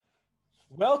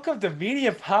Welcome to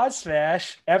Media Pod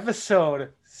Smash,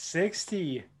 episode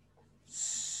 65?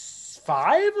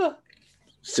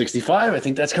 65, I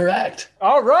think that's correct.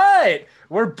 All right,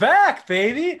 we're back,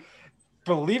 baby.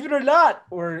 Believe it or not,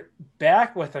 we're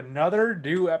back with another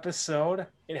new episode.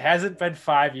 It hasn't been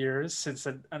 5 years since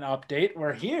an update.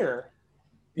 We're here.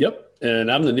 Yep. And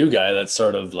I'm the new guy that's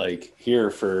sort of like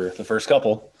here for the first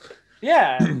couple.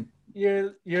 Yeah,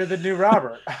 you're the new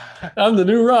Robert. I'm the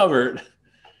new Robert.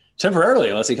 Temporarily,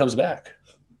 unless he comes back.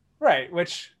 Right,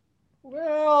 which,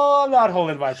 well, I'm not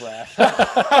holding my breath.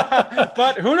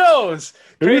 But who knows?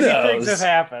 Crazy things have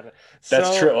happened.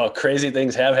 That's true. Well, crazy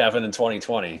things have happened in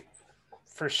 2020.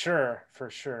 For sure.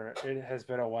 It has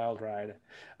been a wild ride.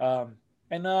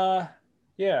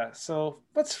 Yeah, so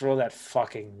let's roll that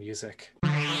fucking music.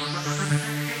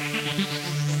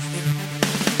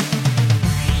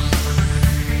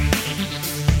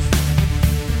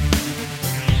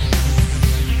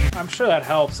 I'm sure that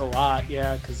helps a lot,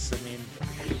 yeah, because, I mean,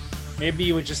 maybe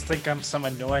you would just think I'm some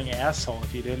annoying asshole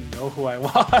if you didn't know who I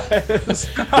was.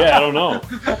 Yeah, I don't know.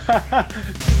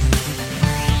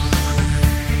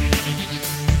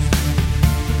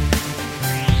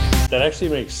 That actually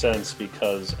makes sense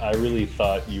because I really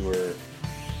thought you were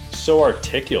so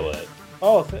articulate.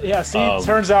 Oh, yeah, see,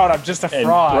 turns out I'm just a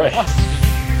fraud. Right.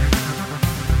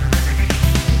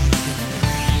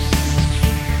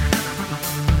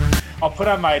 I'll put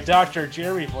on my Dr.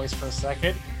 Jerry voice for a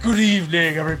second. Good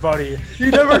evening, everybody.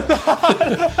 You never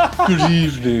thought. Good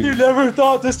evening. You never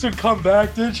thought this would come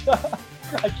back, did you?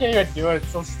 I can't even do it. It's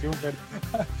so stupid.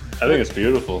 I think it's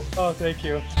beautiful. Oh, thank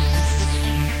you.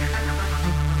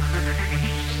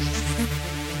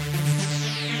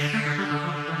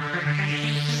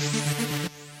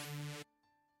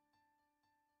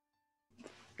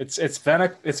 It's been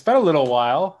a little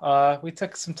while. We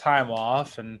took some time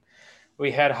off and we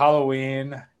had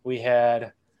Halloween, we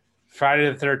had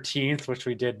Friday the 13th, which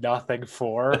we did nothing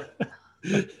for.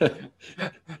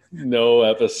 No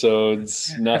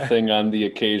episodes, nothing on the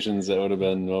occasions that would have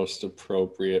been most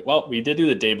appropriate. Well, we did do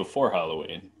the day before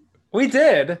Halloween. We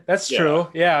did. That's true.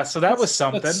 Yeah, so was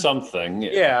something. That's something.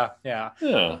 Yeah.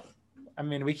 I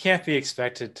mean, we can't be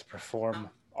expected to perform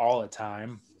all the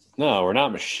time. No, we're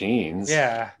not machines.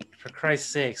 Yeah, for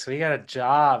Christ's sakes, we got a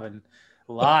job and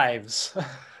lives.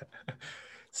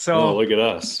 So look at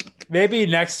us. Maybe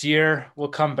next year we'll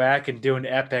come back and do an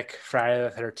epic Friday the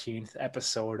 13th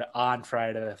episode on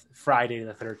Friday the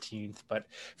 13th. But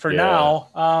for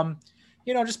now,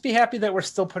 just be happy that we're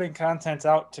still putting content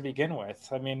out to begin with.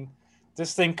 I mean,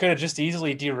 this thing could have just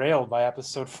easily derailed by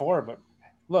episode 4, but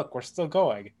look, we're still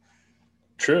going.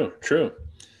 True.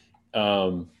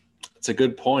 It's a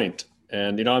good point.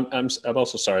 And, I'm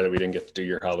also sorry that we didn't get to do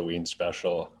your Halloween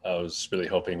special. I was really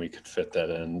hoping we could fit that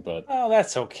in, but... Oh,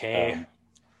 that's okay.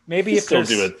 Maybe if still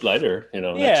do it later,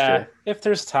 next year. If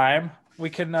there's time, we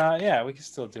can, we can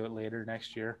still do it later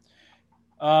next year.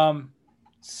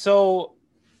 So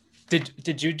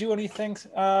did you do anything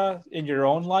in your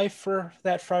own life for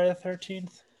that Friday the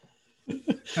 13th?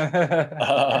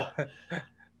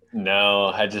 No,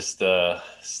 I just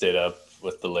stayed up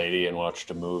with the lady and watched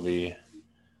a movie.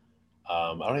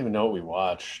 I don't even know what we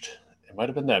watched. It might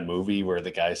have been that movie where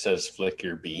the guy says, "Flick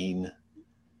your bean."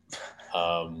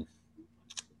 Do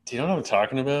you know what I'm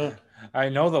talking about? I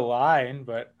know the line,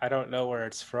 but I don't know where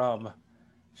it's from.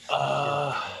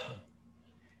 Yeah,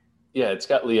 it's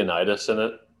got Leonidas in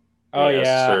it. Oh, yeah.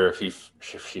 Asks her if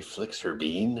she flicks her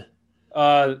bean.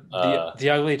 The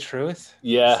Ugly Truth?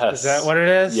 Yes. Is that what it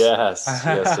is? Yes,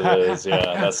 it is.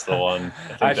 Yeah, that's the one.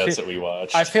 I think that's what we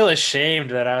watched. I feel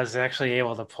ashamed that I was actually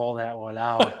able to pull that one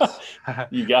out.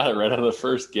 You got it right on the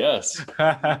first guess.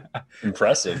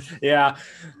 Impressive. Yeah.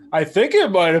 I think it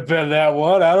might have been that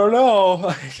one. I don't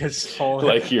know.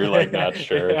 You're not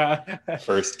sure. Yeah.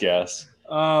 First guess.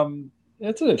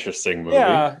 It's an interesting movie.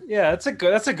 Yeah, that's a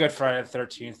good Friday the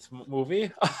 13th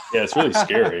movie. Yeah, it's really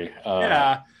scary.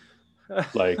 Yeah.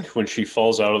 Like when she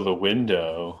falls out of the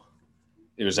window,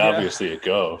 it was obviously a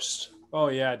ghost. Oh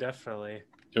yeah, definitely.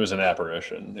 It was an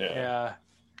apparition. Yeah.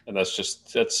 And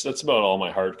that's about all my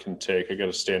heart can take. I got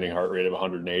a standing heart rate of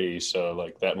 180,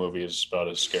 so that movie is about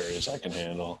as scary as I can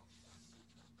handle.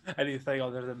 Anything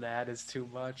other than that is too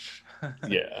much.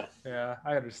 Yeah. Yeah,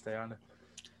 I understand.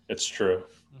 It's true.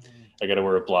 Mm-hmm. I got to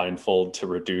wear a blindfold to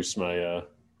reduce my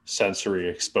sensory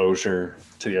exposure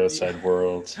to the outside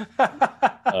world.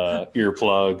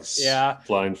 Earplugs. Yeah.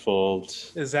 Blindfold.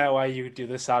 Is that why you do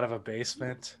this out of a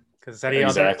basement? Because any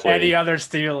other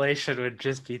stimulation would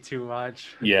just be too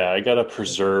much. Yeah, I got to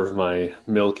preserve my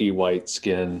milky white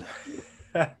skin.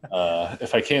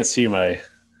 If I can't see my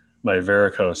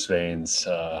varicose veins,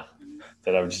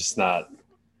 that I'm just not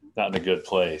not in a good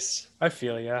place. I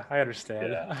feel you. I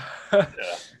understand. Yeah. Yeah.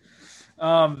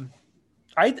 um,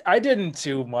 I didn't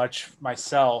do much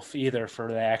myself either for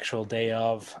the actual day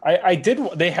of. I did.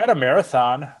 They had a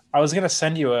marathon. I was gonna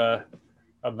send you a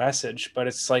message, but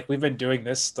it's like we've been doing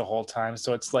this the whole time,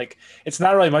 so it's like it's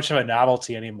not really much of a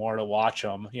novelty anymore to watch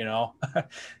them, you know.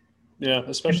 Yeah, and,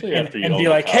 especially and, after you and own be the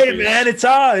like, hey copies. man,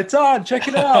 it's on, check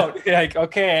it out. Like,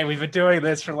 okay, we've been doing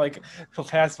this for like the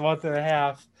past month and a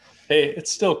half. Hey,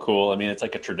 it's still cool. I mean, it's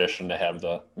like a tradition to have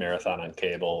the marathon on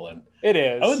cable, and It I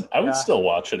is, would I would yeah, still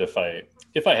watch it if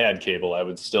I had cable. I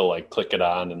would still like click it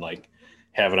on and like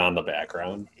have it on the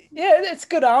background. yeah, it's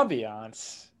good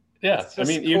ambiance. Yeah, It's I just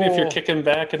mean, even if you're cool. kicking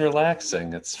back and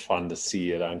relaxing, it's fun to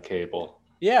see it on cable.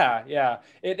 Yeah, yeah.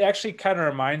 It actually kind of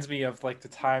reminds me of like the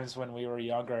times when we were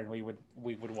younger and we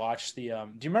would watch the do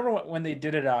you remember when they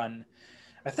did it on,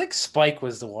 I think Spike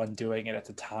was the one doing it at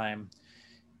the time. I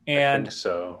think And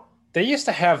so. they used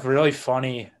to have really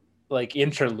funny like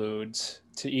interludes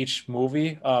to each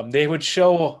movie. They would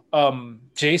show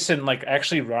Jason like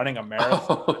actually running a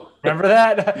marathon. Oh, Remember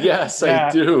that? yes, I Yeah.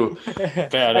 do. I-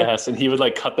 Badass. And he would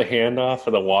like cut the hand off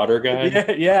of the water guy. yeah,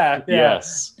 yeah, yeah.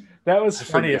 Yes, That was I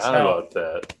funny as forgot hell. about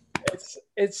that.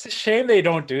 It's a shame they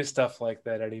don't do stuff like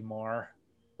that anymore.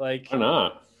 Why Like,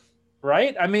 not?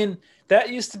 right? I mean, that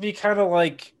used to be kind of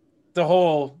like the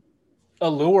whole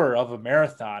allure of a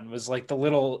marathon was like the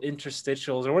little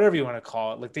interstitials or whatever you want to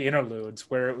call it, like the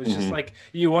interludes, where it was just Hmm. like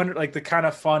you wonder like the kind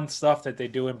of fun stuff that they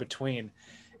do in between.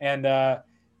 And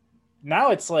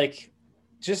now it's like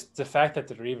just the fact that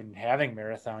they're even having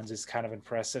marathons is kind of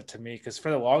impressive to me because for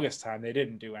the longest time they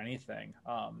didn't do anything.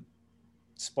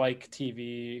 Spike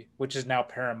TV, which is now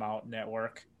Paramount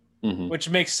Network, Hmm. which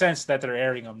makes sense that they're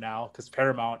airing them now because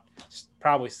Paramount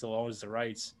probably still owns the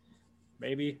rights.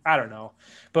 Maybe I don't know,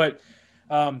 but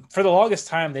for the longest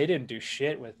time they didn't do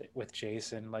shit with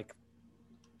Jason. Like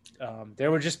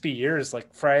there would just be years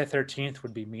like Friday the 13th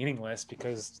would be meaningless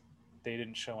because they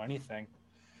didn't show anything.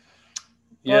 But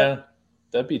Yeah,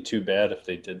 that'd be too bad if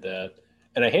they did that.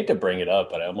 And I hate to bring it up,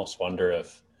 but I almost wonder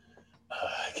if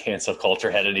cancel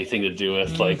culture had anything to do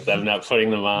with like them not putting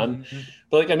them on. Mhm.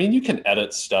 But like, I mean, you can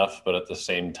edit stuff, but at the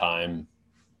same time,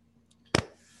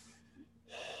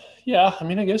 yeah, I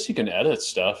mean, I guess you can edit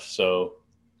stuff. So,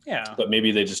 Yeah, but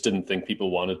maybe they just didn't think people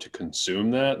wanted to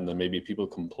consume that, and then maybe people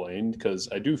complained because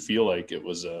I do feel like it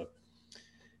was a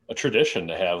tradition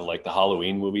to have like the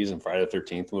Halloween movies and Friday the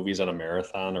 13th movies on a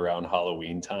marathon around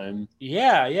Halloween time.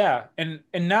 yeah, yeah, and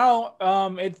now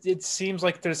it seems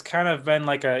like there's kind of been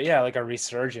like a yeah like a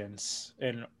resurgence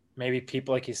and maybe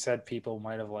people like you said people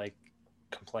might have like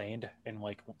complained and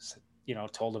like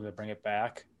told them to bring it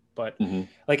back, but Hmm.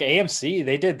 like AMC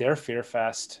they did their Fear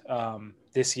Fest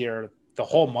this year the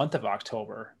whole month of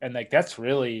October and like that's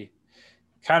really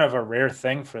kind of a rare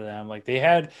thing for them. Like they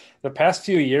had the past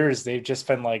few years they've just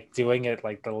been like doing it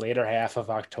like the later half of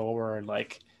October and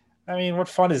like I mean what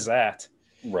fun is that?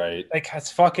 Right. Like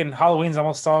it's fucking Halloween's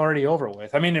almost already over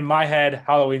with. I mean, in my head,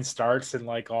 Halloween starts in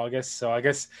like August, so I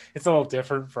guess it's a little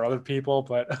different for other people.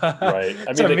 But Right. I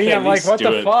mean, to they could me, at I'm like, least what the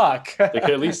do it. fuck? They could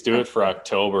at least do it for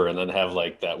October and then have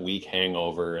like that week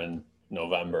hangover in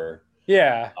November.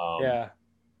 Yeah, Um, yeah.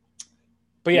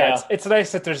 But yeah, it's yeah, it's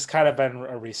nice that there's kind of been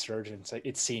a resurgence.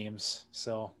 It seems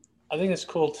so. I think it's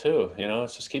cool too. You know,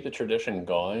 let's just keep the tradition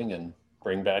going and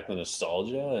bring back the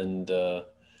nostalgia. And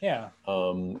Yeah.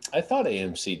 I thought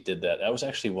AMC did that. That was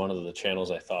actually one of the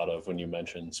channels I thought of when you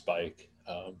mentioned Spike.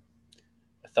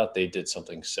 I thought they did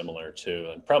something similar too,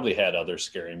 and probably had other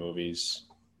scary movies.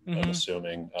 I'm Hmm.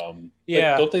 assuming. Like,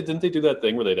 Yeah. didn't they do that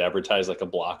thing where they'd advertise like a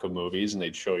block of movies and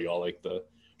they'd show you all like the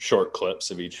short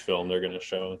clips of each film they're going to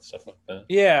show and stuff like that?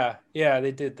 Yeah. Yeah.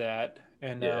 They did that,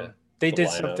 and Yeah, they the did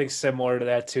lineup. something similar to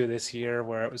that too this year,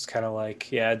 where it was kind of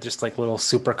like yeah, just like little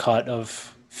super cut of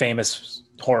famous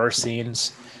horror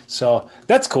scenes. So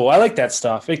that's cool. I like that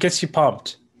stuff. It gets you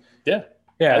pumped. Yeah, I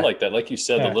Yeah. like that. Like you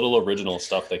said, the Yeah. little original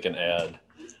stuff they can add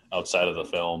outside of the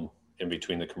film in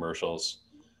between the commercials.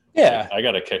 It's like Yeah. I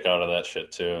got a kick out of that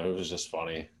shit too. It was just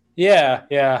funny. Yeah.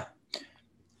 Yeah.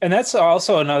 And that's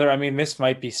also another, I mean, this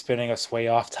might be spinning us way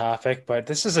off topic, but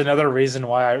this is another reason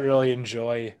why I really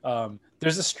enjoy.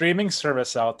 There's a streaming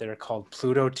service out there called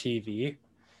Pluto TV,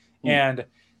 Hmm. and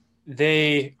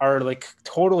they are like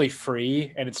totally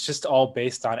free, and it's just all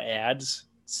based on ads.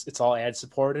 It's all ad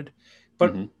supported.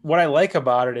 But Hmm. what I like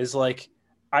about it is like,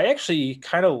 I actually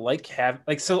kind of like have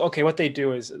like so okay what they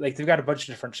do is like they've got a bunch of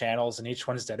different channels and each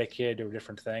one's dedicated to a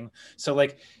different thing so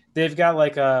like they've got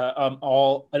like a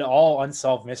all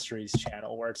unsolved mysteries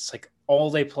channel where it's like all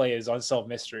they play is unsolved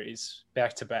mysteries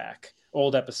back to back.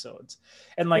 old episodes.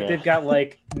 And like they've got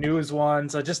like news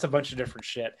ones, just a bunch of different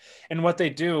shit. And what they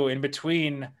do in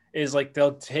between is like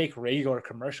they'll take regular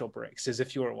commercial breaks as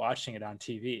if you were watching it on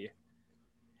TV.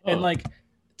 And like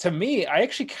to me, I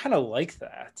actually kind of like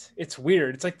that. It's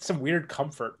weird. It's like some weird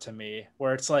comfort to me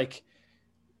where it's like,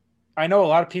 I know a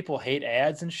lot of people hate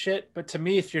ads and shit, but to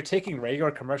me, if you're taking regular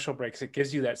commercial breaks, it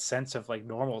gives you that sense of like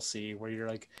normalcy where you're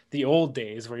like the old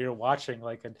days where you're watching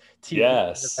like a TV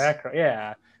in the background.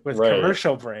 Yeah. With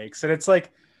commercial breaks. And it's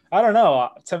like, I don't know,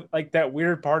 like that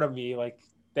weird part of me, like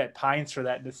that pines for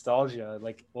that nostalgia,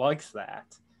 like likes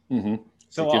that. Mm-hmm.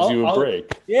 So it gives you a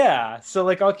break. Yeah. So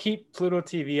like I'll keep Pluto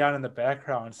TV on in the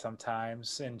background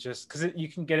sometimes, and just because you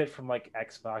can get it from like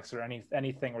Xbox or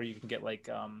anything where you can get like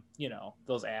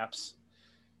those apps.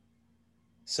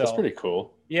 So that's pretty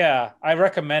cool. Yeah, I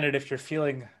recommend it if you're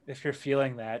feeling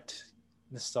that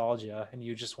nostalgia and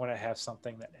you just want to have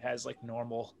something that has like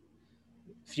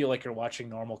feel like you're watching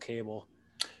normal cable.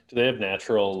 Do they have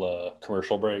natural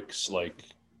commercial breaks, like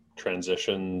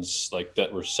transitions like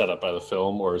that were set up by the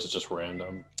film, or is it just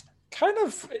random? Kind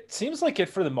of, it seems like it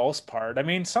for the most part. I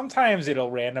mean, sometimes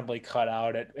it'll randomly cut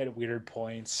out at weird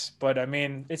points, but I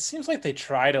mean, it seems like they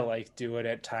try to like do it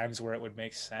at times where it would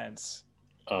make sense.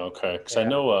 Oh, okay, because I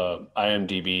know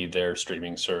IMDb, their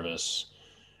streaming service,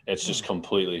 it's just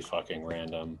completely fucking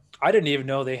random. I didn't even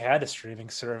know they had a streaming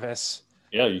service.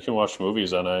 Yeah, you can watch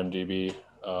movies on IMDb,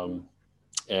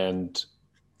 and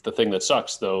the thing that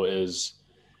sucks though is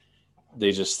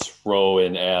they just throw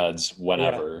in ads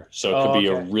whenever. Yeah. So it could be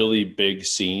a really big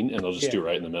scene and they'll just do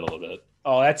right in the middle of it.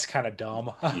 Oh, that's kind of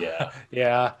dumb. Yeah.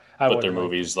 Yeah. But their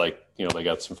movies, like, they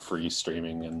got some free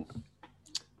streaming and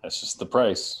that's just the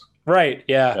price. Right.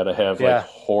 Yeah. Got to have like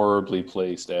horribly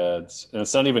placed ads. And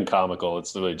it's not even comical.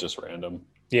 It's literally just random.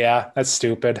 Yeah. That's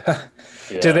stupid.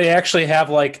 Do they actually have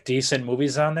like decent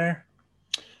movies on there?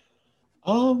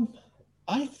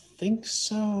 I think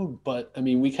so, but I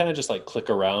mean, we kind of just like click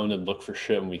around and look for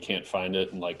shit and we can't find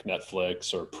it in like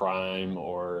Netflix or Prime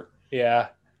or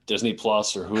Disney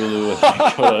Plus or Hulu, and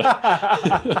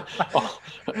go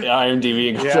to IMDb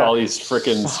and go to all these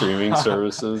freaking streaming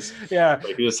services. Yeah,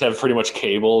 like we just have pretty much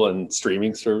cable and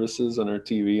streaming services on our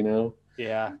TV now.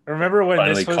 Yeah, remember when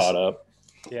finally this was caught up?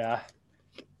 Yeah.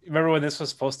 Remember when this was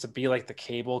supposed to be like the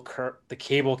cable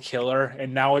killer,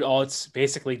 and now it's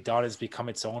basically done is become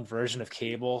its own version of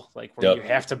cable, like where you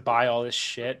have to buy all this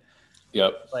shit.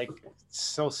 Yep. Like it's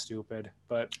so stupid,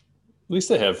 but at least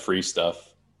they have free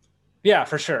stuff. Yeah,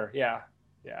 for sure. Yeah.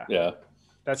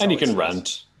 And you can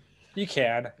rent. You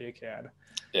can.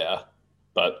 Yeah,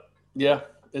 but yeah,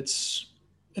 it's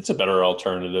a better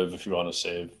alternative if you want to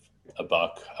save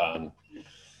 $1 on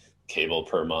cable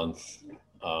per month.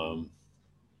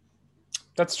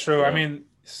 That's true. Yeah. I mean,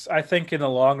 I think in the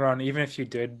long run, even if you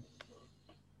did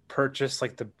purchase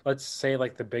like let's say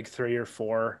like the big 3 or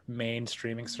 4 main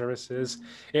streaming services,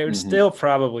 it would still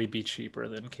probably be cheaper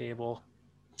than cable.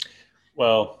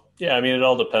 Well, yeah, I mean, it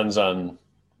all depends on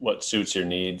what suits your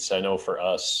needs. I know for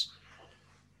us,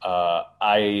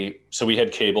 so we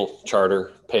had cable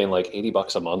charter, paying like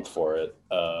 $80 a month for it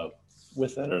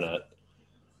with internet.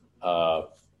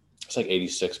 It's like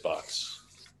 $86.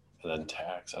 And then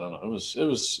tax. I don't know.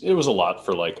 It was a lot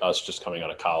for like us just coming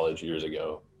out of college years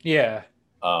ago. Yeah.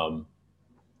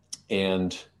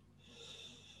 And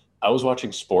I was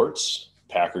watching sports,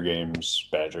 Packer games,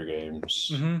 Badger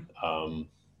games.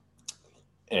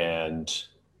 And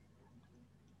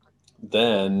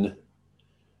then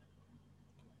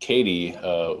Katie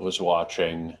was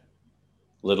watching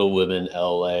Little Women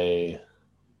LA,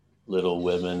 Little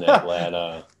Women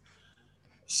Atlanta.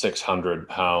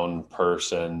 600-pound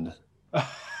person,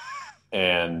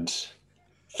 and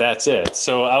that's it.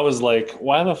 So I was like,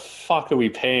 why the fuck are we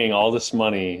paying all this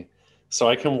money so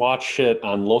I can watch shit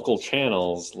on local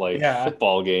channels like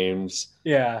football games?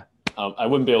 Yeah. I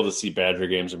wouldn't be able to see Badger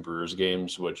games and Brewers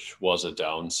games, which was a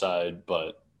downside,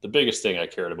 but the biggest thing I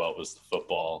cared about was the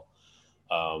football.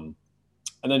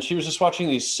 And then she was just watching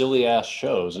these silly ass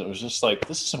shows, and it was just like,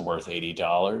 this isn't worth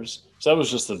 $80. So that was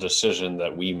just the decision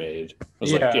that we made. I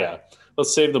was like,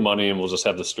 let's save the money and we'll just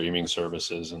have the streaming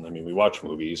services. And I mean, we watch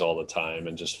movies all the time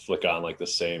and just flick on like the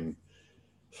same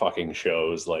fucking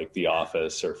shows like The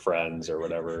Office or Friends or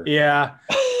whatever. Yeah.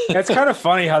 It's kind of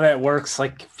funny how that works.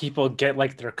 Like people get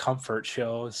like their comfort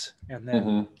shows and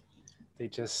then they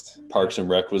just Parks and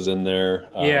Rec was in there.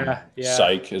 Yeah.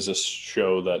 Psych is a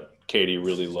show that Katie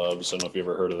really loves. I don't know if you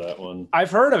ever heard of that one.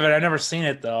 I've heard of it. I've never seen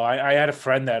it though. I had a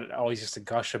friend that always used to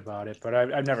gush about it, but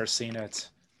I've never seen it.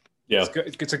 Yeah,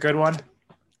 it's a good one.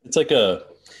 It's like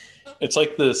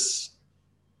this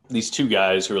these two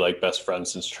guys who are like best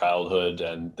friends since childhood,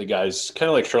 and the guy's kind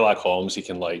of like Sherlock Holmes.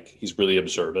 He's really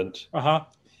observant. Uh-huh.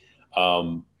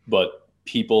 But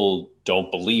people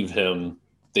don't believe him.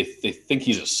 They think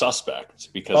he's a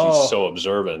suspect because he's Oh. so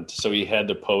observant. So he had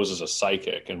to pose as a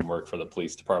psychic and work for the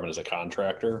police department as a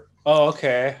contractor. Oh,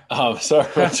 okay. So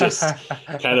everyone just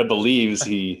kind of believes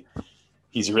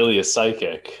he's really a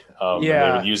psychic. And they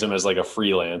Yeah. would use him as like a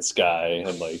freelance guy,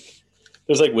 and like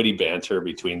there's like witty banter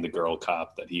between the girl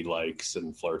cop that he likes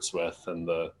and flirts with, and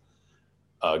the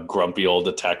grumpy old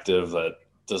detective that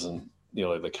doesn't,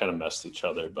 they kind of mess with each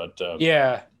other. But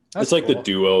Yeah. That's it's like cool. the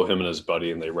duo, him and his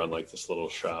buddy, and they run like this little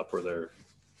shop where they're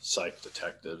psych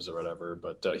detectives or whatever.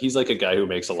 But he's like a guy who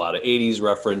makes a lot of 80s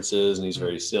references, and he's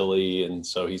very silly. And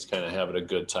so he's kind of having a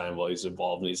good time while he's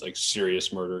involved in these like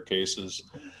serious murder cases.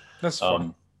 That's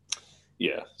fun.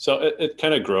 Yeah. So it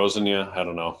kind of grows in you. I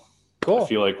don't know. Cool. I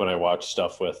feel like when I watch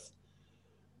stuff with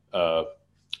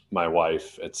my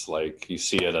wife, it's like you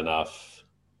see it enough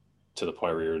to the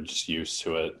point where you're just used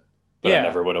to it. But I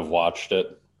never would have watched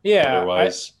it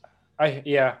otherwise. I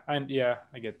get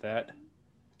that.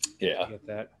 Yeah. I get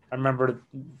that. I remember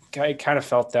I kind of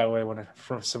felt that way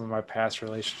from some of my past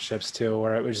relationships too,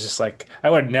 where it was just like, I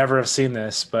would never have seen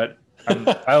this, but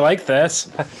I like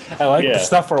this. I like the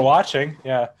stuff we're watching.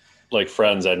 Yeah. Like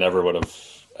Friends, I never would have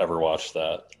ever watched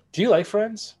that. Do you like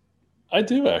Friends? I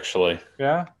do, actually.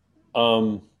 Yeah.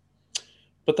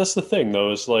 But that's the thing,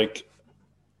 though, is like,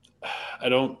 I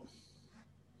don't,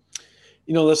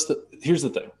 here's the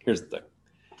thing.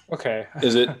 Okay.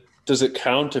 Does it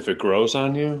count if it grows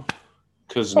on you?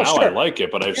 Because now sure. I like it,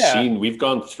 but we've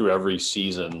gone through every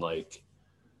season like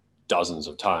dozens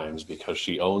of times because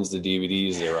she owns the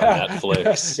DVDs. They're on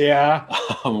Netflix. Yeah.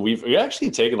 We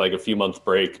actually taken like a few month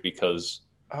break because,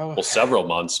 several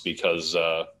months because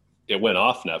it went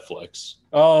off Netflix.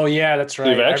 Oh yeah, that's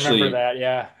right. I remember that.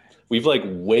 Yeah. We've like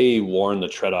way worn the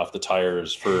tread off the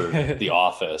tires for The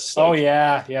Office. Like,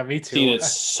 yeah, me too. Seen it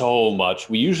so much.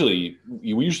 We usually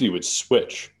would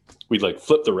switch. We'd like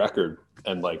flip the record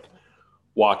and like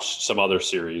watch some other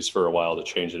series for a while to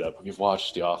change it up. We've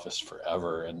watched The Office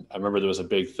forever, and I remember there was a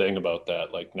big thing about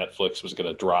that. Like Netflix was going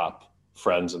to drop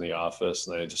Friends and The Office,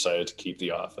 and they decided to keep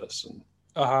The Office and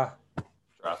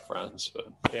drop Friends.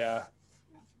 But yeah.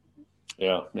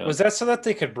 Yeah. Was that so that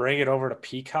they could bring it over to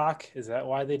Peacock? Is that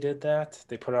why they did that?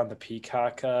 They put it on the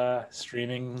Peacock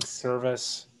streaming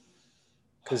service?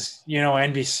 Because,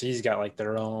 NBC's got like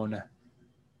their own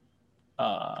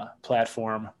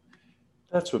platform.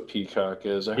 That's what Peacock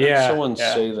is. I heard someone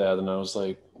say that, and I was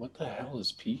like, what the hell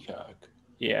is Peacock?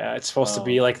 Yeah, it's supposed to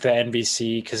be like the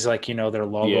NBC because, like, their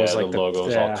logos. Yeah, the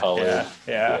logo's all colored.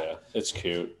 Yeah. It's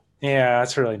cute. Yeah,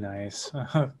 it's really nice.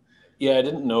 Yeah, I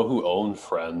didn't know who owned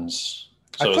Friends.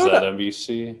 So is that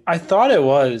NBC? I thought it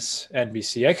was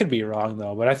NBC. I could be wrong,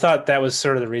 though, but I thought that was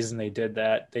sort of the reason they did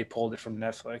that. They pulled it from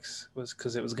Netflix was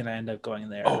because it was going to end up going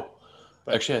there. Oh,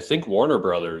 actually, I think Warner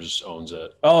Brothers owns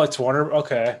it. Oh, it's Warner?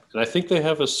 Okay. And I think they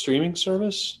have a streaming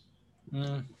service.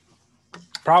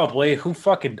 Probably. Who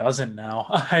fucking doesn't now?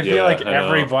 I feel like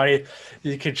everybody,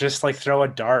 you could just like throw a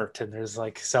dart and there's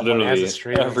like someone Literally has a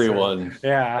streaming everyone. service.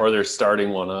 Yeah. Or they're starting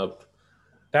one up.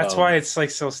 That's why it's like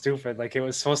so stupid. Like it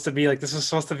was supposed to be like, this was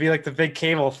supposed to be like the big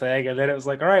cable thing. And then it was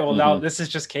like, all right, well now this is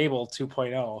just cable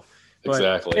 2.0. But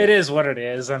exactly. It is what it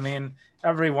is. I mean,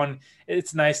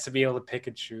 it's nice to be able to pick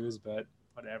and choose, but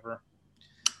whatever.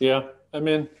 Yeah. I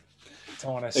mean,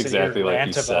 don't want to sit exactly here like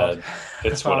you said.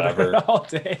 It's whatever. All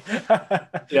day.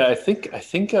 Yeah, I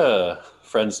think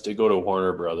Friends did go to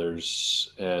Warner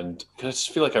Brothers, and I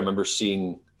just feel like I remember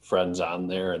seeing Friends on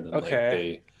there, and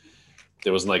then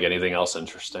there wasn't like anything else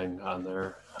interesting on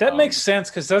there. That makes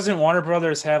sense because doesn't Warner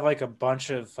Brothers have like a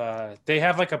bunch of they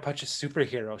have like a bunch of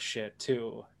superhero shit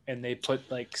too, and they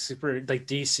put like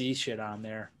DC shit on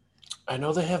there. I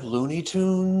know they have Looney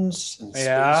Tunes and Space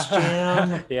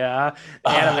Jam. Yeah.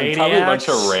 Probably a bunch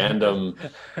of random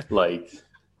like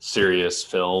serious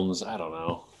films. I don't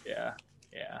know. Yeah.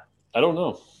 I don't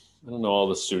know all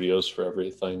the studios for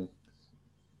everything.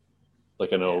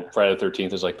 Like I know Friday the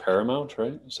 13th is like Paramount,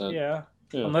 right? Yeah.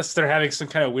 Unless they're having some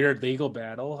kind of weird legal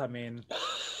battle. I mean,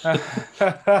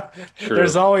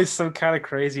 there's always some kind of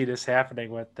craziness happening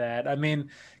with that. I mean,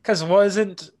 because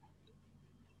wasn't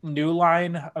New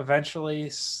Line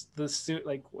eventually the suit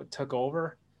like what took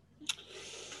over?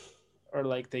 Or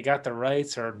like they got the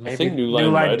rights, or maybe I think New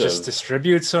Line just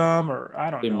distributes them, or I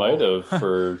don't know. They might have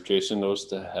for Jason Goes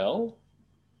to Hell.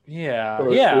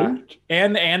 Yeah,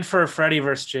 and for Freddy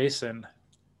vs. Jason,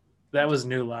 that was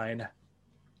New Line.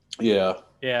 Yeah.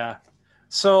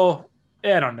 So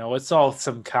I don't know. It's all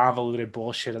some convoluted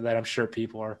bullshit that I'm sure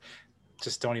people are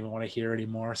just don't even want to hear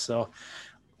anymore. So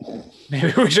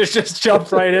maybe we should just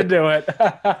jump right into it.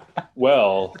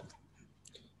 Well,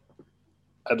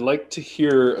 I'd like to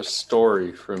hear a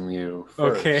story from you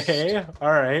first. Okay.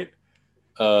 All right.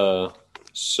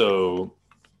 So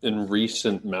in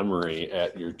recent memory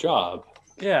at your job,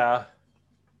 Yeah.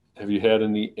 have you had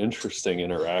any interesting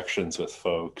interactions with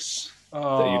folks that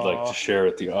you'd like to share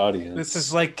with the audience? This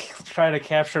is like trying to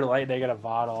capture lightning in a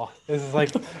bottle. This is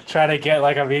like trying to get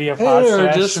like a media Hey, podcast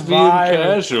or just being vibe.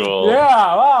 casual.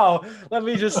 Yeah, wow. Let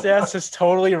me just ask this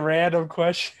totally random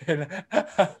question.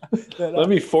 Let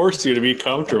me force you to be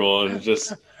comfortable and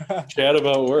just chat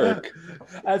about work.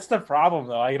 That's the problem,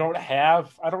 though. I don't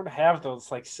have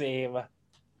those like same.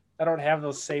 I don't have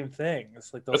those same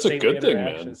things. Like those That's a same good thing, man.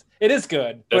 interactions. It is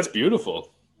good. That's but,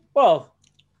 beautiful. well,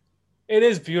 it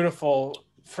is beautiful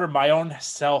for my own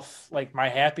self, like my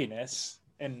happiness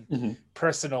and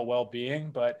personal well-being.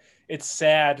 But it's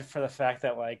sad for the fact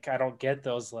that like I don't get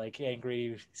those like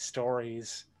angry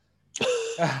stories.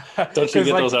 Don't you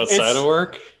get those outside of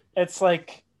work? It's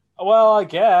like, well, I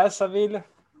guess. I mean,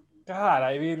 God,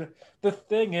 I mean, the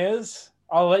thing is,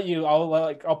 I'll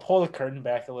pull the curtain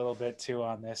back a little bit too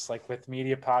on this, like with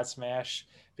MediaPod Smash,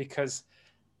 because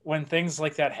when things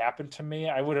like that happen to me,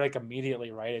 I would like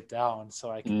immediately write it down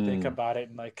so I can think about it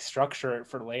and like structure it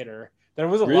for later. There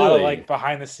was a lot of like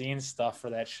behind the scenes stuff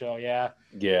for that show. Yeah.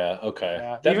 Yeah. Okay.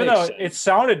 Yeah. Even though it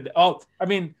sounded, I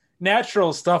mean,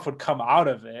 natural stuff would come out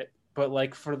of it, but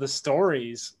like for the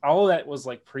stories, all of that was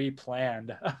like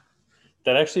pre-planned.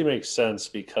 That actually makes sense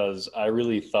because I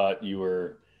really thought you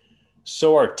were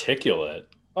so articulate.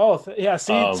 Oh, yeah.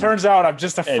 See, it turns out I'm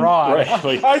just a fraud. Right,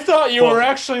 I thought you were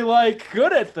actually like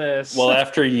good at this. Well,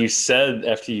 after you said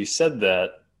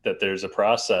that there's a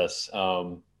process,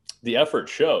 the effort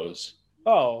shows.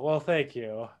 Oh, well, thank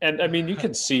you. And I mean, you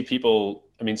can see people.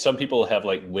 I mean, some people have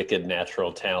like wicked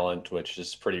natural talent, which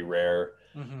is pretty rare,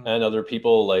 and other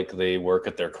people like they work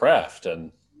at their craft.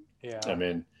 And I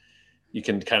mean, you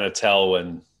can kind of tell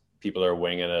when people are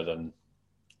winging it and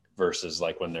versus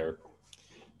like when they're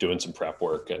doing some prep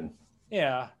work. And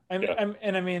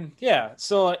I mean,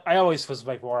 so I always was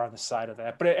like more on the side of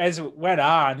that, but as it went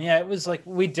on, it was like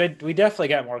we definitely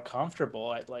got more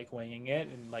comfortable at like winging it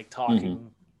and like talking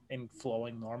and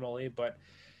flowing normally. But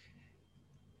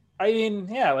I mean,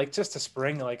 like just to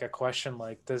spring like a question,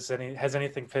 like has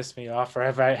anything pissed me off or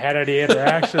have I had any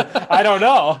interaction? I don't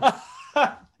know.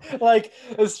 Like,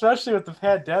 especially with the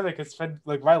pandemic, it's been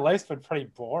like my life's been pretty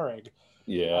boring.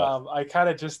 Yeah. I kind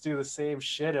of just do the same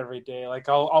shit every day. Like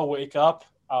I'll wake up.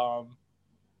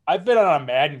 I've been on a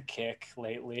Madden kick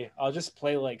lately. I'll just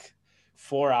play like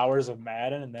 4 hours of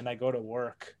Madden and then I go to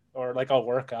work, or like I'll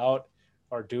work out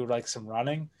or do like some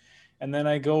running, and then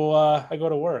I go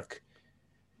to work.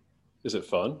 Is it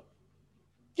fun?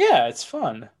 Yeah, it's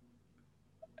fun.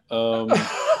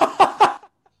 The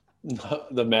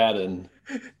Madden.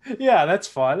 Yeah, that's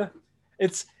fun.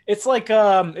 It's like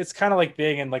it's kind of like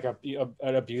being in like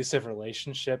an abusive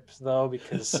relationship though,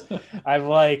 because I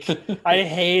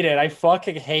hate it. I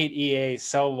fucking hate EA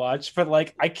so much, but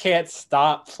like I can't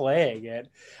stop playing it.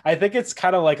 I think it's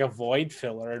kind of like a void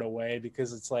filler in a way,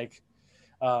 because it's like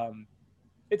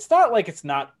it's not like it's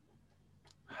not,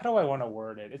 how do I want to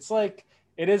word it? It's like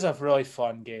it is a really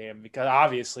fun game because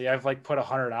obviously I've like put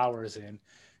 100 hours in,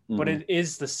 but it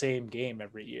is the same game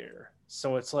every year.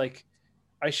 So it's like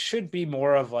I should be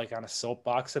more of like on a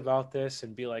soapbox about this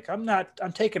and be like, I'm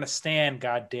taking a stand,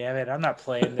 God damn it. I'm not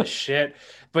playing this shit.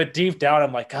 But deep down,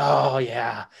 I'm like, oh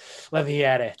yeah, let me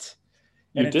at it.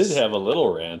 And you did have a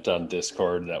little rant on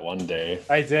Discord that one day.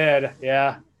 I did.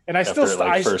 Yeah. And I after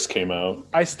it first came out.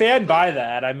 I stand by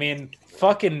that. I mean,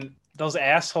 fucking those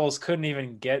assholes couldn't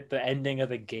even get the ending of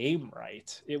the game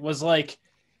right. It was like,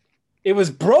 it was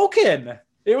broken.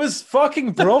 It was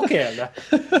fucking broken.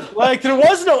 Like there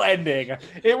was no ending.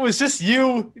 It was just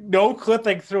you no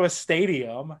clipping through a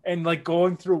stadium and like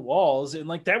going through walls, and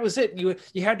like that was it. You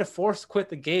had to force quit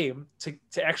the game to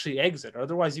actually exit,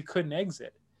 otherwise you couldn't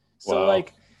exit. So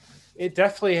like it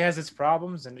definitely has its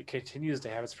problems, and it continues to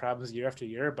have its problems year after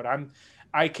year, but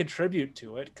I contribute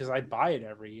to it because I buy it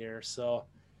every year. So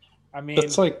I mean,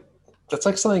 that's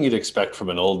like something you'd expect from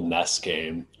an old NES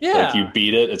game. Yeah. Like you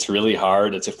beat it, it's really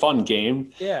hard. It's a fun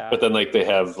game. Yeah. But then like they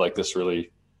have like they'll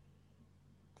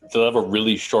have a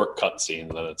really short cutscene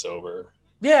and then it's over.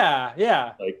 Yeah,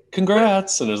 yeah. Like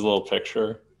congrats, and there's a little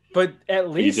picture. But at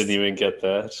least you didn't even get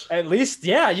that. At least,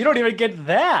 yeah, you don't even get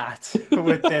that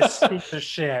with this piece of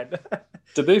shit.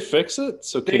 Did they fix it?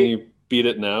 So can you beat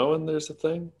it now and there's a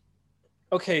thing?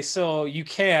 Okay, so you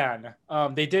can.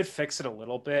 They did fix it a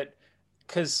little bit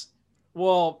because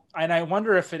Well, and I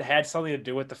wonder if it had something to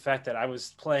do with the fact that I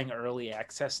was playing early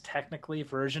access technically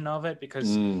version of it,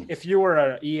 because Mm. if you were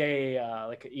a EA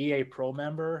like an EA Pro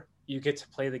member, you get to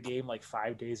play the game like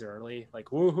 5 days early, like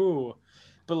woohoo.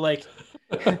 But like,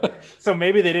 so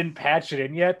maybe they didn't patch it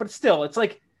in yet, but still, it's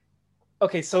like,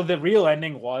 okay, so the real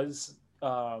ending was,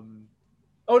 oh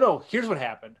no, here's what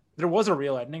happened. There was a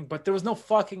real ending, but there was no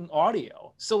fucking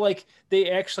audio. So like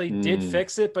they actually did Mm.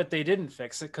 fix it, but they didn't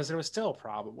fix it because there was still a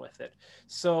problem with it.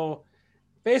 So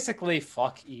basically,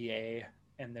 fuck EA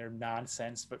and their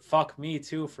nonsense, but fuck me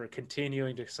too for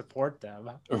continuing to support them.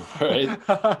 Right.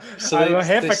 So I'm a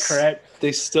hypocrite.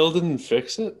 they still didn't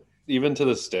fix it even to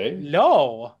this day.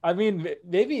 No, I mean,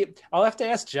 maybe I'll have to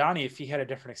ask Johnny if he had a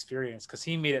different experience because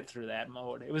he made it through that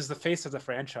mode. It was the face of the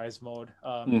franchise mode.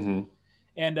 Mm-hmm.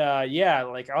 And yeah,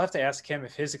 like I'll have to ask him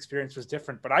if his experience was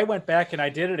different. But I went back and I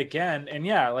did it again, and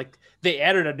yeah, like they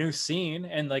added a new scene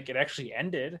and like it actually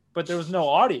ended, but there was no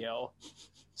audio.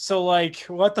 So like,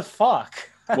 what the fuck?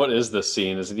 What is this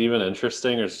scene? Is it even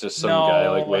interesting, or is it just some guy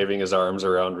like No, waving his arms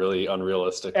around really that's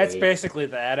unrealistically? basically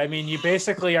that. I mean, you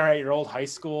basically are at your old high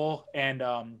school, and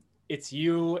it's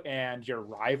you and your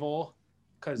rival,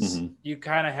 because Mm-hmm. you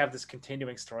kind of have this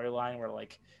continuing storyline where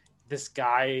like this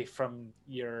guy from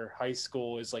your high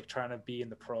school is like trying to be in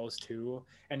the pros too,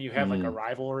 and you have like a Mm.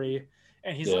 rivalry,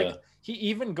 and he's Yeah. like he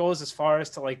even goes as far as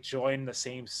to like join the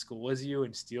same school as you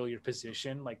and steal your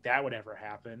position. Like that would ever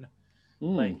happen.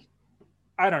 Like Mm.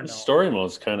 I don't The know. story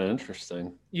mode's kind of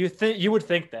interesting. You would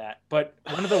think that, but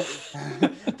one of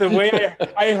the the way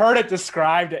I heard it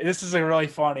described, this is a really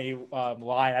funny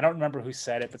line. I don't remember who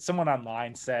said it, but someone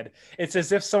online said it's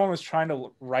as if someone was trying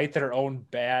to write their own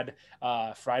bad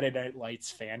Friday Night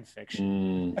Lights fan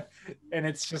fiction, Mm. and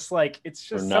it's just like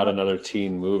it's Or just not another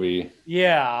teen movie.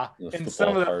 yeah, The and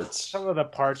football parts. some of the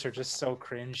parts are just so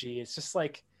cringy. It's just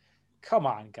like, come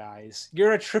on, guys.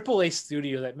 You're a AAA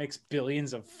studio that makes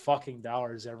billions of fucking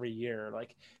dollars every year.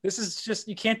 Like, this is just,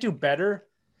 you can't do better.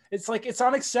 It's like, it's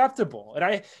unacceptable. And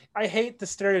I hate the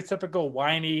stereotypical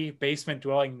whiny basement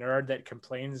dwelling nerd that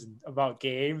complains about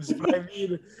games. But I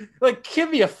mean, like,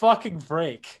 give me a fucking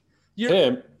break. You're,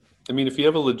 Hey, I mean, if you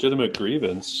have a legitimate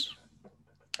grievance,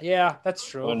 yeah, that's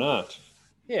why true. not?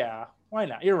 Yeah, why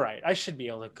not? You're right. I should be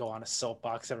able to go on a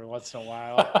soapbox every once in a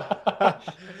while.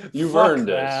 You've Fuck earned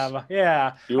it. them.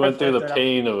 Yeah, You I've went through had the that.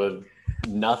 pain of a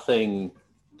nothing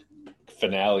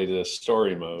finale to the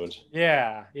story mode.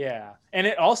 Yeah, yeah. And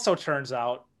it also turns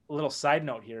out, a little side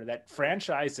note here, that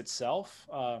franchise itself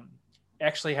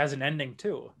actually has an ending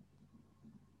too.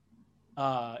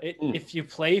 Hmm. If you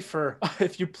play for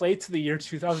if you play to the year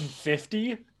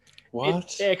 2050, it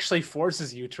What? actually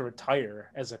forces you to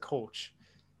retire as a coach.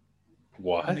 And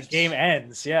the What? game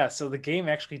ends. Yeah, so the game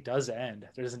actually does end.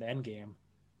 There's an end game.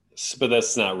 But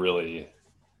that's not really.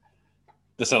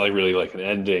 That's not like really like an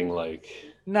ending. Like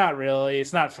Not really.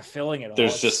 It's not fulfilling at all.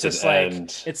 there's It's just an just like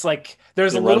end. it's like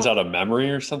there's It a runs little. out of memory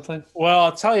or something. Well,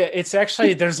 I'll tell you, it's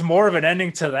actually there's more of an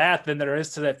ending to that than there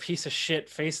is to that piece of shit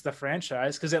face of the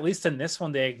franchise. Because at least in this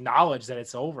one, they acknowledge that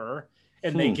it's over,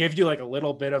 and they Hmm. give you like a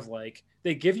little bit of like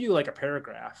they give you like a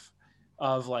paragraph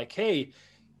of like, hey,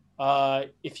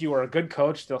 if you are a good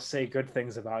coach, they'll say good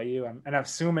things about you. And I'm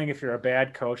assuming if you're a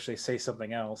bad coach, they say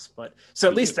something else. But so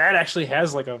at least that actually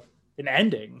has like an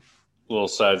ending. Little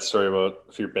side story about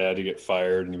if you're bad, you get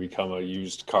fired and you become a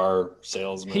used car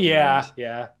salesman. Yeah, And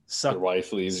yeah, your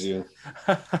wife leaves you.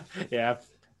 yeah,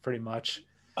 pretty much.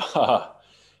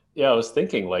 Yeah, I was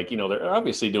thinking like, they're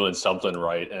obviously doing something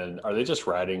right. And are they just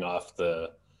riding off the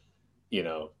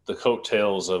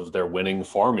coattails of their winning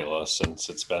formula since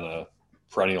it's been a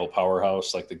perennial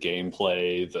powerhouse, like the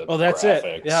gameplay, the Oh, that's it.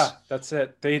 graphics, Yeah, that's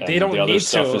it. They and don't the other need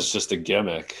stuff to. is just a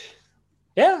gimmick.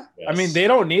 Yeah, I mean Yes. they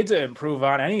don't need to improve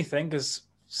on anything because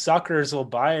suckers will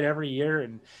buy it every year.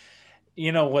 And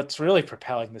you know what's really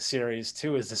propelling the series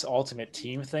too is this ultimate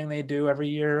team thing they do every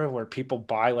year, where people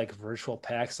buy like virtual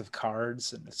packs of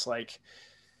cards, and it's like,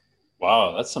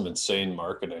 Wow, that's some insane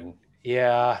marketing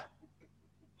yeah.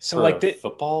 So for like a the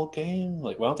football game.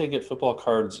 Like, why don't they get football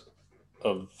cards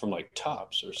from like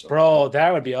Tops or something? bro,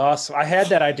 that would be awesome. I had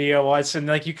that idea once, and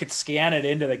like you could scan it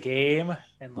into the game,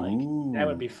 and like that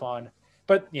would Ooh, be fun.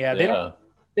 But yeah, they don't. yeah.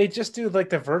 They just do like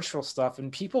the virtual stuff,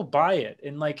 and people buy it,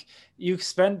 and like they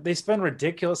spend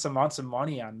ridiculous amounts of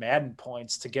money on Madden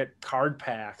points to get card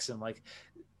packs, and like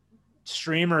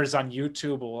streamers on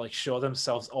YouTube will like show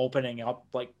themselves opening up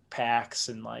like packs,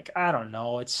 and like I don't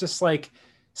know, it's just like,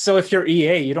 so if you're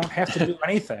EA, you don't have to do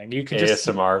anything, you can just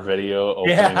ASMR video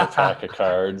opening a yeah, pack of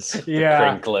cards, the yeah,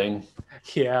 crinkling,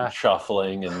 yeah.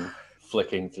 shuffling, and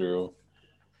flicking through.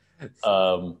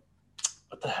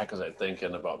 What the heck was I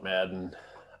thinking about Madden?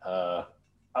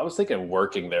 I was thinking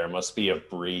working there must be a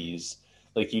breeze.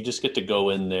 Like you just get to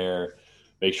go in there,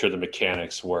 make sure the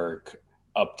mechanics work,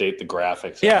 update the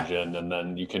graphics Yeah, engine, and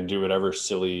then you can do whatever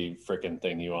silly freaking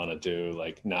thing you want to do,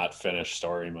 like not finish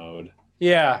story mode.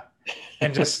 yeah,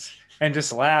 and just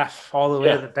laugh all the way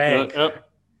to Yeah. the bank. Yep.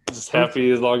 Just Who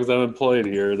happy as long as I'm employed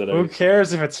here that who I.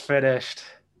 cares if it's finished?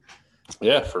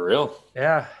 Yeah, for real.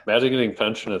 Yeah, Imagine getting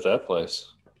pension at that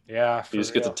place. yeah, You for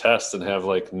just get to real. test and have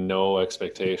like no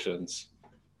expectations.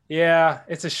 Yeah,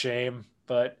 it's a shame,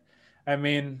 but I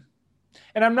mean,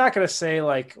 and I'm not gonna say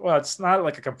like, well, it's not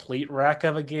like a complete wreck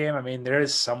of a game. I mean, there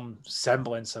is some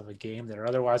semblance of a game there.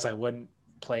 Otherwise, I wouldn't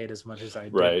play it as much as I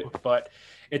do. Right. But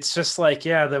it's just like,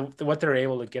 yeah, the what they're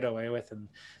able to get away with and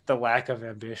the lack of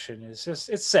ambition is just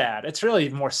it's sad. It's really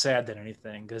more sad than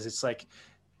anything because it's like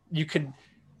you could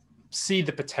see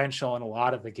the potential in a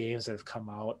lot of the games that have come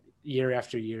out year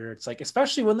after year. It's like,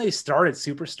 especially when they started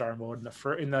Superstar mode in the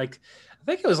first, in like, I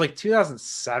think it was like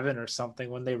 2007 or something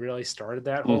when they really started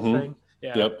that whole thing.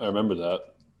 Yeah. Yep, I remember that.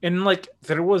 And like,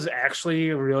 there was actually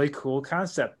a really cool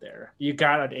concept there. You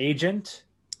got an agent,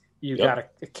 you got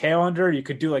a calendar, you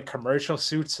could do like commercial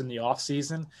suits in the off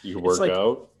season. You work like,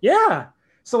 out. Yeah.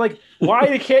 So like,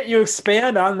 why can't you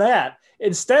expand on that?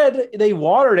 Instead, they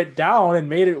watered it down and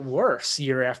made it worse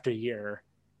year after year.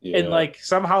 Yeah. And like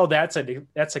somehow that's a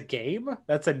game.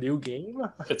 That's a new game.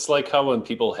 It's like how when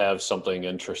people have something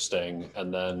interesting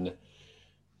and then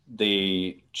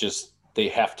they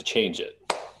have to change it.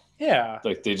 Yeah.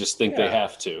 Like they just think they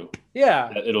have to.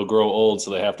 Yeah. It'll grow old,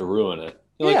 so they have to ruin it.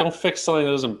 You're like, don't fix something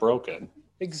that isn't broken.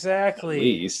 Exactly. At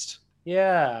least.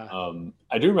 Yeah.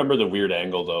 I do remember the weird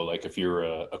angle though. Like if you were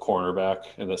a cornerback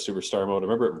in the Superstar mode, I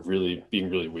remember it really being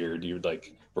really weird. You would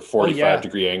like a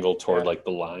 45-degree angle toward like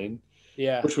the line.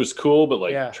 Yeah. Which was cool, but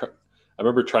like I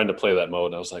remember trying to play that mode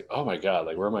and I was like, oh my God,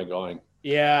 like where am I going?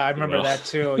 Yeah, I remember that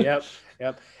too.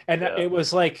 Yep. And it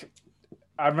was like,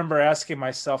 I remember asking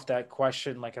myself that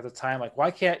question like at the time, like, why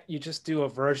can't you just do a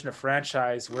version of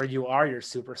franchise where you are your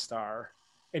superstar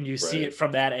and you see it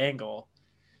from that angle?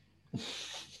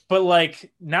 But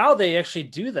like now they actually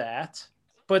do that,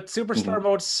 but Superstar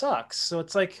mode sucks. So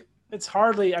it's like, it's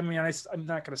hardly, I mean, I'm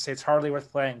not going to say it's hardly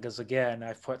worth playing because again,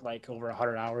 I've put like over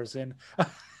 100 hours in.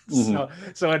 So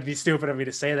it'd be stupid of me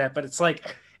to say that, but it's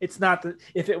like, it's not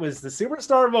if it was the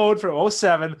Superstar mode from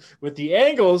 07 with the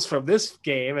angles from this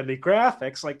game and the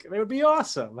graphics, like they would be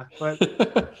awesome,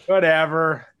 but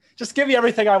whatever. Just give me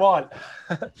everything I want.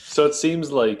 So it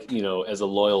seems like, as a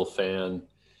loyal fan,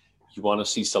 you want to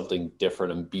see something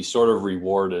different and be sort of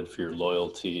rewarded for your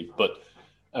loyalty. But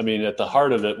I mean, at the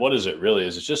heart of it, what is it really?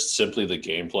 Is it just simply the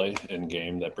gameplay in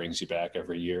game that brings you back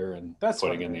every year and that's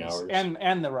putting in the hours?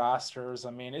 And the rosters.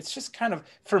 I mean, it's just kind of,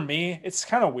 for me, it's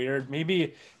kind of weird.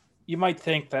 Maybe you might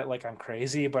think that like I'm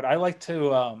crazy, but I like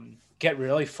to get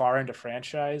really far into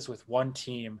franchise with one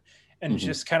team and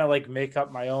just kind of like make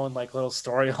up my own like little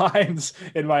storylines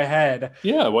in my head.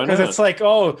 Yeah, why not? Because it's like,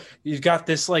 oh, you've got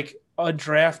this like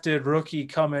undrafted rookie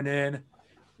coming in.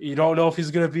 You don't know if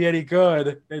he's going to be any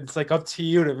good. It's like up to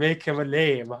you to make him a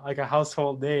name, like a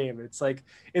household name. It's like,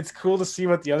 it's cool to see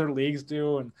what the other leagues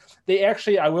do. And they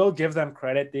actually, I will give them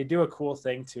credit. They do a cool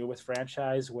thing too with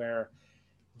franchise where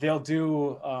they'll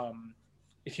do,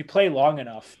 if you play long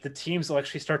enough, the teams will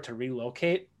actually start to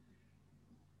relocate.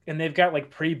 And they've got like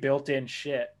pre-built in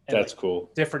shit. That's like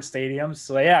cool. Different stadiums.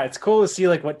 So yeah, it's cool to see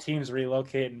like what teams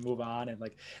relocate and move on. And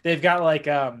like, they've got like,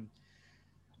 I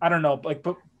don't know, like,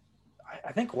 but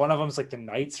I think one of them is like the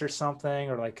Knights or something,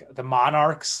 or like the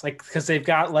Monarchs, like because they've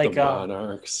got like the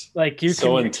Monarchs, like you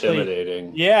so can intimidating.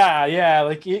 Actually, yeah,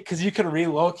 like because you can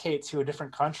relocate to a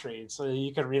different country, so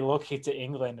you can relocate to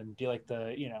England and be like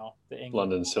the England,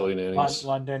 London silly nannies.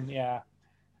 London, yeah.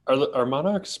 Are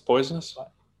Monarchs poisonous?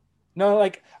 No,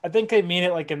 like I think they mean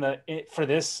it like for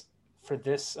this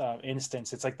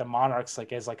instance, it's like the Monarchs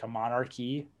like as like a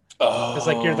monarchy. Oh, because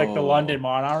like you're like the London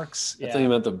Monarchs. I thought you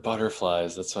meant the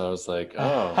butterflies. That's why I was like,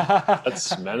 oh,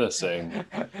 that's menacing.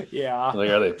 Yeah. Like,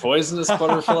 are they poisonous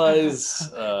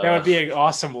butterflies? That would be an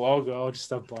awesome logo,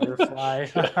 just a butterfly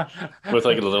with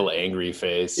like a little angry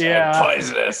face. Yeah, I'm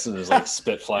poisonous, and there's like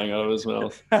spit flying out of his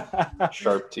mouth,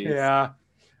 sharp teeth. Yeah,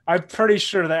 I'm pretty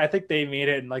sure that I think they made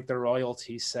it in like the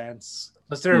royalty sense.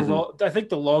 Because I think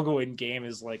the logo in game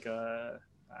is like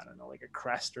I don't know, like a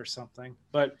crest or something.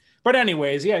 But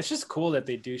anyways, yeah, it's just cool that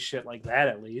they do shit like that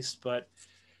at least. But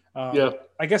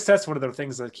I guess that's one of the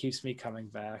things that keeps me coming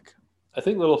back. I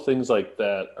think little things like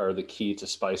that are the key to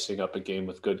spicing up a game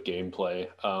with good gameplay.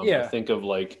 I think of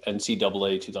like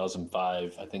NCAA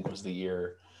 2005, I think was the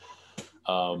year.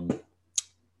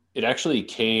 It actually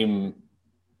came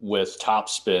with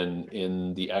Topspin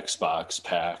in the Xbox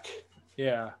pack.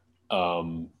 Yeah.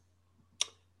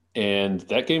 And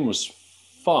that game was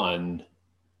fun.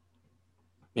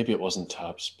 Maybe it wasn't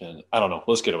Topspin. I don't know.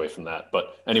 Let's get away from that.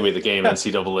 But anyway, the game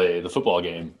NCAA, the football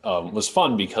game, was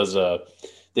fun because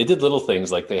they did little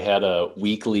things like they had a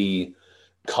weekly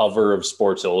cover of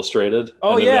Sports Illustrated.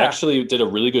 Oh, and yeah. They actually did a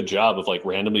really good job of like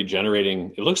randomly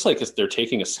generating. It looks like they're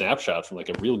taking a snapshot from like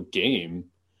a real game.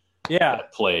 Yeah.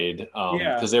 That played.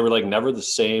 Because they were like never the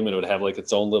same, and it would have like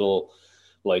its own little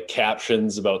like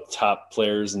captions about top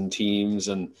players and teams,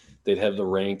 and they'd have the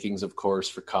rankings, of course,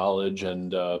 for college,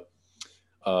 and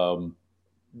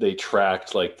they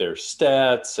tracked like their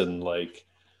stats, and like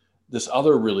this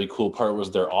other really cool part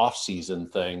was their off-season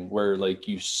thing where like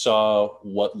you saw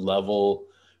what level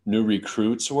new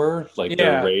recruits were, like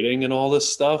their rating and all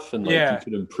this stuff, and like you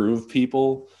could improve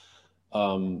people.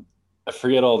 I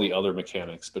forget all the other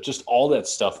mechanics, but just all that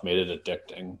stuff made it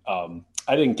addicting.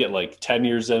 I didn't get like 10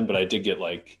 years in, but I did get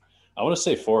like, I want to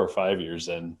say 4 or 5 years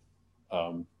in,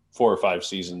 4 or 5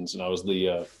 seasons. And I was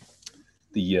the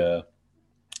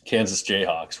Kansas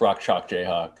Jayhawks, Rock Chalk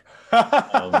Jayhawk.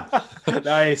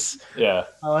 Nice. Yeah.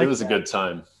 It was a good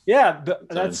time. Yeah.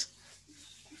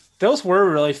 Those were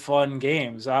really fun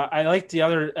games. I liked the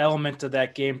other element of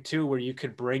that game too, where you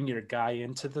could bring your guy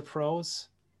into the pros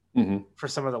for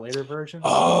some of the later versions.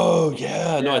 Oh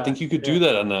yeah. No, I think you could do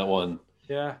that on that one.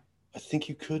 Yeah. I think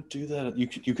you could do that. You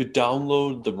could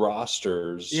download the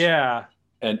rosters. Yeah.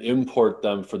 And import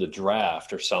them for the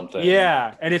draft or something.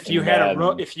 Yeah, and if you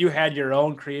had your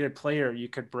own created player, you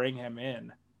could bring him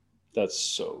in. That's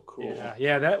so cool.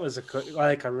 Yeah, that was a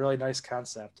really nice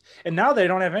concept. And now they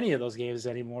don't have any of those games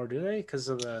anymore, do they? Because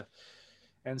of the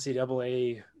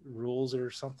NCAA rules or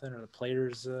something, or the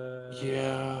players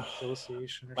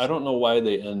association. I don't know why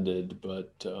they ended,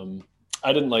 but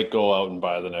I didn't like go out and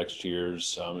buy the next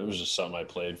year's. It was just something I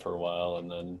played for a while and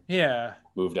then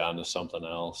moved on to something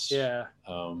else. Yeah.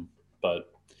 But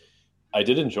I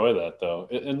did enjoy that though.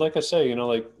 And like I say, you know,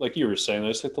 like you were saying,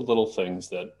 there's like the little things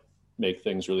that make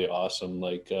things really awesome.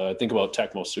 Like I think about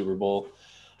Tecmo Super Bowl.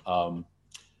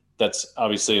 That's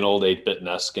obviously an old 8-bit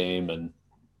NES game, and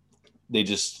they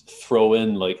just throw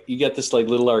in like you get this like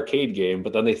little arcade game,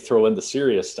 but then they throw in the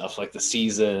serious stuff like the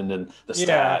season and the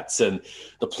stats and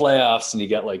the playoffs, and you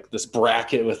get like this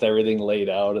bracket with everything laid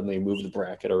out, and they move the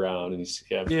bracket around, and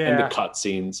and the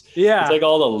cutscenes. Yeah, it's like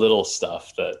all the little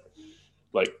stuff that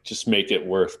like just make it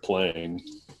worth playing.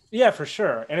 Yeah, for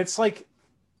sure. And it's like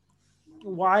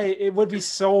why it would be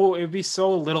so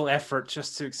little effort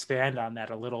just to expand on that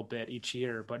a little bit each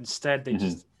year, but instead they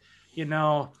just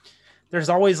there's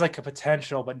always like a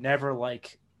potential, but never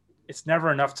like it's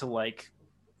never enough to like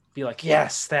be like,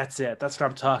 yes, that's it. That's what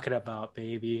I'm talking about,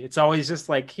 baby. It's always just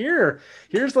like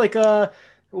here's like a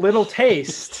little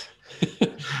taste.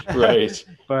 Right.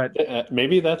 But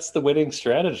maybe that's the winning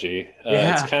strategy.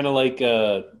 It's kind of like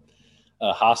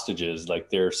hostages. Like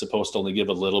they're supposed to only give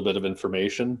a little bit of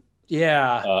information.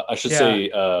 Yeah. I should say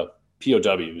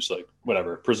POWs, like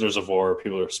whatever, prisoners of war,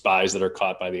 people are spies that are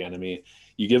caught by the enemy.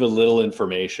 You give a little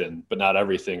information, but not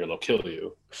everything, or they'll kill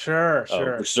you. Sure.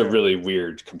 Which is a really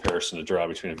weird comparison to draw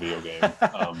between a video game.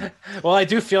 Well, I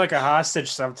do feel like a hostage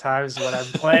sometimes when I'm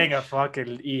playing a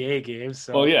fucking EA game.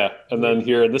 So. Well, yeah. And then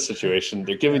here in this situation,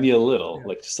 they're giving you a little,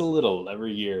 like just a little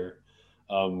every year.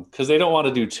 Because they don't want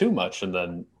to do too much, and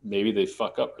then maybe they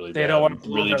fuck up really bad. They don't want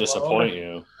to really disappoint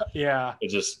you. Yeah. It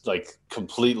just like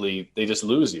completely, they just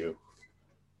lose you.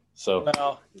 So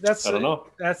that's I don't know.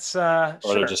 That's or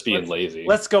they're just being lazy.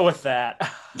 Let's go with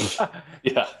that.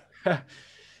 Yeah.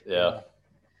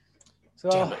 So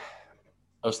damn it.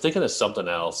 I was thinking of something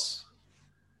else,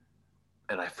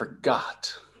 and I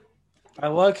forgot. I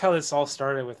like how this all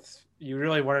started with. You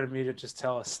really wanted me to just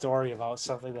tell a story about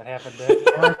something that happened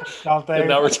at something. And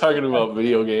now we're talking about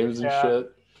video games and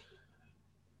shit.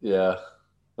 Yeah.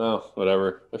 Oh,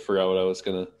 whatever. I forgot what I was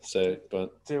gonna say,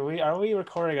 but are we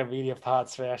recording a media pod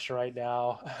smash right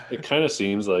now? It kind of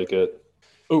seems like it.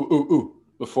 Ooh.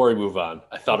 Before we move on,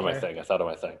 I thought of my thing.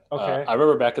 Okay. I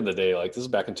remember back in the day, like this is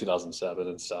back in 2007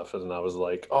 and stuff, and I was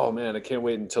like, oh man, I can't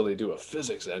wait until they do a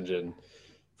physics engine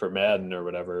for Madden or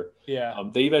whatever. Yeah.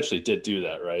 They eventually did do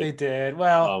that, right? They did.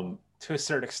 Well, to a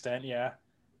certain extent, yeah.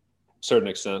 Certain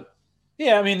extent.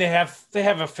 Yeah, I mean they have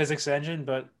a physics engine,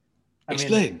 but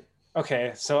Explain.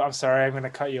 Okay, so I'm sorry, I'm going to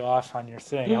cut you off on your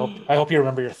thing. I hope you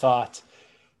remember your thought.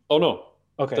 Oh no.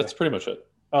 Okay. That's pretty much it.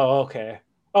 Oh, okay.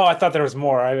 Oh, I thought there was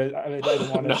more. I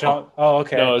didn't want to jump. Oh,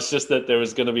 okay. No, it's just that there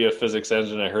was going to be a physics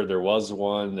engine. I heard there was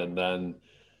one, and then,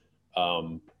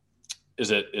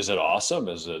 is it awesome?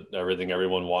 Is it everything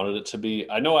everyone wanted it to be?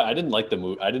 I know I didn't like the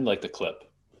movie. I didn't like the clip.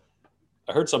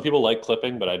 I heard some people like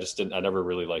clipping, but I never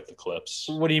really liked the clips.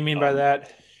 What do you mean by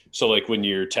that? So like when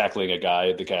you're tackling a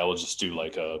guy, the guy will just do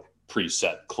like a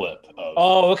preset clip of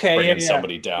Okay, bringing yeah.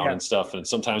 somebody down and stuff. And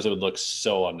sometimes it would look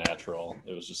so unnatural.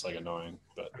 It was just like annoying.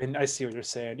 But I mean, I see what you're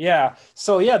saying. Yeah.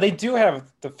 So yeah, they do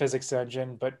have the physics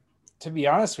engine, but to be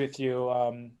honest with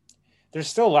you, there's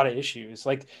still a lot of issues.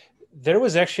 Like there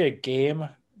was actually a game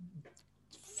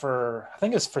I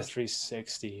think it was for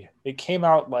 360. It came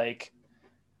out like,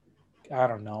 I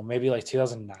don't know, maybe like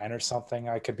 2009 or something.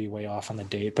 I could be way off on the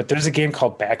date, but there's a game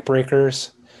called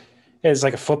Backbreakers. It's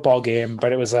like a football game,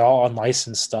 but it was all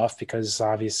unlicensed stuff because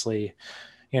obviously,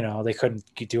 they couldn't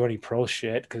do any pro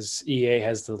shit because EA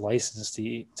has the license to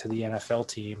the NFL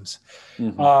teams.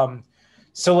 mm-hmm.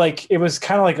 So like it was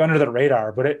kind of like under the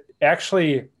radar, but it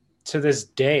actually to this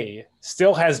day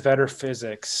still has better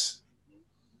physics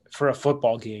for a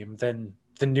football game than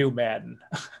the new Madden.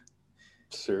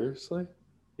 Seriously?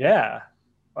 Yeah.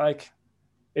 Like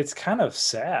it's kind of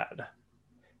sad.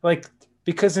 Like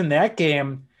because in that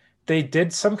game they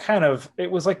did some kind of, it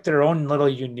was like their own little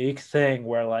unique thing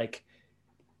where like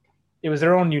it was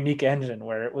their own unique engine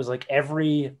where it was like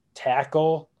every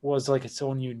tackle was like its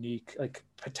own unique like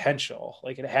potential.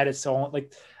 Like it had its own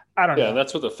like I don't know. Yeah,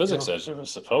 that's what the physics engine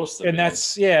was supposed to be. And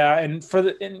that's and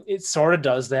and it sort of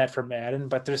does that for Madden,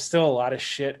 but there's still a lot of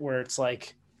shit where it's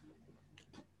like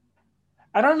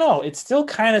I don't know. It still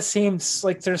kind of seems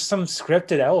like there's some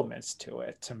scripted elements to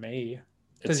it to me.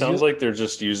 It sounds like they're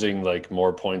just using like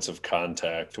more points of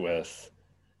contact with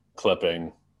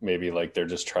clipping. Maybe like they're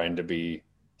just trying to be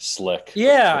slick.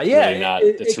 Yeah,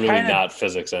 It's really not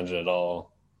physics engine at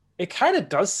all. It kind of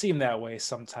does seem that way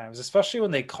sometimes, especially when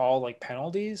they call like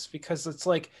penalties because it's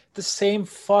like the same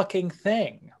fucking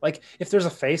thing. Like if there's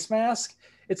a face mask,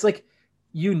 it's like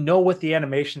what the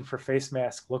animation for face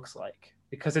mask looks like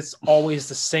because it's always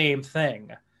the same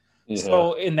thing. Yeah.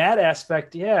 So in that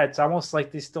aspect, it's almost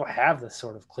like they still have this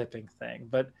sort of clipping thing,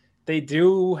 but they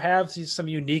do have some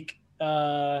unique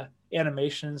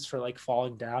animations for like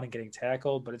falling down and getting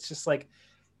tackled, but it's just like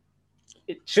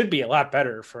it should be a lot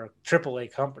better for a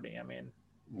AAA company. I mean,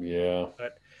 yeah,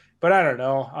 but I don't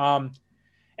know.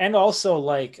 And also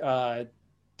like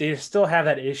they still have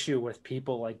that issue with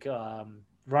people like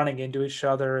running into each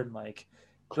other and like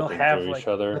they'll have like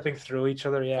flipping through each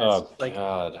other. Yeah. Oh like,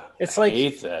 God. It's like, I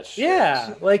hate that shit.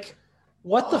 Yeah. Like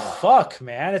what the fuck,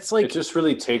 man? It's like, it just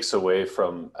really takes away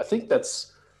from, I think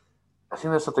that's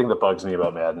the thing that bugs me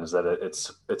about Madden is that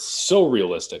it's so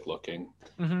realistic looking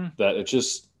that it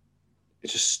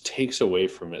just takes away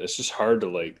from it. It's just hard to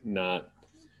like not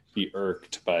be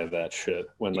irked by that shit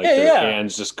when like their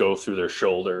hands just go through their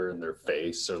shoulder and their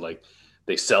face, or like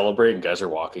they celebrate and guys are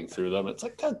walking through them. It's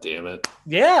like, God damn it.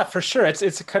 Yeah, for sure. It's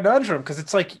a conundrum because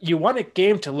it's like you want a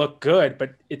game to look good,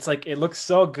 but it's like it looks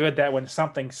so good that when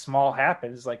something small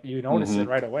happens, like you notice it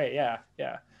right away.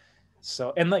 Yeah.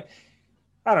 So, and like,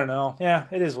 I don't know. Yeah,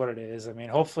 it is what it is. I mean,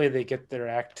 hopefully they get their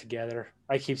act together.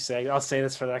 I keep saying, I'll say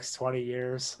this for the next 20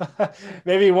 years.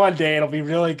 Maybe one day it'll be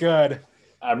really good.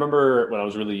 I remember when I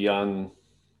was really young,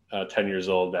 10 years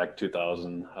old, back in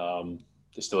 2000,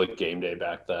 they still like game day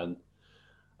back then.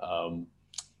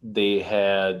 They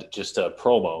had just a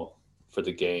promo for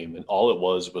the game, and all it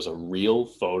was a real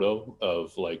photo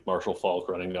of like Marshall Faulk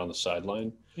running down the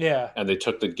sideline. Yeah. And they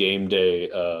took the game day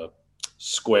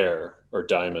square or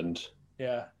diamond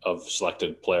of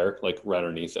selected player like right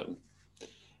underneath him.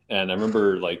 And I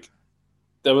remember like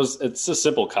it's a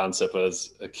simple concept, but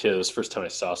as a kid, it was the first time I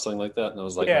saw something like that. And I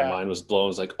was like, my mind was blown. I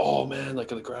was like, oh man, like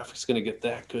the graphics going to get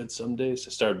that good someday. So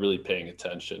I started really paying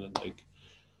attention. And like,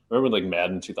 I remember like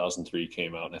Madden 2003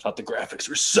 came out and I thought the graphics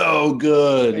were so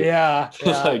good. Yeah.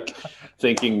 Like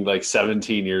thinking like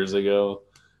 17 years ago,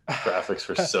 graphics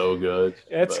were so good.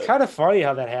 It's kind of funny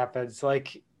how that happens.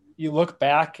 Like you look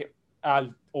back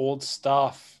on old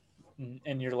stuff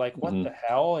and you're like, what the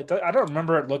hell? I don't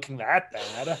remember it looking that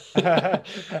bad.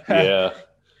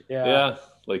 Yeah.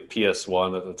 Like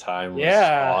PS1 at the time was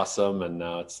awesome. And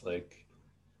now it's like,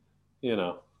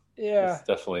 it's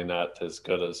definitely not as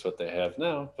good as what they have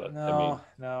now. But no,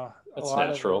 it's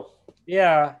natural.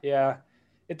 Yeah.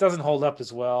 It doesn't hold up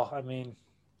as well. I mean,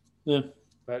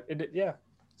 but it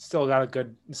still got a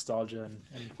good nostalgia. And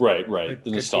right. The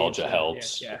nostalgia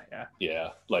helps. Yeah.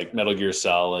 Like Metal Gear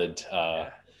Solid,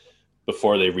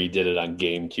 before they redid it on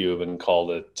GameCube and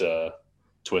called it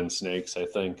Twin Snakes, I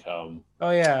think. On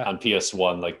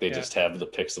PS1, like they just have the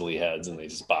pixely heads and they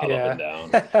just bob up and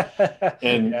down.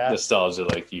 And nostalgia,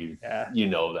 like you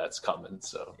know that's coming.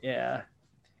 So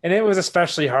and it was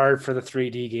especially hard for the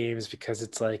 3D games because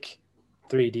it's like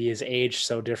 3D is aged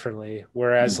so differently.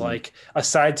 Whereas Mhm. like a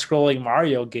side-scrolling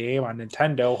Mario game on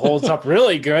Nintendo holds up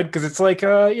really good because it's like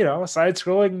a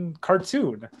side-scrolling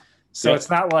cartoon. So Yep. it's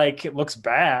not like it looks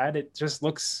bad. It just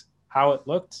looks how it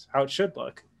looked, how it should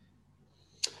look.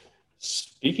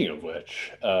 Speaking of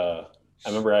which, I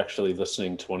remember actually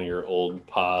listening to one of your old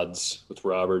pods with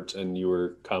Robert, and you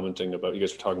were commenting about, you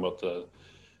guys were talking about the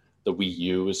Wii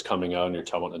U is coming out, and you're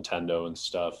talking about Nintendo and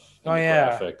stuff, Oh and the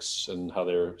yeah. graphics, and how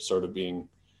they're sort of being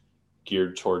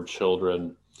geared toward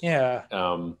children. Yeah.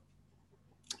 Um,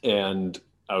 and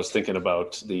I was thinking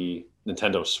about the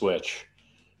Nintendo Switch,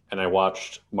 and I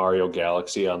watched Mario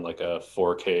Galaxy on like a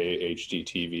 4K HD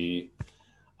TV.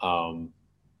 Um,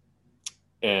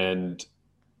 and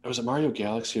it was a Mario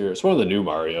Galaxy, or it's one of the new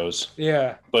Mario's,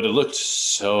 Yeah. but it looked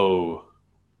so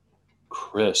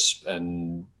crisp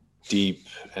and deep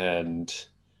and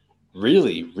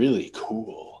really, really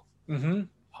cool. Mm-hmm.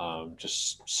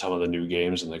 Just some of the new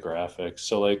games and the graphics.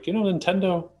 So, like,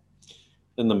 Nintendo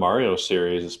in the Mario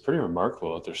series is pretty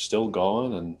remarkable that they're still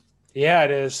going and Yeah,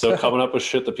 it is. still coming up with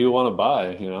shit that people want to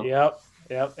buy. Yep.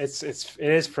 Yep. It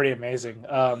is pretty amazing.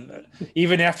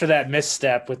 Even after that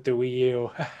misstep with the Wii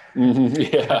U.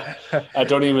 Yeah. I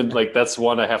don't even like that's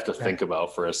one I have to think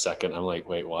about for a second. I'm like,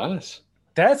 wait, what?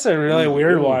 That's a really Wii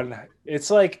weird U. one.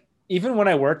 It's like even when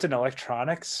I worked in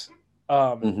electronics,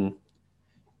 um, Mm-hmm.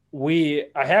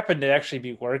 I happened to actually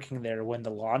be working there when the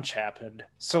launch happened.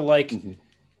 So like Mm-hmm.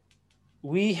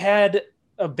 we had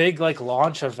a big like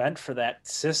launch event for that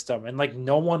system and like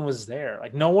no one was there.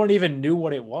 Like no one even knew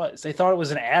what it was. They thought it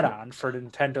was an add-on for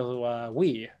Nintendo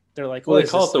Wii. They're like, Well, what they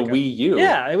is call this? it the Like a Wii U.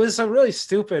 Yeah, it was a really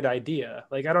stupid idea.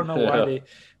 Like I don't know why Yeah.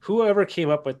 whoever came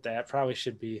up with that probably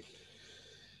should be,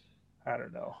 I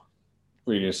don't know,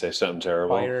 Were you gonna say something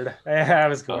terrible? fired. I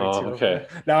was going Oh, to. okay.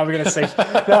 Now I'm going to say,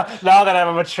 now that I'm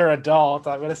a mature adult,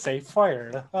 I'm going to say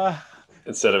fired.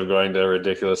 Instead of going to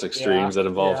ridiculous Yeah, extremes that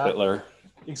involve yeah, Hitler.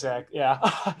 exactly.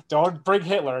 Yeah. Don't bring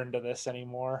Hitler into this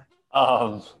anymore.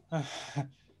 Um,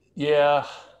 yeah,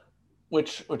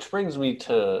 which brings me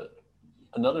to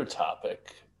another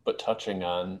topic, but touching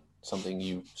on something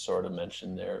you sort of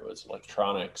mentioned there was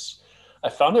electronics. I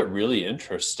found it really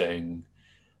interesting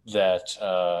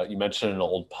that you mentioned in an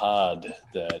old pod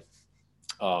that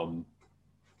um,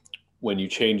 when you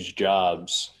changed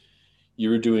jobs, you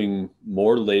were doing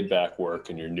more laid back work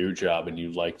in your new job and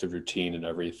you liked the routine and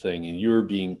everything, and you were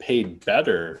being paid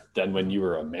better than when you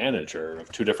were a manager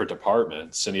of two different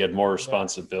departments and you had more Yeah.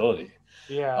 responsibility.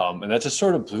 Yeah. And that just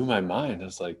sort of blew my mind.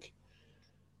 It's like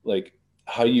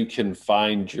how you can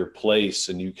find your place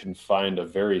and you can find a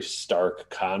very stark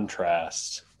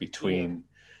contrast Yeah. between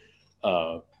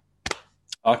uh,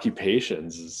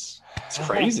 occupations is it's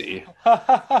crazy.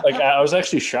 Like I was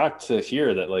actually shocked to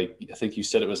hear that, like, I think you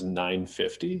said it was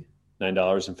 $9.50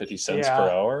 per Yeah.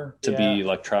 hour to Yeah. be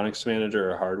electronics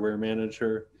manager or hardware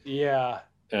manager. Yeah.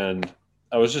 And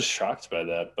I was just shocked by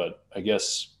that. But I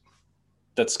guess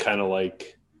that's kind of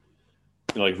like,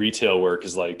 like retail work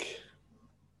is like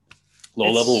low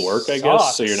It level work, I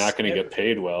guess. So you're sucks. not going to get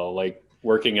paid well. Like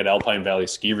working at Alpine Valley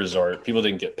Ski Resort, people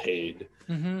didn't get paid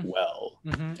well.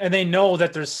 And they know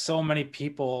that there's so many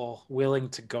people willing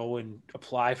to go and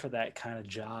apply for that kind of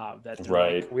job that they're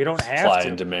Right. like, we don't have Supply to.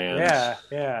 and demand. Yeah,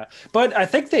 yeah. But I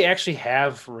think they actually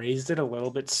have raised it a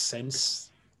little bit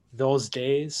since those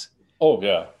days. Oh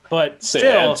yeah. But They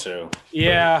still, had to.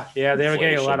 yeah, they were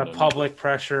getting a lot of Inflation and- public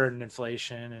pressure and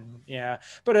inflation, and yeah.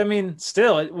 But I mean,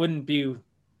 still, it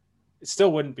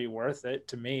still wouldn't be worth it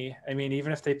to me. I mean,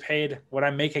 even if they paid what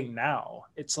I'm making now,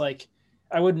 it's like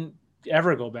I wouldn't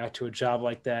ever go back to a job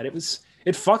like that.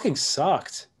 It fucking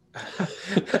sucked.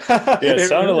 Yeah, it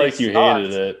sounded really like you sucked.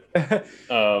 hated it.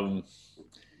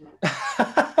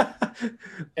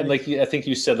 And like I think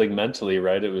you said, like mentally,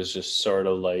 right? It was just sort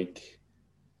of like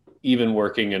even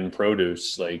working in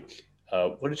produce, like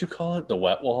what did you call it? The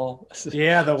wet wall?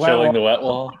 Yeah, the wet Filling wall. the wet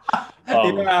wall.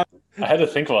 Yeah, I had to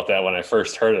think about that when I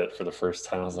first heard it for the first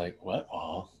time. I was like, wet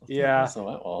wall? What the Yeah. hell is the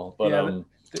wet wall? But Yeah,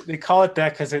 they call it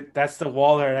that because that's the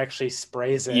wall that actually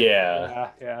sprays it.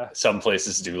 yeah, Yeah, some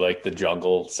places do like the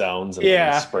jungle sounds and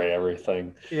Yeah. they spray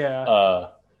everything. yeah.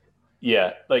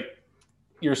 Yeah, like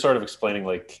you're sort of explaining,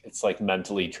 like it's like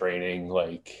mentally draining,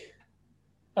 like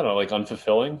I don't know, like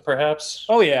unfulfilling perhaps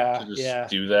Oh yeah, to just yeah,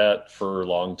 do that for a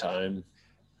long time.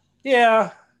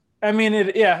 yeah. I mean,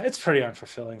 it's pretty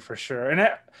unfulfilling for sure, and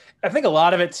I think a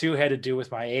lot of it too had to do with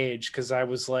my age because I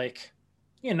was like,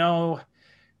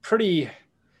 pretty.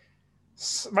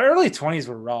 My early 20s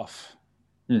were rough.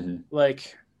 Mm-hmm.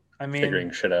 Like, I mean,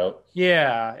 Figuring shit out.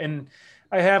 yeah, and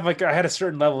I had a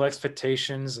certain level of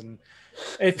expectations, and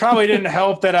It probably didn't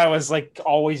help that I was like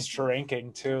always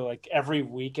drinking too, like every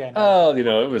weekend. Oh,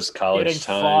 it was Getting college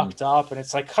time. fucked up, and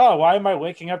it's like, huh, why am I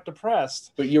waking up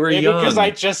depressed? But you were Maybe young. because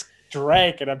I just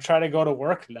drank and I'm trying to go to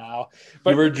work now.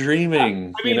 But you were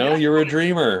dreaming. I mean, You were a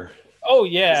dreamer. oh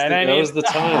yeah, and That was the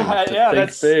time to yeah, think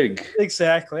that's big.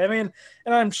 exactly. I mean,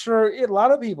 and I'm sure a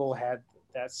lot of people had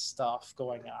that stuff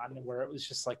going on where it was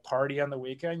just like party on the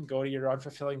weekend, go to your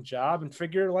unfulfilling job, and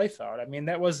figure your life out. I mean,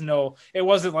 it wasn't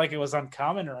like it was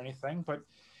uncommon or anything, but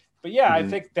yeah, I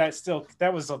think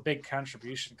that was a big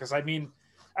contribution because I mean,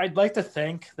 I'd like to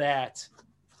think that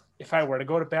if I were to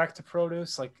go back to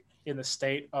produce, like in the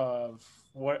state of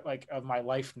of my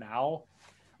life now,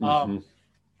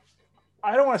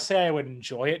 I don't want to say I would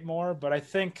enjoy it more, but I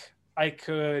think I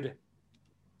could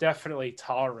definitely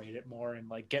tolerate it more and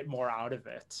like get more out of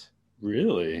it.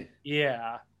 Really?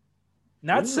 Yeah.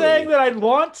 Not saying that I'd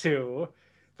want to,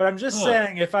 but I'm just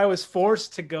saying if I was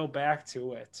forced to go back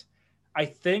to it,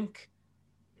 I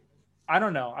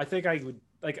don't know. I think I would,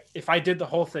 like, if I did the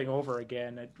whole thing over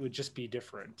again, it would just be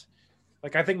different.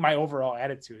 Like, I think my overall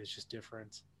attitude is just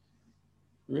different.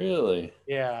 Really?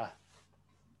 Yeah.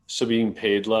 So being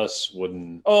paid less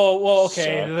wouldn't. Oh, well,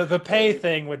 okay. The pay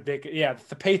thing would be, yeah,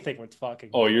 the pay thing would fucking.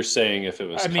 Oh, you're saying if it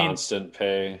was constant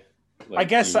pay? Like I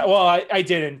guess, I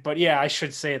didn't, but yeah, I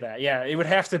should say that. Yeah, it would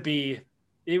have to be,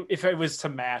 if it was to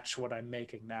match what I'm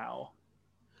making now.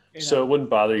 So it wouldn't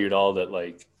bother you at all that,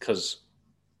 like,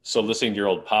 so listening to your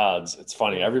old pods, it's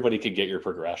funny. Everybody could get your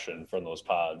progression from those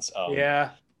pods.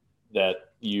 That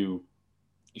you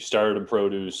started in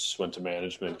produce, went to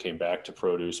management, came back to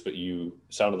produce, but you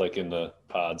sounded like in the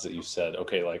pods that you said,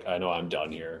 okay, like, I know I'm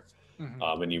done here.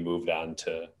 And you moved on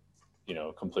to,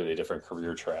 a completely different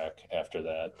career track after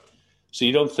that. So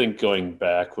you don't think going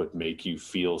back would make you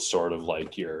feel sort of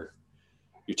like you're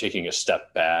taking a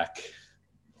step back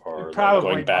or like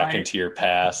going back into your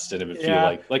past, and it would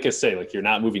feel like I say, like you're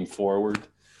not moving forward?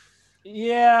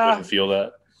 Yeah. You wouldn't feel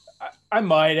that? I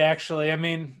might actually. I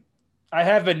mean, I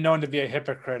have been known to be a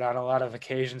hypocrite on a lot of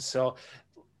occasions, so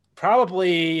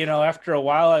probably, after a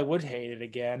while I would hate it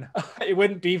again. It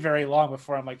wouldn't be very long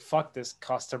before I'm like, fuck this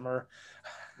customer.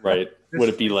 Right. Would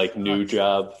it be like new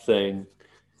job thing?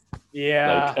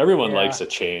 Yeah. Like everyone likes a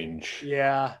change.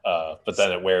 Yeah. But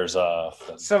then it wears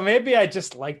off. So maybe I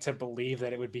just like to believe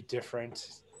that it would be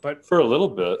different. But for a little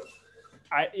bit.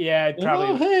 I'd probably.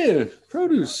 Oh, hey,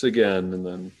 produce again, and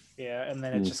then. Yeah, and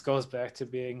then it just goes back to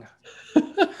being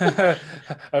a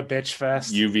bitch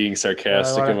fest. You being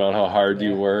sarcastic about how hard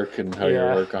you work and how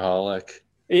you're a workaholic.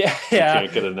 Yeah. You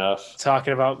can't get enough.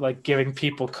 Talking about like giving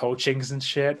people coachings and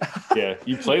shit. Yeah,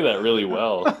 you play that really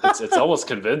well. It's almost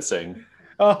convincing.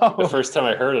 Oh. The first time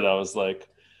I heard it, I was like,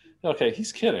 okay,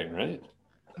 he's kidding, right?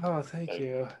 Oh, thank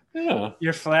you. Yeah.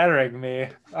 You're flattering me.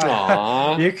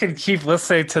 Aww. You can keep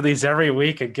listening to these every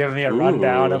week and give me a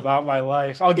rundown about my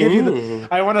life. I'll give you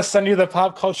I want to send you the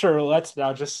pop culture roulette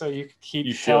now just so you can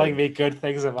keep telling me good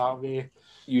things about me.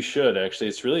 You should, actually.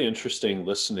 It's really interesting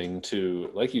listening to,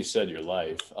 like you said, your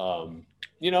life. And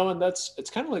it's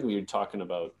kind of like we were talking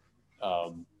about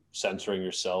censoring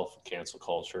yourself, cancel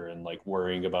culture, and like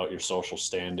worrying about your social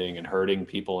standing and hurting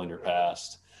people in your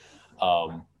past.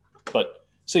 But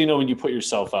so, when you put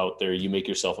yourself out there, you make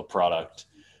yourself a product.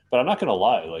 But I'm not going to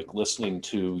lie, like listening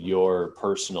to your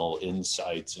personal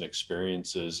insights and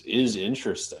experiences is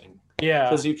interesting. Yeah.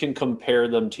 Because you can compare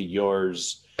them to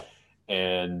yours,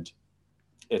 and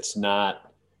it's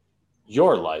not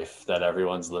your life that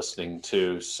everyone's listening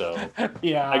to. So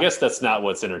yeah, I guess that's not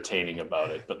what's entertaining about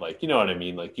it. But like, you know what I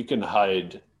mean? Like you can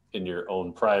hide in your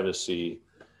own privacy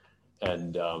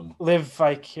and live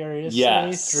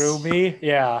vicariously through me.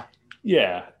 Yeah.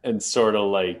 Yeah. And sort of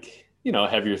like,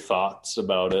 have your thoughts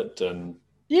about it. And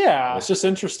it's just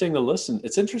interesting to listen.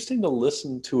 It's interesting to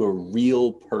listen to a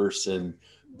real person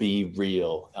be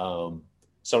real.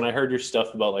 So when I heard your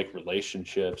stuff about like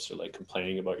relationships or like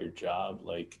complaining about your job,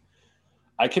 like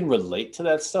I can relate to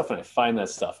that stuff and I find that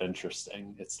stuff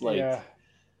interesting. It's like,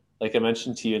 like I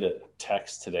mentioned to you in a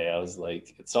text today, I was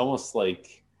like, it's almost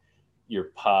like your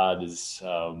pod is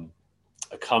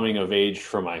a coming of age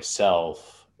for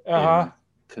myself in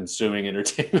consuming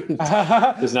entertainment.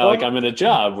 Because now like I'm in a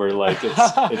job where like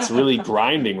it's really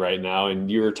grinding right now. And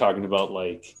you were talking about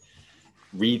like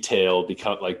retail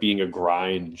become like being a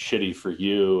grind, shitty for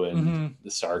you, and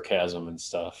the sarcasm and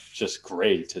stuff. Just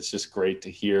great. It's just great to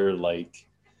hear like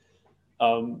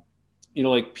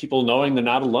like people knowing they're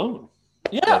not alone.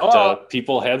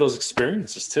 People have those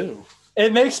experiences too.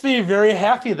 It makes me very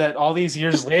happy that all these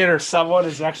years later someone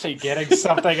is actually getting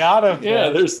something out of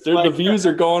it. The views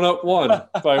are going up one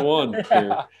by one.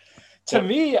 To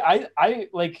me, I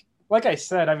like like I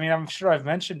said, I mean, I'm sure I've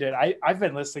mentioned it. I've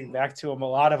been listening back to them, a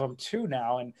lot of them too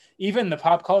now. And even the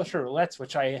Pop Culture Roulettes,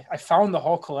 which I found the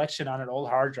whole collection on an old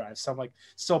hard drive. So I'm like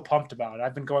so pumped about it.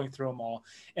 I've been going through them all.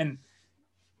 And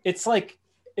it's like,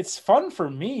 it's fun for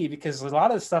me because a lot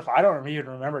of the stuff I don't even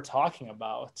remember talking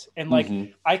about. And like,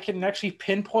 I can actually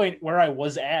pinpoint where I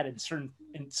was at in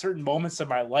certain moments of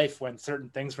my life when certain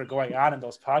things were going on in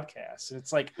those podcasts. And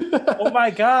it's like, oh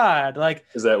my God, like,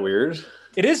 is that weird?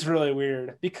 It is really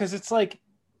weird because it's like,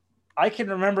 I can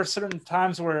remember certain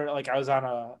times where like I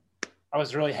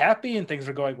was really happy and things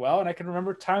were going well. And I can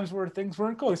remember times where things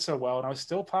weren't going so well. And I was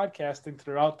still podcasting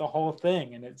throughout the whole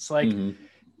thing. And it's like,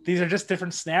 these are just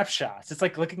different snapshots. It's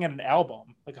like looking at an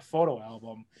album, like a photo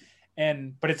album,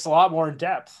 but it's a lot more in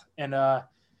depth. And I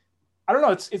don't know,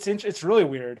 it's really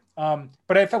weird.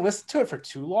 But if I listen to it for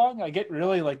too long, I get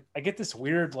this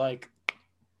weird like,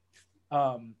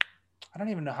 I don't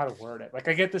even know how to word it. Like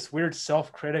I get this weird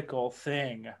self-critical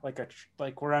thing, like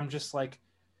where I'm just like,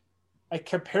 I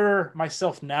compare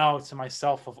myself now to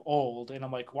myself of old, and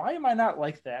I'm like, why am I not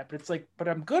like that? But it's like, but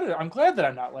I'm glad that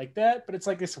I'm not like that. But it's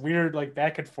like this weird like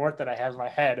back and forth that I have in my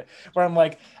head where I'm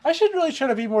like, I should really try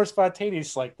to be more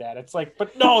spontaneous like that. It's like,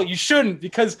 but no, you shouldn't,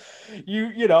 because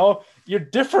you're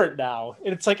different now.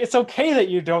 And it's like, it's okay that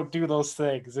you don't do those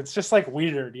things. It's just like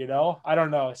weird, I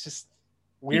don't know. It's just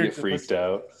weird. You get freaked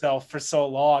out yourself for so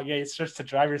long. Yeah, it starts to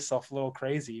drive yourself a little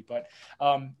crazy, but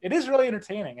it is really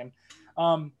entertaining.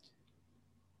 And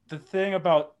the thing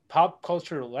about Pop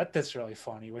Culture Roulette that's really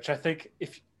funny, which I think,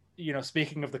 if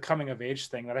speaking of the coming of age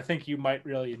thing, that I think you might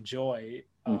really enjoy,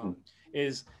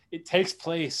 is it takes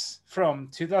place from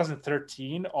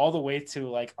 2013 all the way to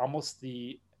like almost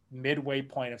the midway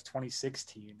point of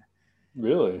 2016.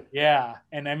 Really? Yeah.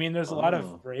 And I mean, there's a lot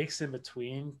of breaks in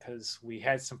between because we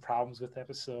had some problems with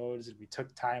episodes and we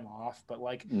took time off, but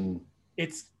like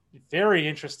it's very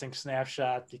interesting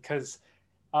snapshot because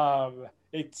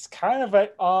it's kind of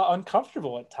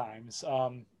uncomfortable at times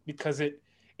because it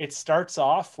starts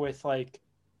off with like,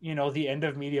 the end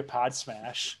of Media Pod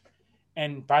Smash.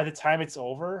 And by the time it's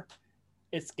over,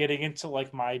 it's getting into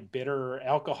like my bitter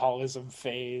alcoholism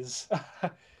phase.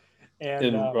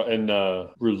 And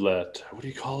Roulette, what do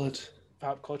you call it?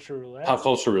 Pop Culture Roulette. Pop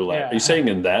Culture Roulette. Yeah. Are you saying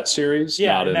in that series?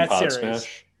 Yeah, not in that Pod series.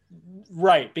 Smash?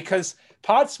 Right, because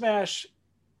Pod Smash,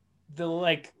 the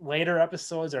like later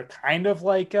episodes are kind of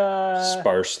like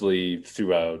sparsely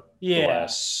throughout the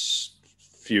last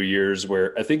few years,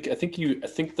 where I think the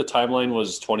timeline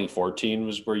was 2014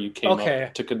 was where you came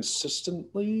up to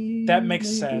consistently. That makes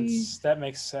sense.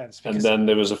 And then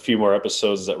there was a few more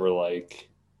episodes that were like,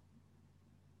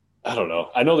 I don't know.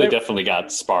 I know they definitely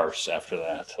got sparse after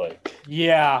that. Like,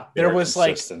 yeah, there was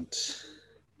consistent.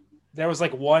 There was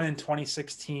like one in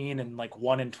 2016 and like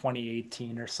one in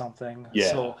 2018 or something.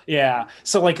 Yeah.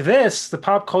 So like the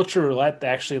Pop Culture Roulette,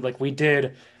 actually, like we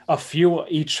did a few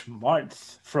each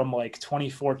month from like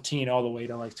 2014 all the way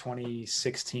to like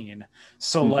 2016.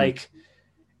 So like,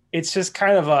 it's just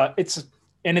kind of it's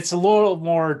a little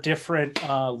more different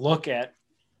look at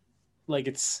like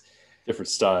it's different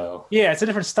style. Yeah, it's a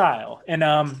different style. And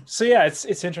so yeah,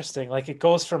 it's interesting. Like it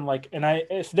goes from like, and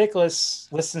if Nicholas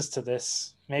listens to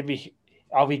this, maybe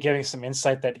I'll be giving some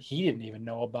insight that he didn't even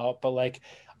know about. But like,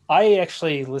 I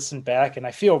actually listened back and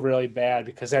I feel really bad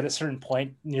because at a certain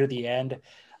point near the end,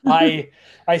 I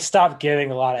stopped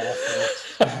giving a lot of effort.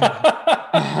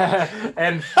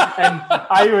 and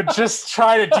I would just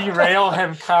try to derail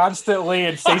him constantly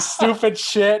and say stupid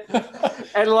shit.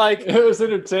 And like, it was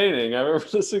entertaining. I remember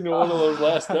listening to one of those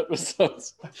last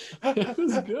episodes. It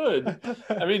was good.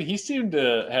 I mean, he seemed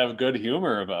to have good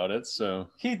humor about it. So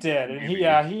he did.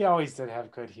 And he always did have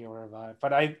good humor about it.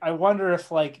 But I wonder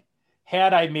if like,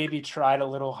 had I maybe tried a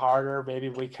little harder, maybe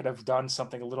we could have done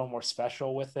something a little more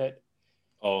special with it.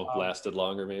 Lasted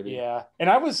longer maybe. Yeah. And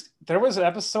there was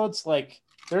episodes like,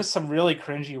 there's some really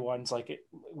cringy ones like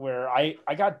where I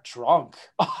got drunk.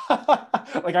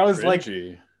 Like I was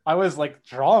cringy. I was like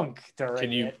drunk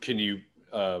during it. Can you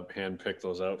hand pick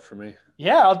those out for me?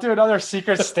 Yeah, I'll do another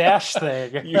secret stash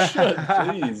thing. You should,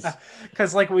 please.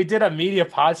 Because like we did a Media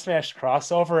Pod Smash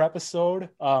crossover episode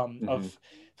of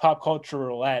Pop Culture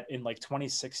Roulette in like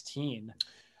 2016,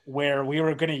 where we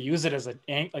were going to use it as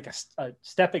a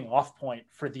stepping off point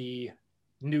for the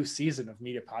new season of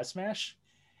Media Pod Smash.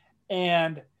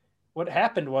 And what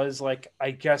happened was like,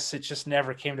 I guess it just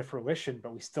never came to fruition,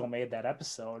 but we still made that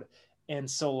episode. And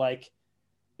so like,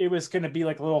 it was going to be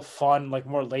like a little fun, like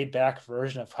more laid back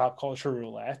version of Pop Culture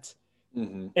Roulette.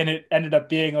 And it ended up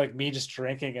being like me just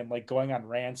drinking and like going on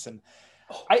rants. And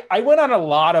I went on a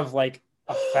lot of like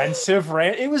offensive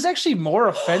rant. It was actually more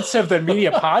offensive than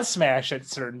Media Pod Smash at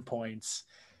certain points.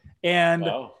 And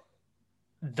Wow.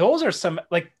 those are some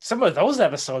of those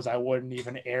episodes I wouldn't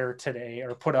even air today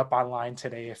or put up online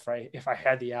today if I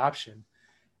had the option.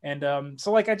 And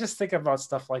so like I just think about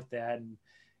stuff like that, and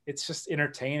it's just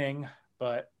entertaining,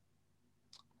 but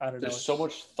I don't know. There's so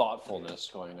much thoughtfulness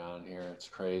going on here. It's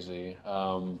crazy.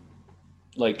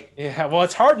 Like, Yeah, well,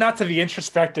 it's hard not to be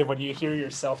introspective when you hear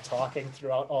yourself talking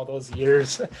throughout all those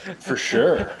years. for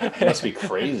sure. It must be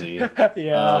crazy.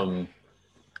 Yeah.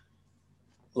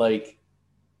 Like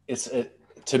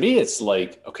to me, it's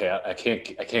like, okay, I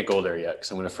can't go there yet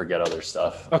because I'm going to forget other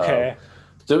stuff. Okay.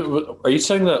 Are you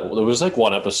saying that there was like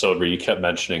one episode where you kept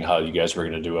mentioning how you guys were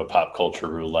going to do a pop culture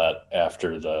roulette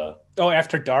after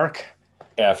After dark.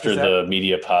 the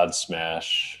media pod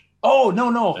smash? Oh,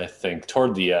 no. I think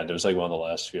toward the end, it was like one of the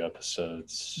last few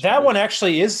episodes. That one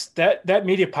actually is that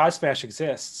media pod smash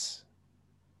exists.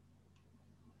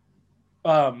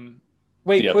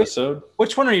 Wait, the episode?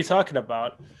 which one are you talking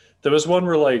about? There was one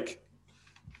where like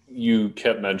you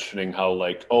kept mentioning how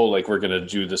like, oh, like we're gonna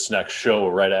do this next show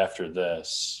right after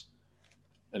this,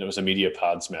 and it was a media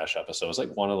pod smash episode. It was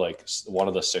like one of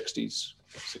the 60s,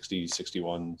 60,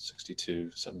 61,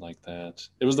 62, something like that.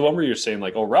 It was the one where you're saying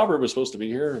like, oh, Robert was supposed to be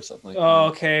here or something like that. Oh,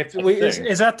 okay.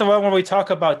 Is that the one where we talk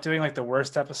about doing like the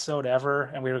worst episode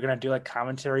ever, and we were gonna do like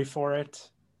commentary for it?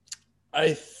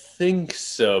 I think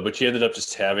so, but you ended up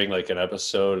just having like an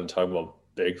episode and talking about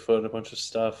Bigfoot and a bunch of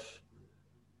stuff.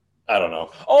 I don't know.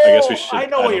 Oh, I guess we should. I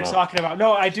know what you're talking about.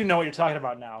 No, I do know what you're talking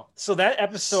about now. So that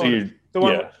episode,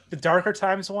 the Darker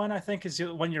Times one, I think is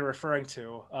the one you're referring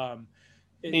to.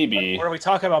 Maybe where we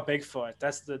talk about Bigfoot.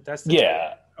 That's the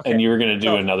yeah. Okay. And you were going to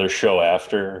do another show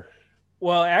after.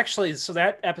 Well, actually, so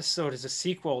that episode is a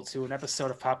sequel to an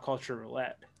episode of Pop Culture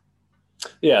Roulette.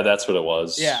 Yeah, that's what it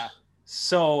was. Yeah.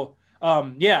 So.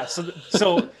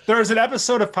 So there's an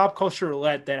episode of Pop Culture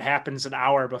Roulette that happens an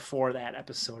hour before that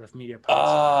episode of Media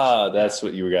Pod. That's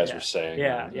what you guys were saying.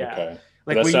 Yeah. Okay.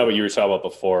 Like that's not what you were talking about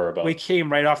before. About we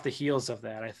came right off the heels of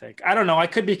that. I think. I don't know. I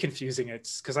could be confusing it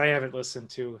because I haven't listened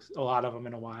to a lot of them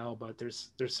in a while. But there's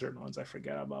certain ones I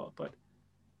forget about. But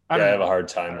I have a hard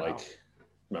time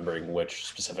remembering which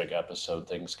specific episode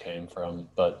things came from.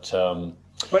 But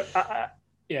I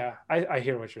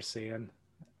hear what you're saying.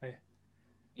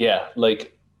 Yeah,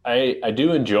 like I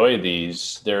do enjoy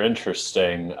these. They're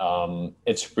interesting.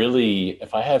 It's really,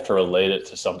 if I have to relate it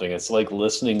to something, it's like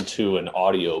listening to an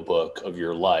audiobook of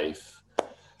your life.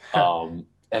 And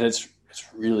it's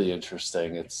really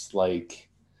interesting. It's like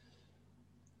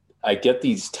I get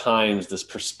these times, this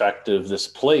perspective, this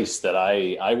place that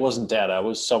I wasn't at. I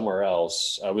was somewhere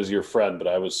else. I was your friend, but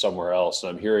I was somewhere else. And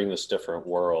I'm hearing this different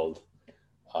world.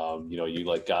 You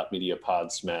like got Media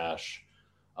Pod Smash.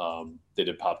 They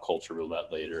did Pop Culture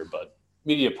Roulette later, but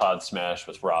Media Pod Smash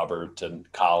with Robert and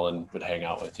Colin would hang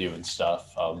out with you and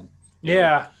stuff. He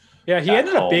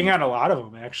ended up being on a lot of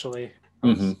them, actually.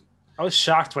 I was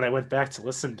shocked when I went back to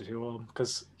listen to him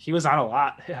because he was on a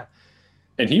lot. Yeah.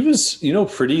 And he was,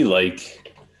 pretty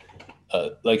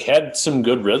had some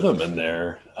good rhythm in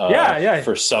there.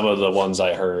 For some of the ones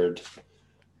I heard,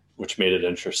 which made it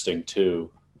interesting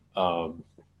too.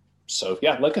 So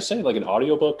yeah, like I say, like an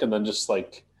audiobook, and then just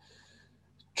like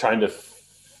trying to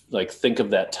think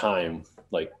of that time,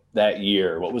 like that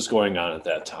year, what was going on at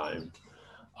that time.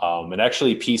 And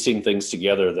actually piecing things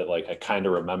together that like I kind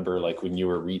of remember, like when you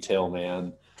were Retail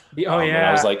Man. And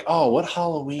I was like, oh, what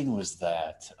Halloween was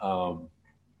that? And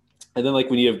then like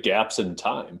when you have gaps in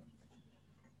time,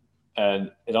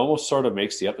 and it almost sort of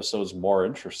makes the episodes more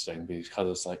interesting because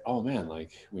it's like, oh man,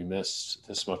 like we missed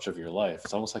this much of your life.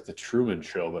 It's almost like the Truman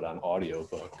Show, but on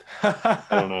audiobook. I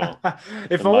don't know.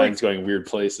 Mine's going weird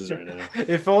places right now.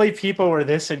 If only people were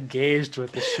this engaged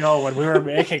with the show when we were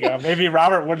making them, maybe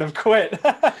Robert wouldn't have quit.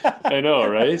 I know,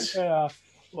 right? Yeah.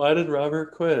 Why did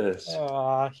Robert quit?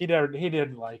 He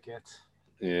didn't like it.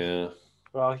 Yeah.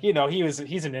 Well, he's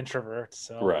an introvert,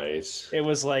 so right. It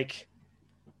was like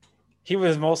he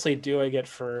was mostly doing it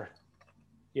for,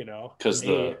 because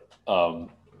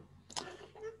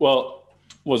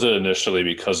was it initially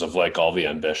because of like all the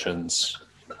ambitions?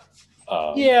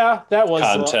 That was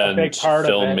content, a big part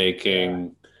filmmaking. Of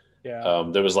it. Yeah.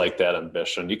 There was like that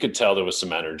ambition. You could tell there was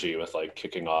some energy with like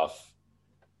kicking off.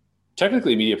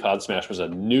 Technically, Media Pod Smash was a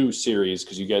new series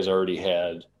because you guys already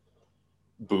had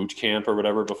Boot Camp or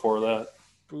whatever before that.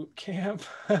 Boot Camp.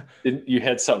 You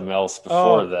had something else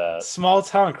before that. Small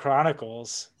Town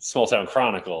Chronicles.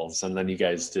 And then you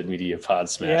guys did Media Pod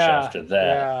Smash after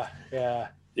that.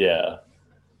 Yeah.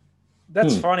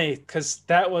 That's funny because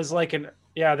that was like a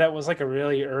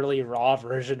really early raw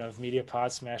version of Media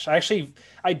Pod Smash. I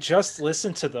just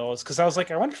listened to those because I was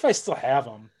like, I wonder if I still have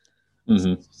them.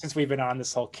 Mm-hmm. since we've been on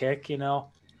this whole kick,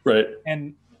 Right.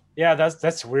 And yeah,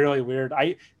 that's really weird.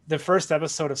 The first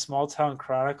episode of Small Town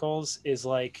Chronicles is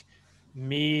like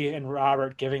me and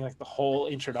Robert giving like the whole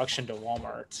introduction to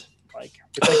Walmart. Like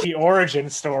it's like the origin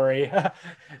story. And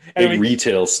Big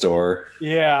retail store.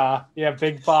 Yeah,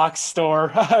 big box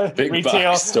store. Big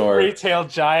box store. Retail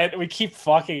giant. We keep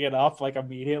fucking it up like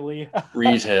immediately.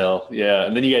 Retail, yeah.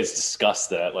 And then you guys discuss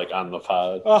that like on the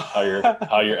pod, how you're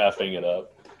effing it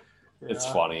up. Yeah. It's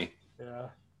funny. Yeah.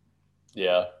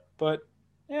 Yeah. But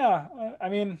yeah, I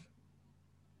mean,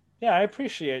 yeah, I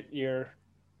appreciate your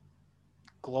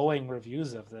glowing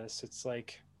reviews of this. It's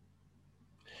like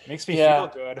makes me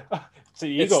feel good.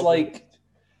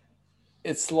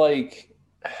 It's like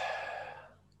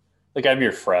I'm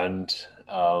your friend,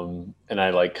 and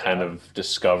I like kind of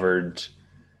discovered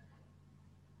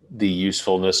the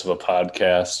usefulness of a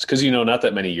podcast because not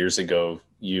that many years ago,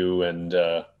 you and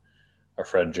our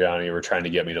friend Johnny were trying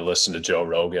to get me to listen to Joe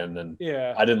Rogan, and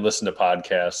I didn't listen to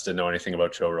podcasts, didn't know anything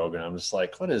about Joe Rogan. I'm just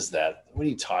like, what is that? What are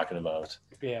you talking about?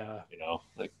 Yeah,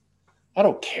 like I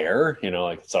don't care.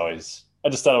 Like it's always. I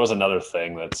just thought it was another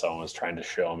thing that someone was trying to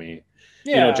show me.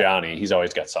 Yeah. Johnny, he's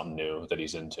always got something new that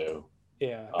he's into.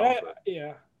 Yeah.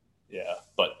 Yeah.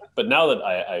 But now that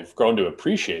I've grown to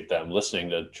appreciate them,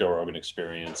 listening to Joe Rogan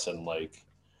Experience and like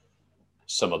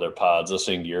some of their pods,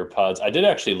 listening to your pods. I did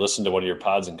actually listen to one of your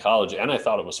pods in college, and I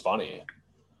thought it was funny.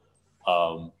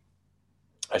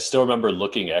 I still remember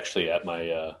looking actually at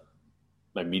my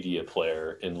my media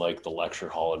player in like the lecture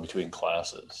hall in between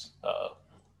classes,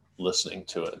 listening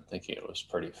to it, thinking it was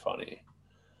pretty funny.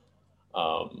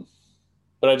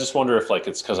 But I just wonder if like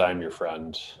it's because I'm your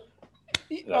friend.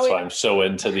 That's why I'm so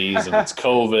into these, and it's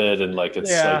COVID, and like it's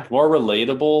like more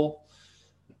relatable.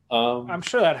 I'm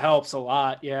sure that helps a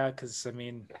lot. Yeah, because I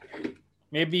mean,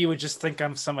 maybe you would just think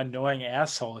I'm some annoying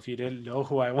asshole if you didn't know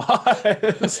who I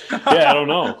was. Yeah, I don't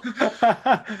know.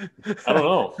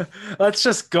 Let's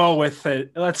just go with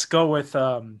it. Let's go with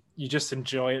you just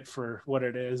enjoy it for what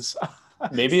it is.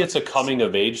 Maybe it's a coming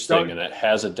of age thing and it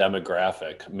has a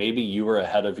demographic. Maybe you were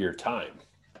ahead of your time.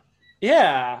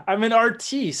 Yeah, I'm an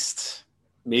artiste.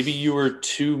 Maybe you were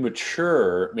too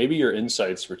mature. Maybe your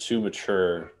insights were too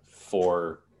mature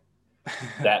for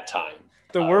that time.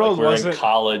 The world like wasn't in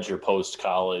college or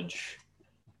post-college,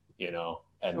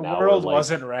 and the now world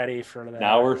wasn't ready for that.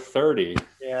 Now we're 30.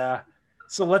 Yeah.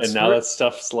 So let's and now that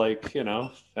stuff's like,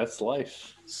 that's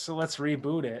life. So let's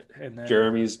reboot it and then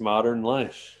Jeremy's modern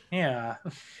life. Yeah.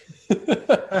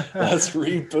 Let's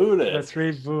reboot it. Let's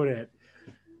reboot it.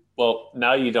 Well,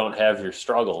 now you don't have your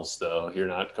struggles though. You're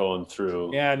not going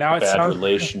through now a bad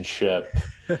relationship.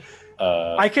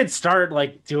 I could start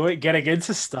like getting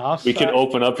into stuff. We can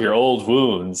open up your old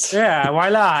wounds. Yeah, why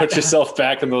not? Put yourself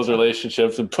back in those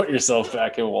relationships and put yourself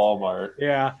back in Walmart.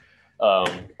 Yeah.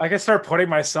 I can start putting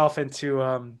myself into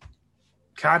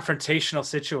confrontational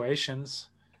situations.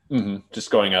 Mm-hmm.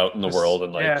 Just going out in the world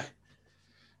and like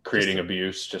creating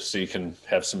abuse just so you can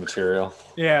have some material.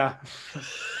 Yeah.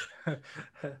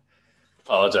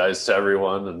 Apologize to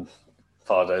everyone and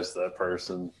apologize to that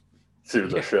person through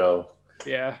the show.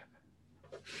 Yeah.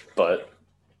 But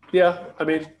yeah, I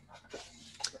mean,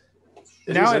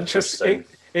 now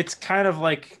it's kind of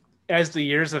like as the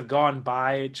years have gone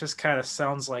by, it just kind of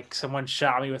sounds like someone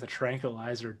shot me with a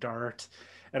tranquilizer dart,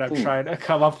 and I'm trying to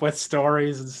come up with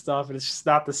stories and stuff, and it's just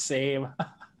not the same.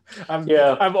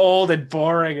 I'm old and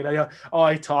boring, and all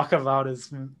I talk about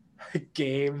is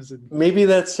games. And maybe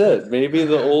that's it. Maybe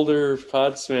the older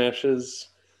pod smashes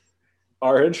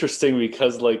are interesting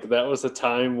because like that was a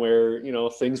time where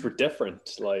things were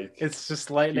different. Like it's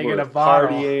just lightning in a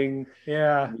bottle. Partying.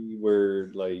 Yeah, we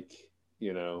were like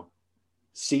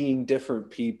seeing different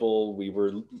people. We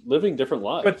were living different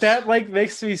lives. But that like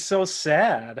makes me so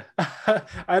sad.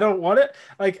 I don't want it.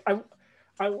 Like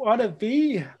I want to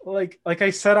be like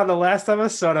I said on the last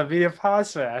episode of Be a Pod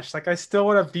Smash. Like I still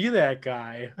want to be that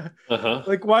guy. Uh-huh.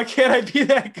 Like why can't I be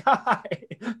that guy?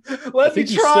 Let me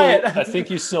try it. I think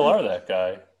you still are that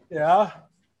guy. Yeah.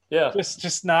 Yeah.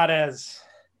 Just not as.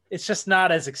 It's just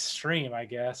not as extreme, I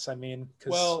guess. I mean,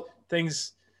 because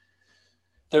things.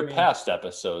 They're past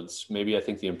episodes. Maybe I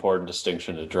think the important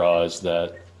distinction to draw is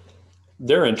that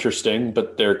they're interesting,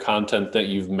 but they're content that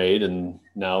you've made and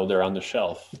now they're on the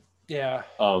shelf. Yeah.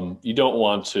 You don't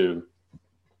want to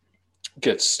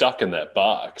get stuck in that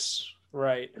box.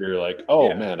 Right. You're like,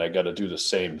 man, I got to do the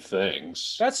same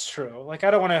things. That's true. Like,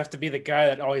 I don't want to have to be the guy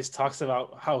that always talks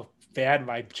about how bad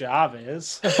my job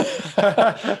is.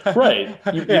 Right.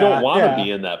 You don't want to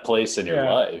be in that place in your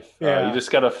life. You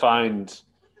just got to find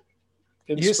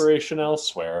inspiration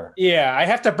elsewhere. Yeah, I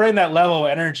have to bring that level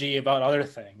of energy about other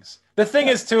things. The thing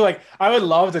is too, like I would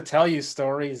love to tell you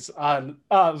stories on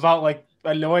about like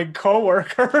annoying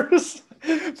coworkers,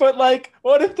 but like,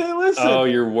 what if they listen? Oh,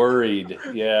 you're worried.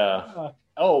 Yeah.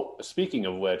 Oh, speaking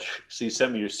of which, so you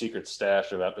sent me your secret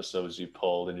stash of episodes you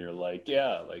pulled, and you're like,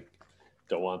 yeah, like,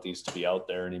 don't want these to be out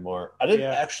there anymore. I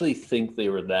didn't actually think they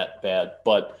were that bad,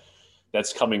 but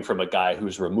that's coming from a guy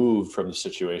who's removed from the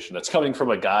situation. That's coming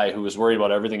from a guy who was worried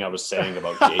about everything I was saying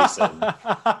about Jason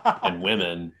and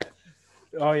women.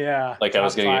 Oh yeah, like I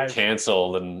was going to get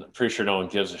canceled, and I'm pretty sure no one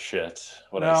gives a shit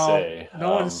what I say.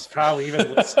 No one's probably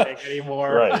even listening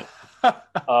anymore. Right.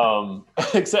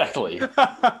 Exactly.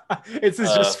 It's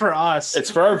just for us.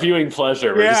 It's for our viewing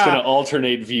pleasure. We're just going to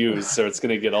alternate views, so it's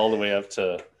going to get all the way up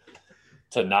to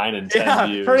 9 and 10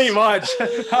 views. Pretty much.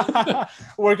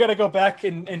 We're going to go back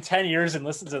in 10 years and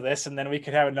listen to this, and then we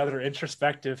could have another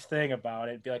introspective thing about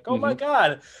it. Be like, oh my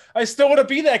God, I still want to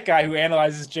be that guy who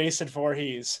analyzes Jason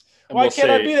Voorhees. Why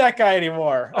can't I be that guy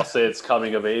anymore? I'll say it's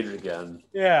coming of age again.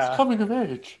 Yeah. It's coming of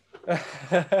age.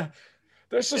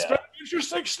 This has been an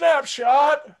interesting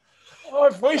snapshot. Oh,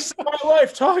 I've wasted my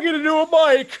life talking into a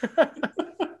mic.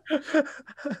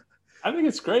 I think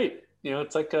it's great. You know,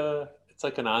 it's like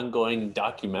an ongoing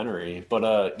documentary.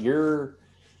 But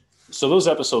so those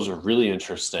episodes are really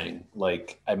interesting.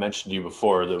 Like I mentioned to you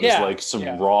before, there was like some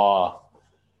raw,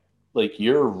 like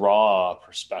your raw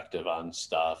perspective on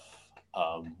stuff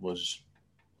was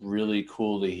really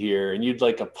cool to hear. And you'd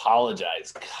like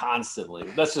apologize constantly.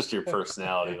 That's just your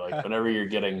personality. Like whenever you're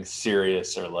getting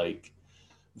serious or like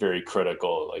very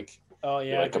critical, like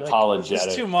like apologetic.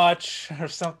 It's too much or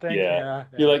something. Yeah.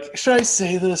 You're like, should I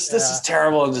say this? This is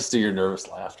terrible. And just do your nervous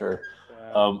laughter.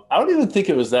 Yeah. I don't even think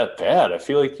it was that bad. I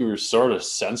feel like you were sort of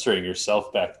censoring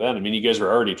yourself back then. I mean, you guys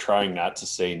were already trying not to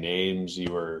say names.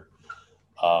 You were,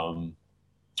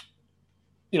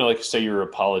 like say you were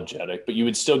apologetic, but you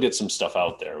would still get some stuff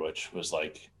out there, which was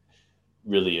like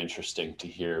really interesting to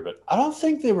hear. But I don't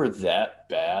think they were that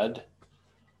bad.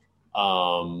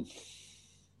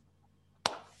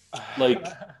 Like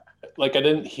I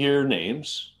didn't hear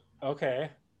names. Okay.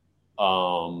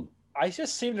 I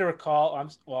just seem to recall. I'm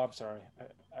sorry.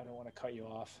 I don't want to cut you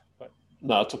off, but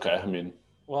no, it's okay. I mean,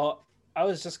 I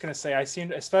was just gonna say I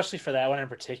seemed, especially for that one in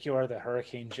particular, the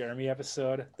Hurricane Jeremy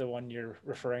episode, the one you're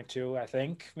referring to. I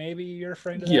think maybe you're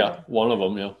referring to that. Yeah, one of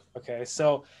them. Yeah. Okay,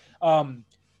 so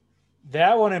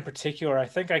that one in particular, I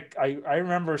think I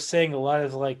remember saying a lot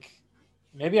of like,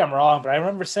 maybe I'm wrong, but I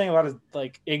remember saying a lot of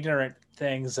like ignorant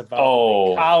things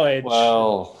about college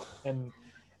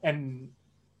and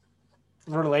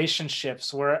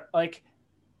relationships where like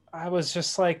I was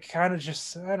just like kind of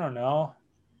just I don't know.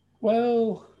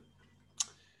 Well,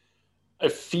 I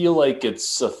feel like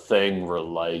it's a thing where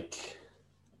like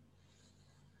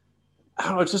I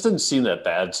don't know, it just didn't seem that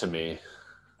bad to me.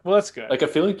 Well, that's good. Like I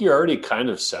feel like you're already kind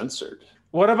of censored.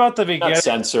 What about the beginning? Not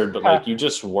censored, but like you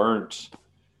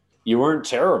weren't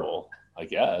terrible, I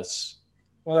guess.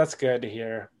 Well, that's good to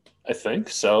hear. I think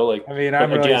so. Like, I mean,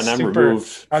 I'm removed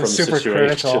from the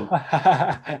situation.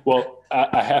 Well,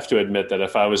 I have to admit that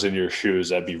if I was in your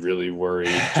shoes, I'd be really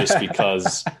worried just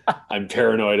because I'm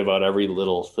paranoid about every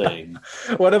little thing.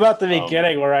 What about the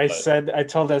beginning where I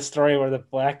told that story where the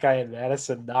black guy in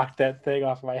Madison knocked that thing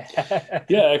off my head?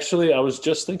 Yeah, actually, I was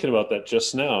just thinking about that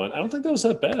just now, and I don't think that was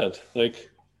that bad.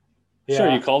 Like,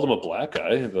 sure, you called him a black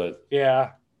guy, but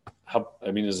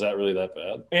is that really that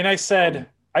bad? And I said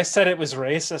it was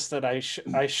racist that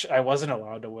I wasn't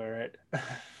allowed to wear it.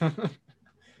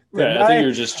 Yeah, I think you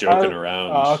were just joking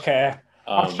around. Oh, okay.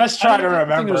 I'm just trying to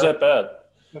remember. I think it was that bad.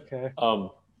 Okay.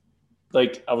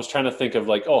 Like I was trying to think of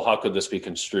like, how could this be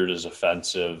construed as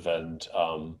offensive? And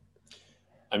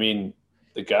I mean,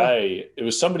 the guy, it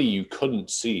was somebody you couldn't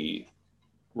see,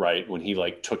 right? When he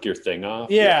like took your thing off,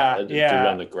 threw it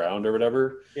on the ground or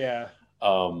whatever. Yeah.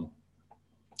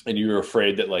 And you were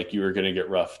afraid that like you were going to get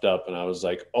roughed up. And I was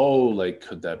like, like,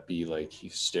 could that be like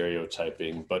he's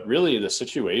stereotyping? But really the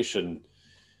situation,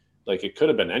 like it could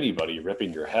have been anybody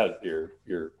ripping your head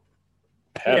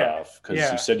off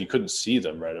because you said you couldn't see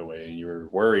them right away. And you were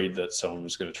worried that someone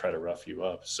was going to try to rough you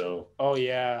up. So, I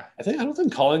don't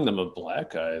think calling them a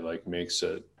black guy like makes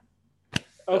it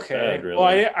okay. Bad, really.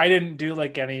 Well, I didn't do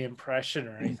like any impression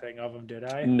or anything of him, did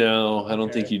I? No, I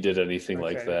don't think you did anything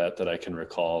like that I can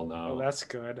recall now. Well, that's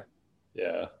good.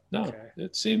 Yeah. No,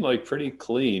 It seemed like pretty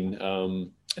clean.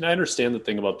 And I understand the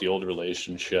thing about the old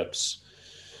relationships,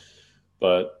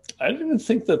 but I didn't even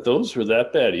think that those were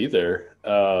that bad either.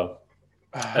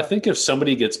 I think if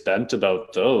somebody gets bent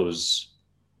about those,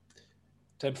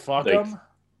 then fuck them.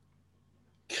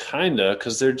 Kinda,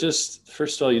 because they're just,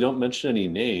 first of all, you don't mention any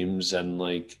names, and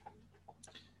like,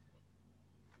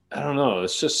 I don't know,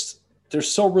 it's just they're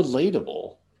so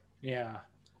relatable. Yeah.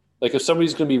 Like if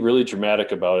somebody's gonna be really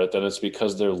dramatic about it, then it's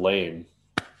because they're lame,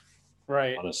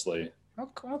 Right. honestly. Oh,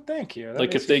 well, thank you. That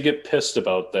Like makes if me. they get pissed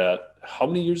about that, how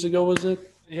many years ago was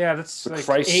it? Yeah, that's For like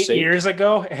Christ's 8 years sake.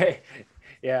 ago.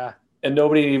 Yeah. And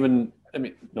nobody even, I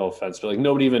mean, no offense, but like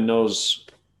nobody even knows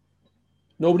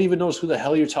who the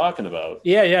hell you're talking about,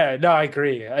 Yeah, yeah. No, I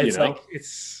agree. you It's like know?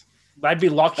 I'd be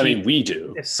I lucky mean, we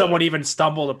do, if someone but even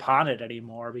stumbled upon it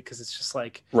anymore because it's just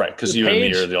like right, the because you and me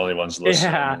are page. the only ones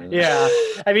Yeah, listening. yeah.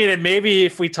 I mean, and maybe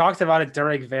if we talked about it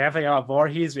during vamping out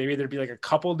Voorhees, maybe there'd be like a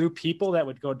couple new people that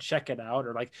would go check it out,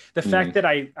 or like the fact Mm, that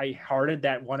I hearted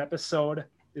that one episode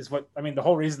is what I mean. The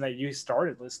whole reason that you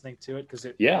started listening to it because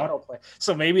it yeah. autoplay.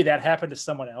 So maybe that happened to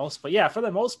someone else, but yeah, for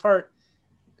the most part,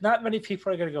 not many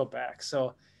people are going to go back.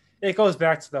 So it goes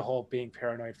back to the whole being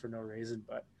paranoid for no reason.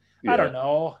 But I Yeah. don't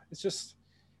know. It's just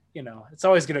it's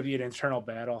always going to be an internal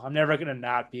battle. I'm never going to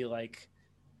not be like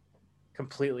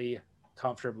completely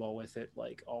comfortable with it,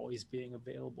 like always being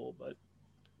available. But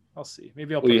I'll see.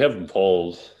 Maybe I'll Well, put you them. have them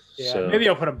polled, Yeah, maybe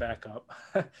so I'll put them back up.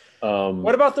 um,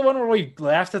 What about the one where we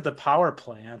laughed at the power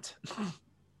plant?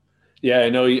 yeah, I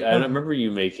know. I remember you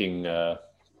making a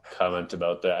comment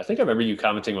about that. I think I remember you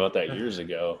commenting about that years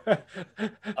ago.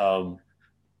 Um,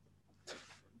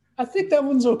 I think that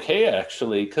one's okay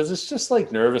actually, because it's just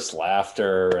like nervous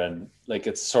laughter, and like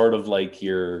it's sort of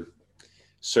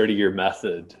your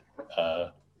method uh,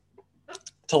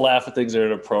 to laugh at things that are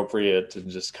inappropriate and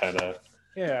just kind of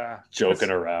Yeah,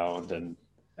 joking around, and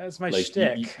that's my like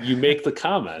shtick. you make the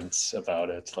comments about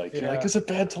it, like you're like, Yeah. is it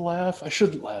bad to laugh? I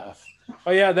shouldn't laugh.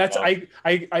 Oh yeah, that's Um,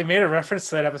 I made a reference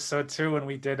to that episode too when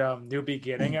we did New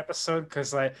Beginning episode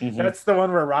because like mhm. that's the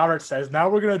one where Robert says, "Now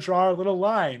we're gonna draw our little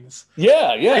lines." Yeah,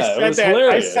 I yeah, it said was that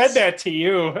I said hilarious. that to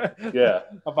you Yeah.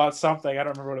 about something. I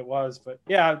don't remember what it was, but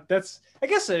yeah, I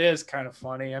guess it is kind of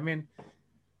funny. I mean,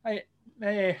 I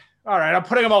all right, I'm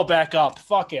putting them all back up.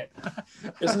 Fuck it.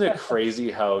 Isn't it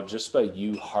crazy how just by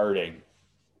you hearting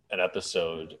an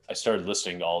episode, I started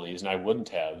listening to all these, and I wouldn't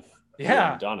have if you Yeah,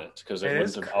 hadn't done it because it it wouldn't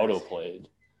is have crazy. auto played.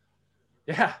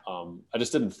 Yeah, I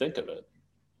just didn't think of it.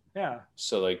 yeah,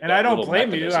 So like and I that don't little blame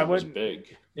you. I mechanism was wouldn't.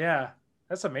 big. Yeah,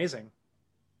 that's amazing.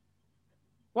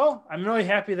 Well, I'm really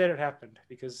happy that it happened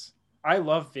because I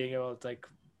love being able to like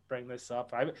bring this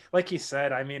up. I like you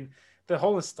said, I mean, the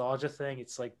whole nostalgia thing,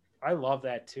 it's like I love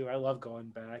that too. I love going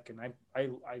back and I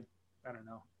don't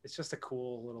know. It's just a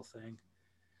cool little thing.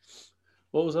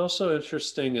 What was also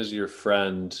interesting is your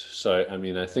friend. So I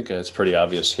mean, I think it's pretty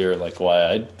obvious here. Like why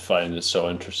I find it so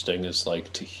interesting is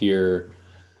like to hear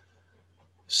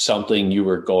something you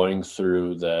were going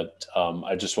through that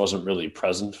I just wasn't really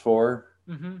present for.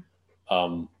 Mhm.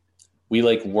 Um, we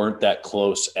like weren't that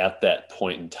close at that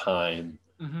point in time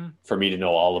Mhm. for me to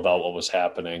know all about what was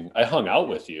happening. I hung out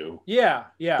with you, Yeah,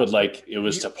 yeah. but like it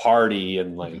was You to party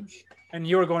and like mhm. And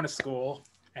you were going to school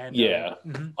and yeah.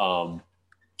 mhm.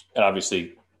 And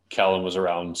obviously Kellen was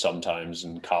around sometimes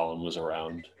and Colin was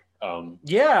around.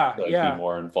 Yeah, To like be yeah.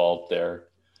 more involved there.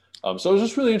 So it was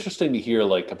just really interesting to hear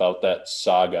like about that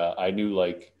saga. I knew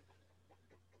like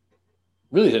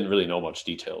really didn't really know much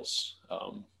details.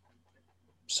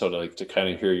 So to kind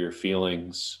of hear your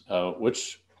feelings,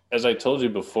 which as I told you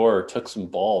before, took some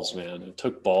balls, man. It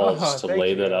took balls Oh, to thank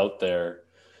lay that you. out there.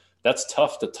 That's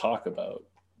tough to talk about.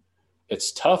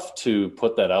 It's tough to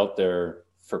put that out there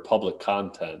for public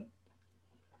content.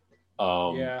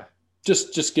 Um, Yeah.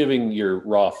 just giving your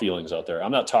raw feelings out there.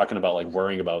 I'm not talking about like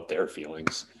worrying about their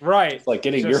feelings. Right. It's like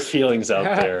getting your Just feelings out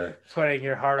there. putting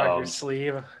your heart on your Um,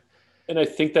 sleeve. and I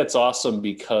think that's awesome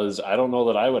because I don't know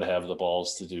that I would have the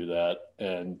balls to do that,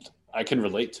 and I can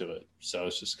relate to it. So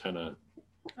it's just kind of,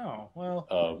 Oh, well.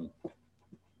 I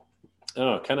don't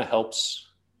know, it kind of helps.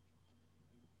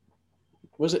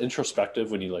 Was it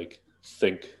introspective when you like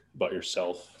think about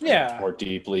yourself Yeah. more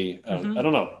deeply? Mhm. I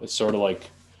don't know. It's sort of like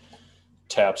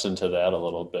taps into that a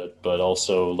little bit, but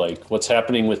also like what's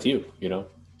happening with you,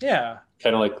 Yeah.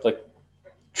 kind of like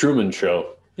Truman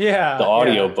Show, the Yeah.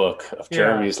 audio Yeah. book of Yeah.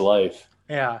 Jeremy's life.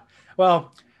 Yeah.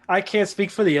 Well, I can't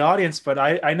speak for the audience, but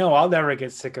I know I'll never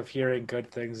get sick of hearing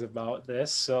good things about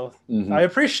this. So I Mm-hmm.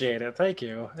 appreciate it. Thank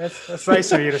you. That's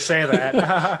nice of you to say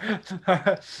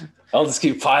that. I'll just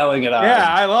keep piling it Yeah,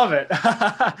 on. I love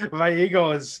it. My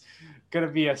ego is gonna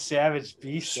be a savage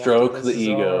beast after Stroke this the is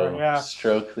over. ego. Yeah.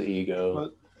 Stroke the ego.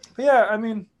 But yeah, I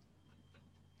mean,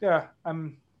 yeah,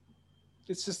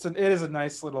 it is a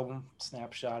nice little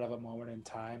snapshot of a moment in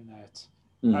time that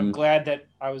I'm Mm-hmm. glad that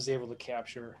I was able to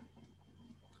capture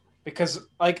because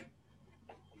like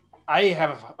I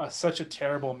have such a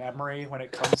terrible memory when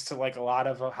it comes to like a lot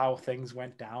of how things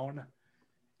went down.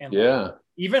 And like,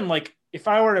 even like if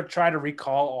I were to try to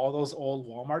recall all those old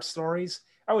Walmart stories,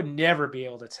 I would never be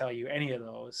able to tell you any of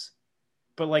those.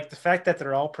 But like the fact that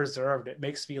they're all preserved, it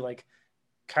makes me like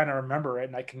kind of remember it,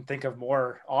 and I can think of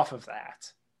more off of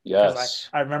that. Because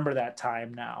I remember that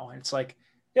time now. It's like,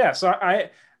 yeah, so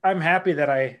I'm happy that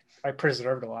I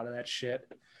preserved a lot of that shit.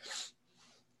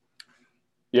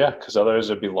 Yeah, because otherwise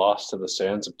it'd be lost to the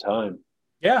sands of time.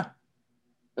 Yeah.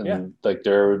 And Yeah. like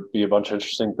there would be a bunch of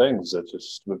interesting things that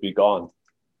just would be gone.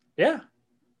 Yeah.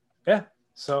 Yeah.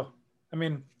 So I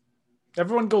mean,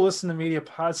 everyone go listen to Media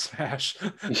Pod Smash.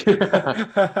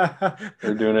 Yeah.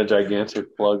 We're doing a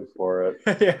gigantic plug for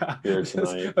it. Yeah. Here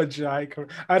tonight. A giant.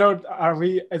 Are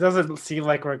we? It doesn't seem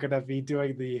like we're gonna be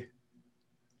doing the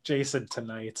Jason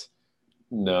tonight.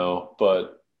 No,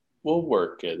 but we'll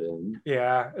work it in.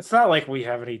 Yeah, it's not like we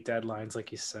have any deadlines,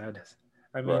 like you said.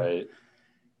 I mean, right.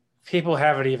 People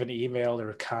haven't even emailed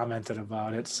or commented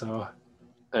about it, so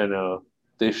I know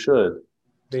they should.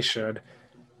 They should.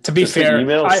 To be Is fair, the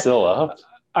email still up?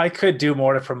 I could do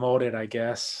more to promote it, I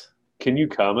guess. Can you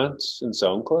comment in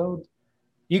SoundCloud?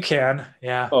 You can,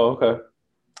 yeah. Oh, okay.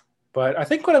 But I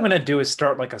think what I'm going to do is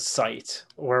start like a site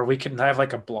where we can have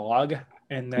like a blog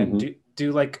and then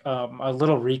do like a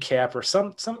little recap or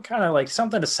some kind of like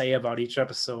something to say about each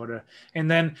episode. And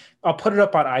then I'll put it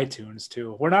up on iTunes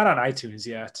too. We're not on iTunes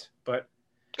yet, but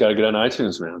got to get on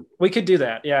iTunes, man. We could do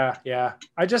that. Yeah.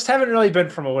 I just haven't really been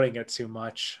promoting it too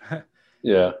much.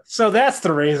 Yeah. So that's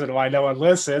the reason why no one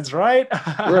listens, right?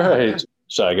 Right.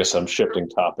 So I guess I'm shifting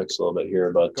topics a little bit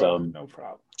here, but no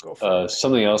problem. Go for it.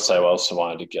 Something else I also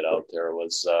wanted to get out there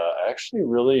was I actually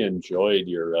really enjoyed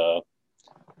your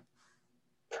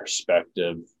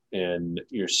perspective in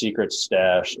your secret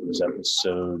stash. It was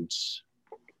episode,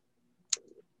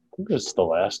 I think it was the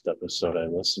last episode I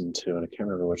listened to, and I can't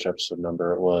remember which episode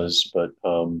number it was, but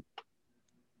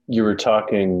you were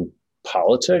talking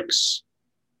politics.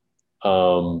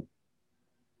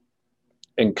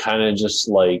 And kind of just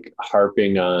like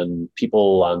harping on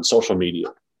people on social media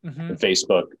and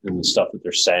Facebook and the stuff that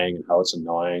they're saying and how it's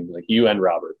annoying. Like you and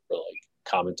Robert were like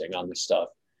commenting on this stuff.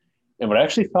 And what I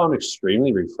actually found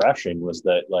extremely refreshing was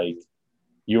that like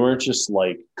you weren't just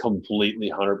like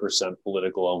completely 100%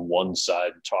 political on one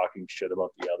side talking shit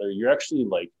about the other. You're actually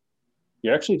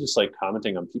just like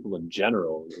commenting on people in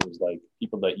general. It was like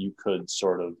people that you could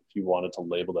sort of, if you wanted to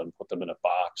label them, put them in a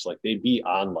box, like they'd be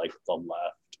on like the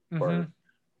left or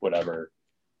whatever.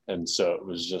 And so it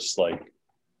was just like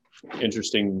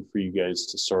interesting for you guys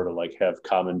to sort of like have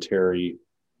commentary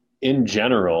in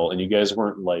general. And you guys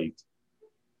weren't like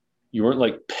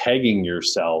pegging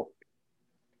yourself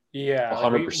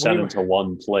 100% into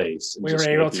one place. We were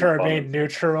able to remain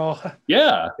neutral.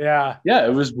 Yeah.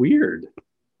 It was weird.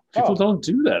 People don't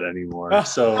do that anymore.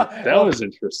 So that was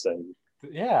interesting.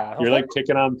 Yeah. You're like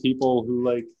picking on people who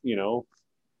like, you know,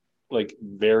 like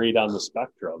varied on the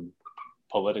spectrum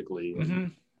politically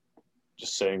and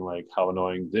just saying like how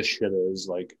annoying this shit is,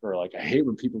 like, or like, I hate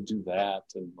when people do that.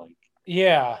 And like,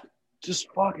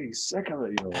 just fucking sick of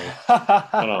it. You know, I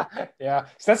don't know. Yeah.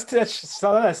 So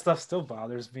some of that stuff still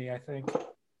bothers me, I think.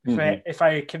 If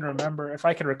I can remember, if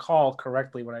I can recall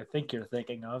correctly what I think you're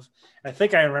thinking of. I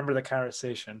think I remember the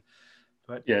conversation.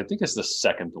 But yeah, I think it's the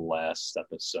second to last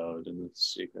episode in the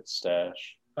Secret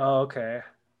Stash. Oh, okay.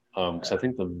 Because I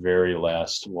think the very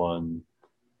last one,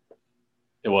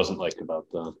 it wasn't like about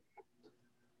the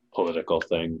political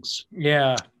things.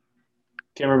 Yeah.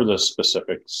 Can't remember the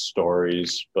specific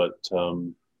stories, but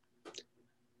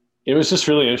it was just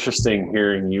really interesting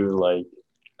hearing you like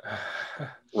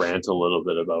rant a little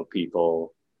bit about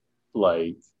people.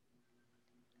 Like,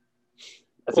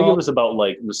 I think it was about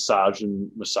like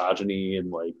misogyny and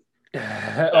like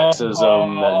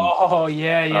sexism.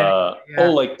 Yeah.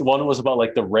 Oh, like the one was about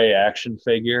like the Ray action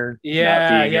figure. Not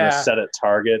being in a set at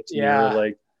Target. Yeah. You were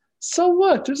like, so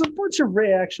what? There's a bunch of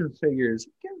Ray action figures.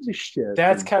 Who gives a shit?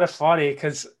 That's kind of funny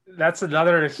because that's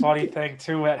another funny thing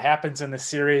too that happens in the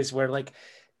series where like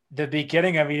the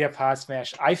beginning of Media Pod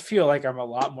Smash, I feel like I'm a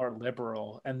lot more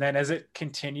liberal. And then as it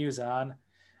continues on,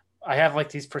 I have like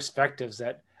these perspectives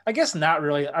that I guess not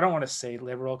really, I don't want to say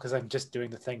liberal because I'm just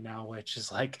doing the thing now, which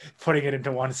is like putting it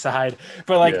into one side.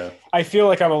 But like, I feel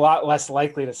like I'm a lot less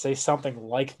likely to say something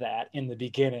like that in the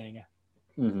beginning.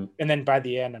 And then by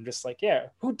the end, I'm just like, yeah,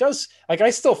 who does? Like, I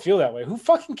still feel that way. Who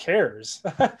fucking cares?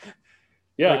 Yeah,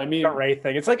 like, I mean, the Ray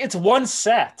thing. It's like, it's one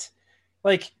set.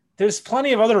 Like, there's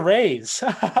plenty of other Rays.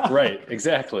 Right,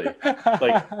 exactly.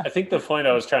 Like, I think the point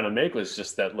I was trying to make was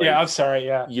just that, like, yeah, I'm sorry.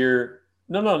 Yeah.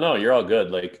 No, you're all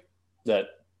good. Like, that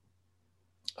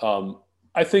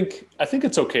I think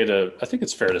it's okay to. I think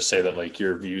it's fair to say that like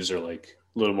your views are like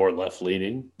a little more left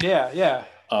leaning. Yeah.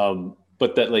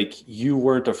 But that like you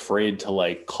weren't afraid to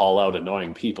like call out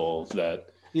annoying people that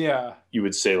Yeah. you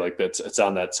would say like that's it's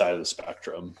on that side of the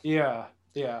spectrum Yeah.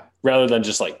 Yeah. rather than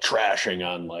just like trashing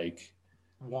on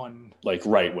One. like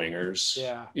right wingers.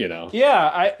 Yeah. You know,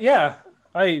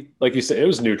 I like you said, it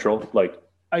was neutral. Like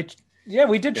I yeah,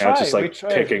 we did you're not try. just We like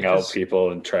tried picking out because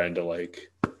people and trying to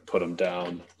like put them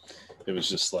down. It was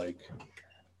just like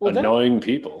well, that, annoying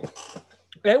people.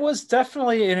 it was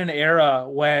definitely in an era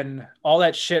when all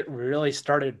that shit really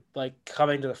started like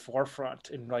coming to the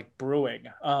forefront and like brewing.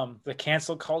 The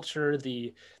cancel culture,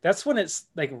 that's when it's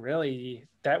like really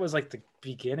that was like the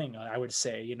beginning, I would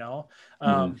say, you know.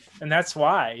 And that's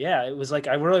why, yeah, it was like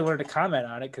I really wanted to comment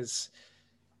on it because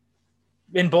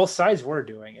and both sides were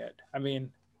doing it. I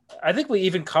mean, I think we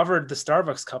even covered the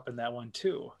Starbucks cup in that one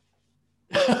too.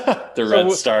 The red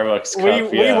Starbucks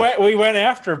cup. We went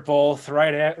after both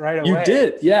right away. You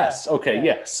did, yes. Yeah. Okay,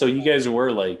 yeah. So you guys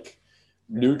were like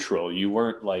neutral. You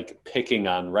weren't like picking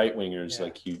on right wingers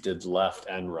like you did left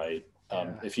and right.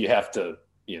 If you have to,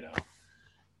 you know,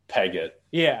 peg it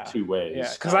two ways.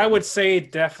 Yeah, because I would say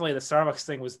definitely the Starbucks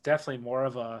thing was definitely more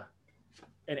of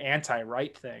an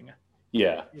anti-right thing.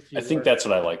 Yeah, I think that's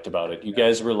what I liked about it. You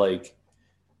guys were like,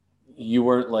 you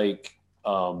weren't like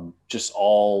just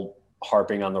all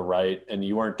harping on the right, and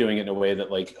you weren't doing it in a way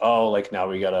that like, oh, like now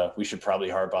we should probably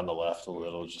harp on the left a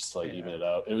little, just like even it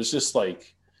out. It was just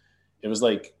like, it was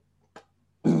like,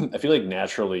 I feel like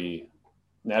natural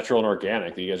and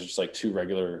organic. You guys are just like two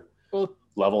regular,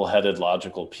 level-headed,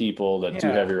 logical people that do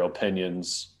have your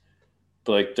opinions,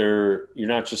 but like you're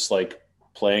not just like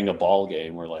playing a ball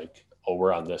game where like, oh,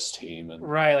 we're on this team and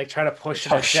right, like try to push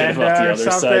an shit agenda about the or other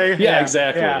something. side. Yeah,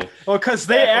 exactly. Yeah. Well, because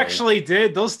they actually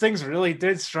did; those things really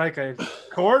did strike a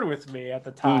chord with me at the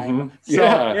time. So,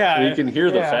 yeah, you can hear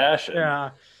the fashion.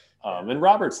 Yeah. And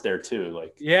Robert's there too,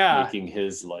 like yeah, making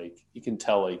his like you can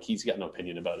tell like he's got an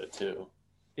opinion about it too.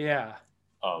 Yeah.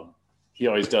 He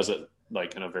always does it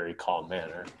like in a very calm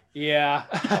manner. Yeah.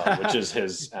 Which is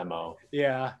his MO.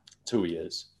 Yeah. It's who he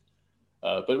is.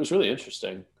 But it was really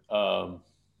interesting.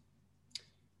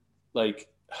 Like,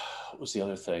 what was the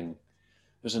other thing?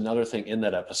 There's another thing in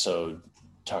that episode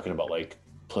talking about like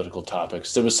political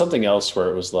topics. There was something else where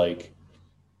it was like,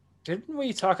 didn't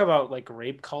we talk about like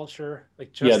rape culture?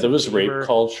 Like, there was Bieber. rape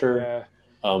culture. Yeah.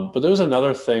 But there was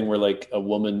another thing where like a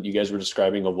woman, you guys were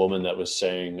describing a woman that was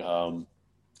saying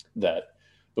that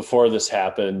before this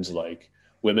happened, like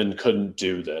women couldn't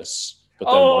do this, but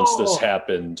then once this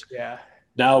happened,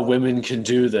 now women can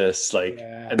do this, like,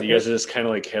 and you guys are just kind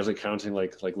of like casually counting,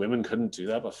 like women couldn't do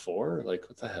that before. Like,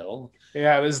 what the hell?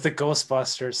 Yeah, it was the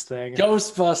Ghostbusters thing.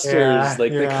 Ghostbusters, they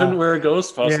couldn't wear a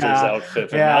Ghostbusters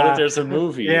outfit, but now that there's a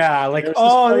movie, like,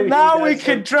 oh, now we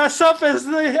can dress up as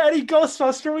any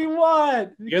Ghostbuster we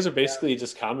want. You guys are basically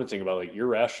just commenting about like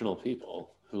irrational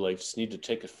people who like just need to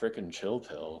take a freaking chill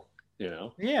pill. You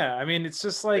know? Yeah, I mean, it's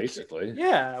just like basically,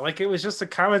 like it was just a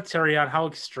commentary on how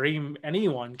extreme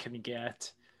anyone can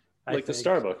get. Like the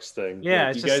Starbucks thing. Yeah, like,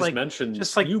 it's you just guys like mentioned,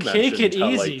 just like you take it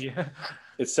easy. How, like,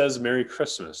 it says Merry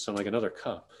Christmas on like another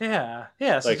cup. Yeah.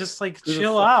 So like, just like who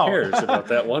chill the fuck out. Cares about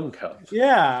that one cup?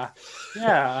 Yeah.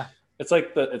 It's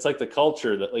like the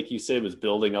culture that, like you say, was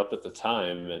building up at the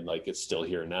time, and like it's still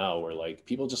here now, where like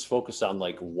people just focus on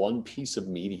like one piece of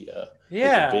media, like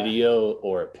a video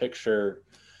or a picture,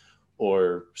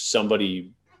 or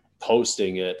somebody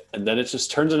posting it, and then it just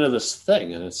turns into this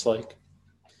thing, and it's like,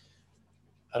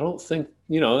 I don't think,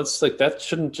 it's like that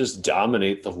shouldn't just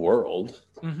dominate the world,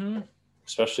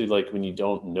 especially like when you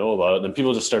don't know about it. Then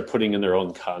people just start putting in their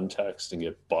own context and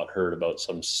get butthurt about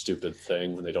some stupid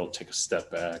thing when they don't take a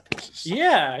step back.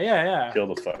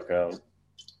 Kill the fuck out.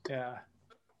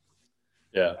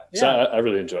 Yeah. So I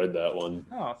really enjoyed that one.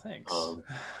 Oh, thanks.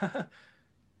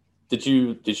 Did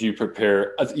you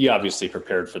prepare? You obviously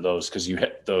prepared for those because you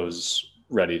had those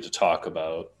ready to talk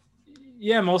about.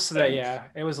 Yeah, most of that. Yeah,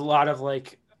 it was a lot of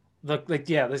like the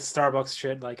Starbucks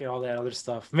shit, like all that other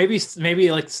stuff.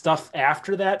 Maybe like stuff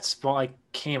after that, like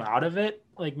came out of it.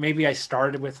 Like maybe I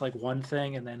started with like one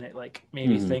thing and then it like made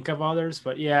me think of others.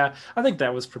 But yeah, I think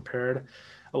that was prepared.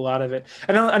 A lot of it.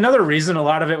 And another reason a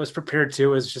lot of it was prepared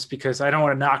too is just because I don't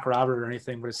want to knock Robert or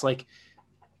anything, but it's like,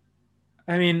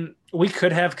 I mean, we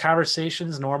could have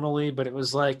conversations normally, but it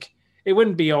was like, it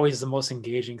wouldn't be always the most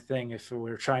engaging thing if we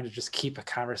were trying to just keep a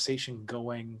conversation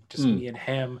going, just me and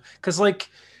him. Because like,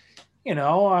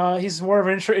 he's more of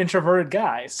an introverted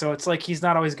guy. So it's like, he's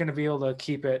not always going to be able to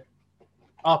keep it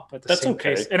up at the same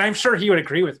pace. And I'm sure he would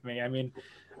agree with me. I mean,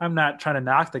 I'm not trying to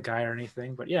knock the guy or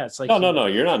anything, but yeah, it's like No.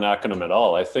 You're not knocking him at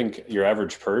all. I think your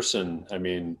average person, I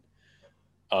mean,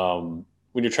 when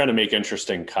you're trying to make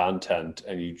interesting content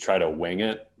and you try to wing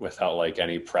it without like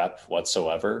any prep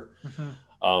whatsoever,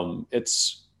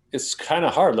 it's kind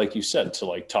of hard, like you said, to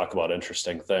like talk about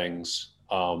interesting things,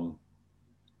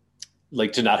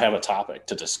 like to not have a topic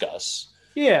to discuss.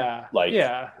 Yeah. Like,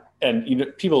 yeah.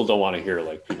 And people don't want to hear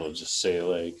like people just say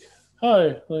like,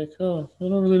 "Hi," like, "Oh, I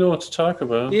don't really know what to talk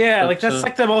about." Yeah, but, like that's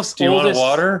like the most. Do you oldest... want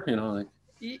water? Like.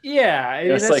 Yeah, I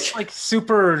mean, It's that's like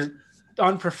super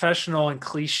unprofessional and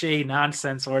cliche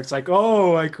nonsense where it's like,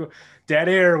 oh, like dead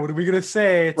air. What are we gonna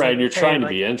say? It's right, like, and you're trying to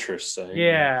be interesting.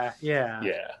 Yeah.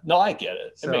 No, I get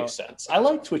it. It makes sense. I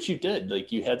liked what you did.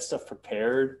 Like you had stuff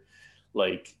prepared,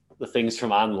 like the things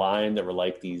from online that were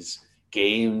like these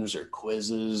games or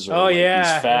quizzes or these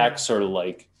facts or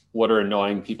like what are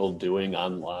annoying people doing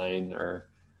online or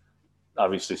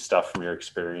obviously stuff from your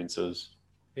experiences.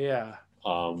 Yeah.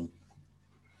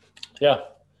 Yeah.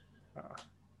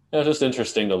 It's just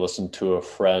interesting to listen to a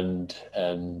friend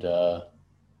and,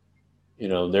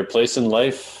 their place in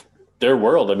life, their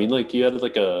world. I mean, like you had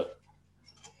like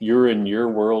you're in your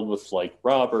world with like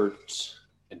Robert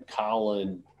and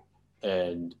Colin,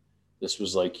 and this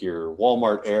was like your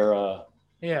Walmart era.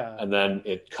 Yeah. And then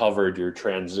it covered your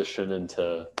transition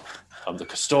into the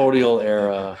custodial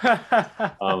era.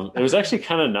 It was actually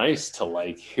kind of nice to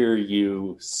like hear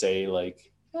you say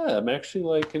like, yeah, I'm actually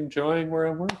like enjoying where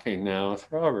I'm working now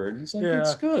with Robert. He's like,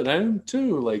 it's good. I am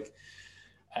too. Like,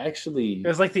 actually, it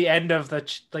was like the end of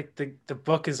the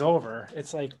book is over.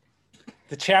 It's like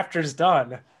the chapter's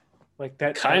done. Like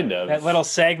that that little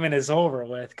segment is over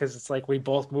with because it's like we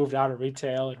both moved out of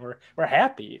retail and we're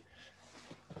happy.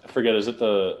 I forget, is it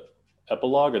the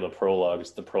epilogue or the prologue?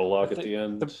 It's the prologue at the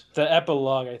end. The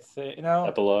epilogue, I think.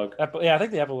 Epilogue. Yeah, I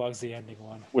think the epilogue's the ending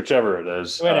one. Whichever it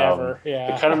is. Whatever.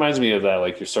 Yeah. It kind of reminds me of that.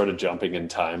 Like you're sort of jumping in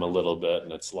time a little bit,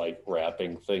 and it's like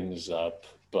wrapping things up.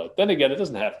 But then again, it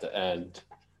doesn't have to end.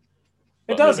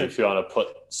 It doesn't. If you want to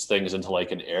put things into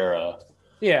like an era.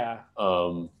 Yeah.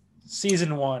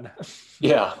 Season 1.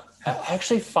 Yeah, I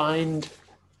actually find.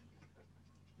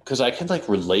 Because I can like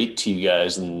relate to you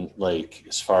guys and like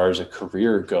as far as a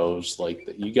career goes, like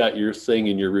that you got your thing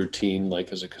in your routine,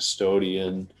 like as a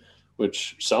custodian,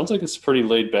 which sounds like it's pretty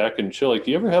laid back and chill. Like,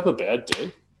 do you ever have a bad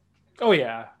day? Oh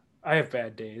yeah, I have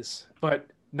bad days, but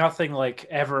nothing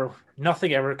ever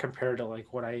compared to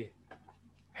like what I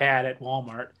had at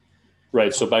Walmart.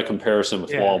 Right. So by comparison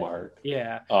with Walmart.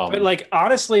 Yeah. But like,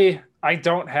 honestly, I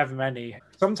don't have many.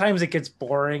 Sometimes it gets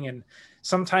boring and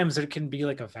sometimes there can be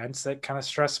like events that kind of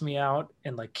stress me out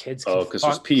and like kids. Because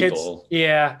there's people.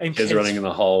 And kids running in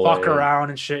the hallway. Fuck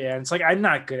around and shit. Yeah. And it's like, I'm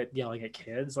not good at yelling at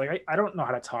kids. Like I don't know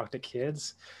how to talk to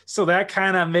kids. So that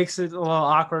kind of makes it a little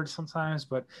awkward sometimes.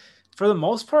 But for the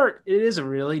most part, it is a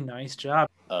really nice job.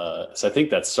 So I think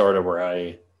that's sort of where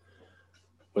I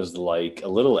was like a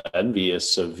little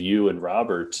envious of you and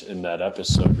Robert in that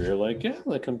episode. You're like, yeah,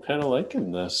 like I'm kind of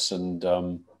liking this. And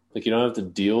like you don't have to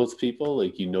deal with people.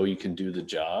 Like, you can do the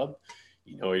job.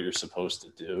 You know what you're supposed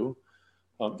to do.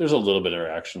 There's a little bit of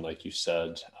interaction, like you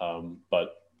said. And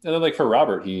then like for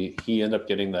Robert, he ended up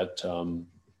getting that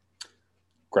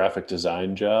graphic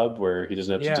design job where he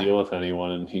doesn't have to deal with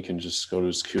anyone and he can just go to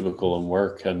his cubicle and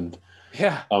work. And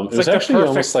it was like actually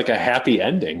almost like a happy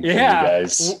ending for you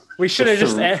guys. We should have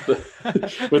just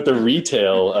with the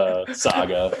retail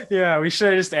saga. Yeah, we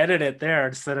should have just edited it there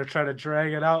instead of trying to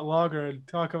drag it out longer and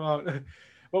talk about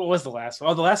what was the last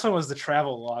one. Oh, the last one was the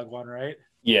travel log one, right?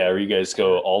 Yeah, where you guys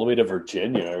go all the way to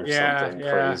Virginia or something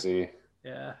crazy.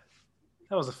 Yeah,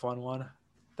 that was a fun one.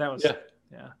 That was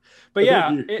But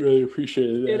you really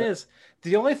appreciated it. It is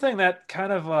the only thing that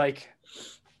kind of like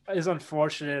is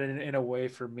unfortunate in a way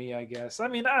for me, I guess. I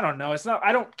mean, I don't know. It's not.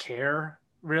 I don't care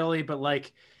really, but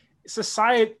like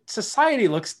society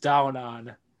looks down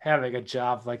on having a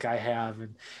job like I have,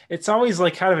 and it's always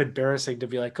like kind of embarrassing to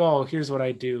be like, oh, here's what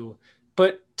I do.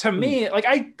 But to me, like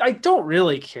I don't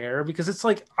really care because it's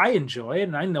like I enjoy it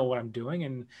and I know what I'm doing,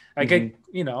 and like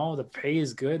the pay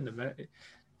is good and the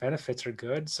benefits are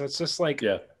good, so it's just like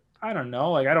I don't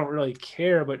know, like I don't really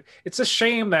care, but it's a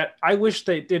shame that I wish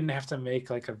they didn't have to make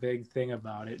like a big thing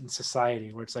about it in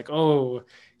society where it's like, oh,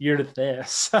 you're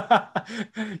this, Yeah,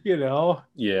 no,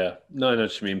 I know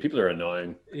what you mean. People are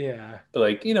annoying. Yeah. But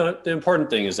like, the important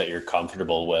thing is that you're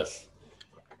comfortable with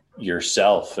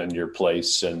yourself and your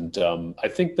place. And I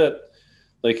think that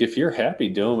like if you're happy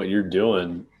doing what you're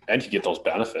doing and you get those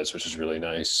benefits, which is really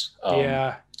nice.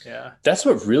 Yeah. That's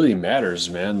what really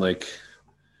matters, man. Like,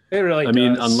 it really I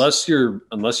mean, unless your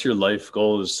life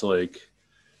goal is to like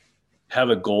have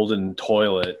a golden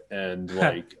toilet and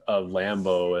like a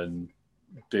Lambo and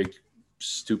big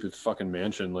stupid fucking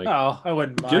mansion. Like, Oh, I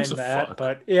wouldn't who mind gives a that, fuck?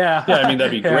 but yeah. Yeah, I mean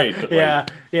that'd be Yeah, great, but yeah,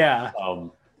 like, yeah.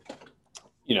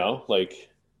 you know, like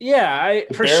Yeah,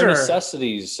 the for bare sure.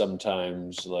 necessities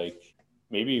sometimes, like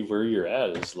maybe where you're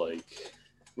at is like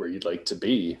where you'd like to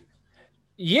be.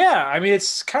 Yeah, I mean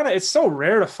it's so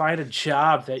rare to find a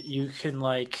job that you can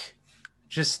like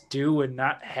just do and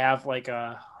not have like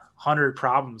 100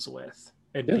 problems with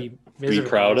and Yeah. be Be miserable.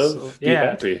 proud So of, be yeah,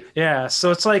 happy. yeah.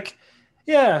 So it's like,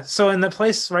 yeah. So in the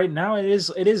place right now, it is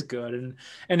good,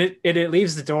 and it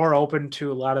leaves the door open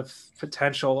to a lot of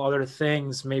potential other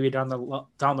things maybe down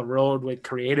the road with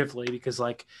creatively because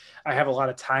like I have a lot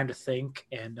of time to think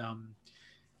and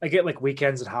I get like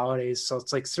weekends and holidays, so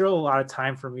it's like still a lot of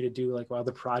time for me to do like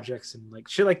other projects and like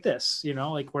shit like this,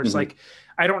 like where it's Mhm. like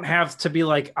I don't have to be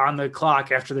like on the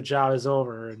clock after the job is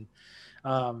over, and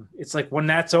it's like when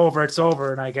that's over, it's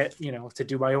over, and I get to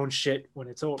do my own shit when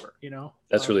it's over.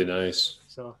 That's really nice.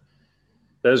 So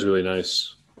That is really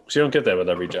nice. So you don't get that with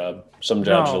every job. Some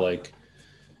jobs are no, like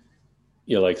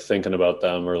you're like thinking about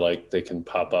them or like they can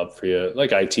pop up for you.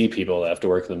 Like IT people that have to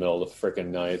work in the middle of the freaking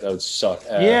night. That would suck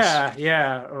ass.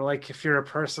 yeah, or like if you're a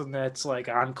person that's like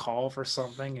on call for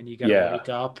something and you got to Yeah. wake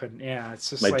up, and yeah, it's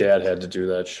just My like dad had to do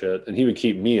that shit. And he would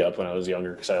keep me up when I was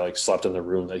younger because I like slept in the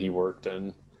room that he worked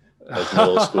in, like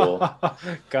middle school.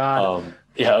 God.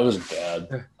 Yeah, it was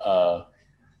bad.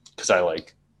 Because I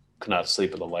like could not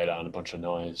sleep with the light on, a bunch of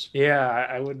noise. Yeah,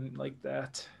 I wouldn't like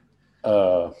that.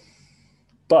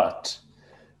 But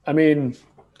I mean,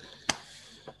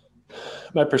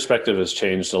 my perspective has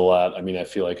changed a lot. I mean, I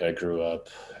feel like I grew up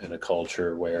in a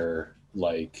culture where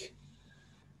like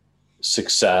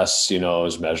success,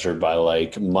 is measured by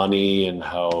like money and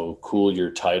how cool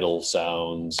your title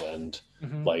sounds and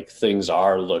Mhm. like things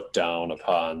are looked down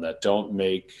upon that don't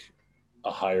make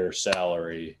a higher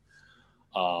salary.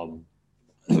 Um,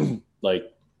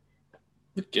 like,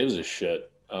 who gives a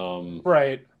shit?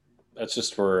 Right. That's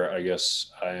just where I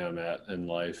guess I am at in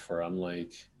life, where I'm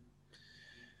like,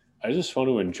 I just want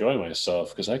to enjoy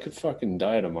myself because I could fucking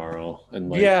die tomorrow. And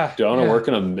like, Yeah, do I want to yeah. work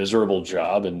in a miserable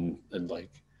job and like,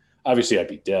 obviously I'd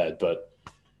be dead, but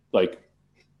like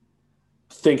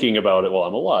thinking about it while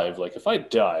I'm alive, like if I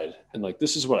died and like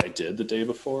this is what I did the day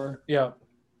before, Yeah.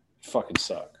 fucking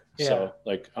suck. Yeah. So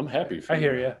like, I'm happy for I you.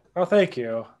 hear you. Oh, thank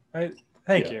you.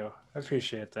 Thank Yeah. you. I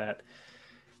appreciate that.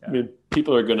 I mean,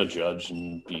 people are gonna judge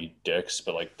and be dicks,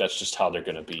 but like that's just how they're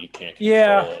gonna be. You can't control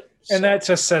Yeah. it. And So, that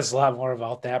just says a lot more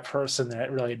about that person than it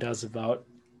really does about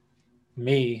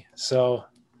me. So,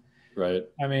 right.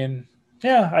 I mean,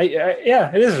 yeah,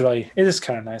 yeah, it is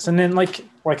kind of nice. And then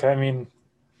I mean,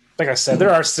 like I said,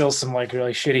 there are still some like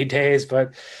really shitty days,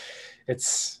 but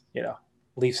it's,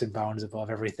 leaps and bounds above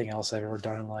everything else I've ever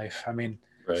done in life. I mean,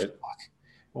 Right. fuck,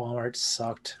 Walmart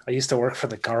sucked. I used to work for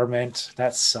the government.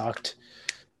 That sucked.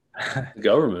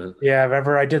 Government. Yeah,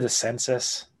 remember I did the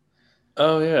census.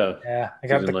 Oh yeah. Yeah, I You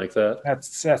got didn't like that? that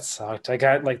sucked. I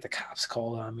got like the cops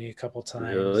called on me a couple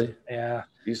times. Really? Yeah.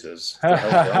 Jesus. What the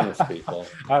hell's wrong with people?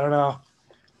 I don't know.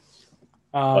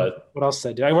 But What else did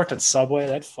I do? I worked at Subway.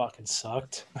 That fucking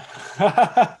sucked.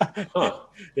 huh.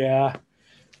 Yeah.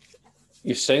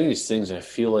 You're saying these things and I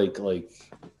feel like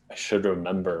I should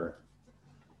remember.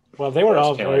 Well, they I were just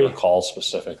all can't like recall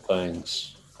specific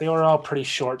things. they were all pretty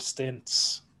short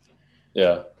stints.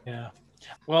 Yeah. Yeah.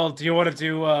 Well, do you want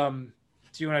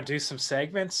to do some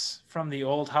segments from the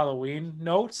old Halloween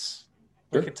notes?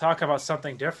 We Sure. could talk about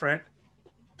something different.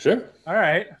 Sure. All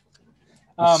right.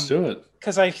 Let's do it.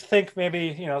 Because I think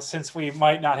maybe, since we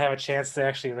might not have a chance to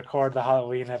actually record the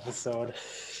Halloween episode,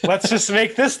 let's just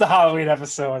make this the Halloween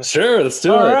episode. Sure, let's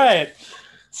do it. All right.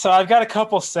 So I've got a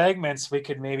couple segments we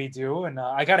could maybe do, and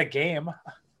I got a game.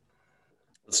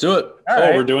 Let's do it. All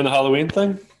right. We're doing the Halloween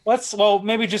thing?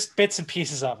 Maybe just bits and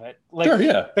pieces of it. Like Sure,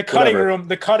 yeah. the cutting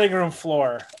room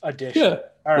floor edition. Yeah.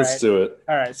 All let's right. do it.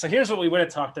 All right. So here's what we would have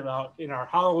talked about in our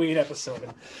Halloween episode.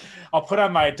 And I'll put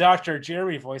on my Dr.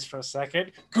 Jeremy voice for a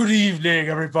second. Good evening,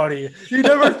 everybody. You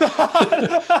never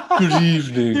thought Good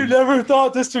evening. You never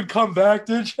thought this would come back,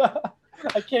 did you?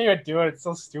 I can't even do it. It's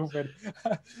so stupid.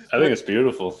 I think it's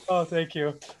beautiful. Oh, thank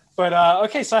you. But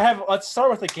okay, so let's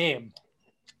start with the game.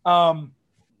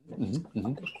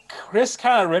 Chris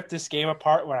kind of ripped this game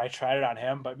apart when I tried it on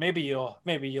him, but maybe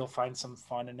you'll find some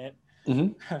fun in it.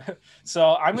 Mm-hmm.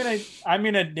 So I'm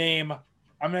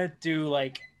gonna do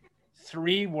like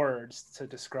 3 words to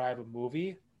describe a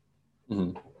movie.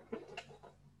 Mm-hmm.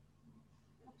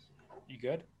 You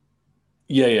good?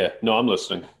 Yeah. No, I'm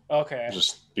listening. Okay.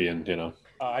 Just being, okay.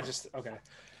 All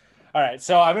right.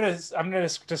 So I'm gonna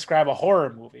describe a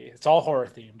horror movie. It's all horror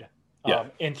themed. Yeah.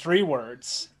 in 3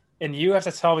 words, and you have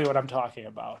to tell me what I'm talking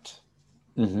about.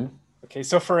 Mm-hmm. Okay,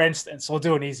 so for instance, we'll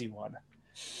do an easy one.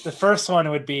 The first one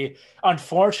would be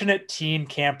Unfortunate Teen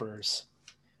Campers.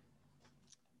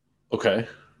 Okay.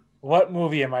 What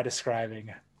movie am I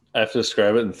describing? I have to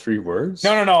describe it in 3 words?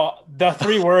 No. The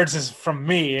 3 words is from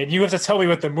me, and you have to tell me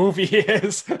what the movie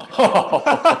is. Oh,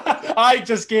 I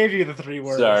just gave you the 3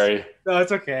 words. sorry. No,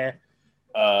 it's okay.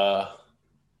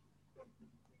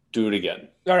 Do it again.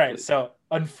 All right, so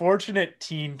Unfortunate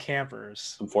Teen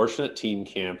Campers. Unfortunate Teen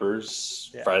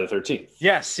Campers, Yeah. Friday the 13th.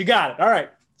 Yes, you got it. All right.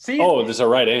 See? Oh, there's a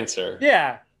right answer.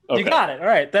 Yeah, Okay. you got it. All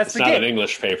right, that's It's the not game. an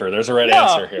English paper. There's a right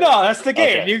answer here. No, that's the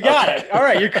game. Okay, You got okay. it. All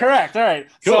right, you're correct. All right.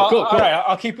 Cool, so, cool. All right,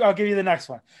 I'll give you the next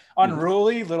one.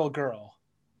 Unruly Little Girl.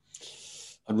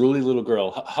 Unruly Little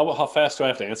Girl. How fast do I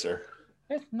have to answer?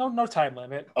 No time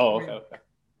limit. Oh, okay.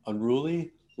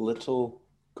 Unruly Little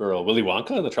Girl. Willy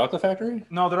Wonka and the Chocolate Factory?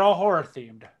 No, they're all horror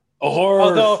themed. A horror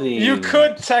Although theme. you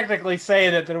could technically say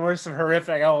that there were some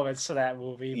horrific elements to that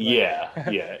movie. But,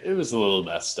 Yeah. It was a little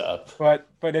messed up. But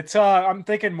it's I'm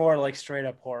thinking more like straight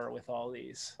up horror with all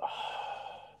these.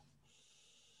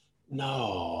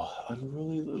 No,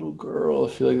 Unruly Little Girl. I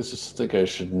feel like this is something I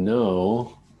should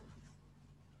know.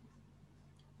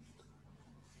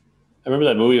 I remember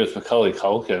that movie with Macaulay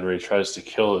Culkin where he tries to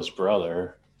kill his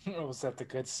brother. Was that The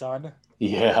Good Son?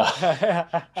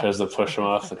 Yeah. Tries to push him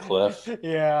off the cliff.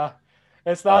 Yeah.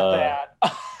 It's not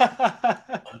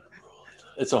that.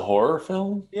 It's a horror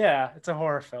film? Yeah, it's a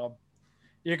horror film.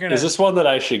 You're gonna Is this one that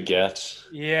I should get?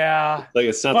 Yeah. Like,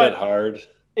 it's not But- that hard.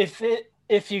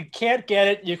 If you can't get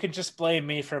it, you can just blame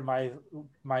me for my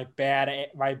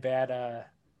bad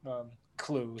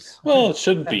clues. Well, it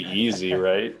shouldn't be easy,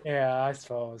 right? Yeah, I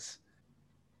suppose.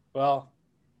 Well,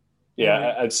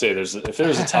 Yeah, I'd say if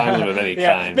there's a time limit of any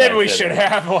yeah, kind. maybe I'd we hit should it.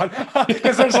 have one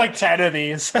because there's like 10 of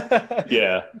these.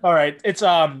 Yeah. All right, it's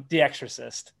The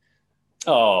Exorcist.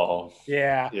 Oh,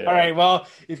 Yeah. Yeah. All right. Well,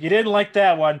 if you didn't like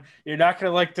that one, you're not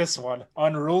gonna like this one.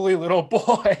 Unruly Little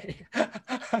Boy.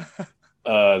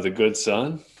 The Good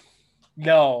Son.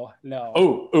 No.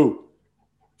 Oh,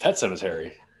 Pet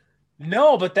Cemetery.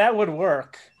 No, but that would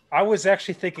work. I was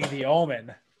actually thinking The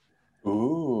Omen.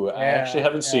 Ooh, I Yeah, actually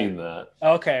haven't yeah. seen that.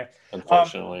 Okay.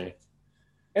 Unfortunately,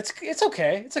 It's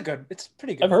okay. It's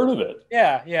pretty good. I've heard of it.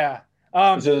 Yeah.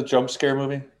 Is it a jump scare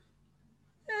movie?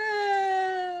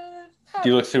 eh, Do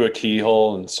you look through a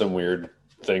keyhole and some weird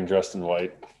thing dressed in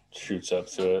white shoots up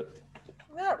to it?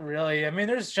 not really. I mean,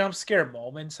 there's jump scare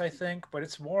moments, I think, but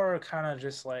it's more kind of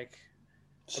just like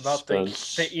about the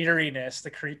Suspense. eeriness, the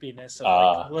creepiness of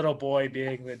Ah. like little boy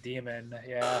being the demon.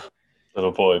 Yeah.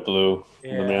 Little Boy Blue,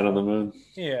 Yeah. The Man on the Moon.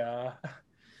 Yeah.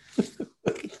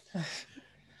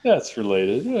 That's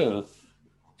related. Yeah.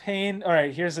 Pain. All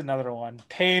right, here's another one.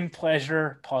 Pain,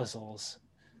 pleasure, puzzles.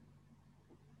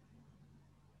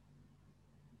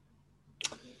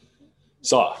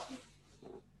 Saw.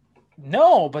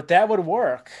 No, but that would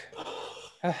work.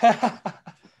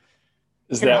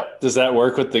 Does that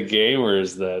work with the game, or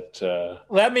is that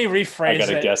Let me I rephrase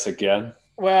gotta it. guess again?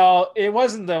 Well, it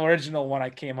wasn't the original one I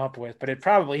came up with, but it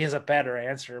probably is a better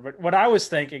answer. But what I was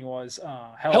thinking was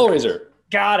Hellraiser.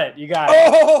 Got it. You got it.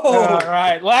 Oh, All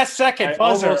right. Last second I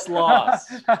buzzer. almost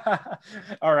lost.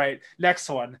 All right. Next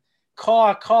one.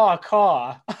 Caw, caw,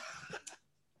 caw.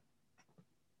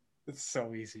 It's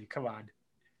so easy. Come on.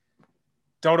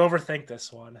 Don't overthink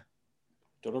this one.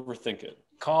 Don't overthink it.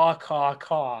 Caw, caw,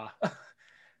 caw.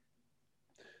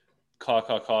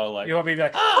 Caw, like. You want me to be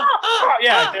like, ah,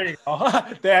 yeah, there you go.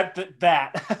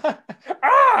 that.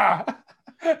 Ah!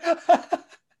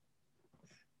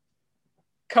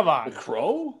 Come The on.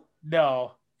 Crow?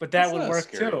 No, but that That's would not a work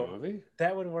scary too. movie.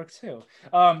 That would work too.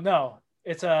 No,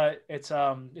 it's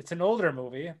an older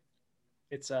movie.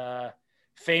 It's a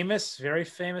very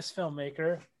famous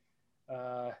filmmaker.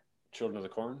 Children of the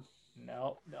Corn?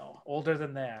 No, older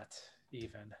than that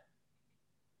even.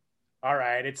 All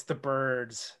right, it's The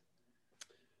Birds.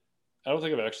 I don't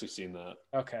think I've actually seen that,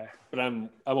 Okay. but I'm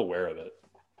aware of it.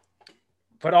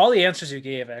 But all the answers you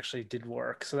gave actually did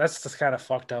work. So that's the kind of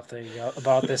fucked up thing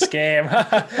about this game.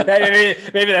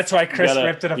 maybe that's why Chris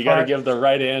ripped it apart. You got to give the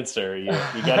right answer. You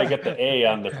got to get the A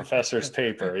on the professor's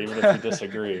paper, even if you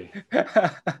disagree.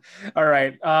 All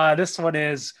right. This one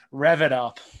is Rev It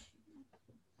Up.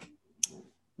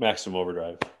 Maximum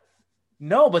Overdrive.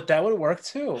 No, but that would work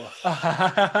too.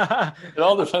 It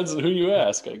all depends on who you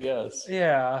ask, I guess.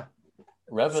 Yeah.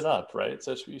 Rev it up, right? Is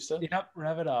that what you said? Yep.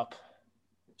 Rev It Up.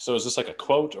 So is this like a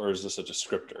quote or is this a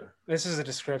descriptor? This is a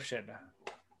description.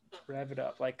 Rev it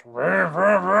up. Like.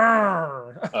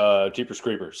 Jeepers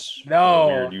Creepers.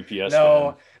 No. Weird UPS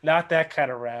No, fan. not that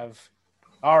kind of rev.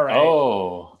 All right.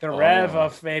 Oh. The rev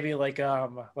of maybe like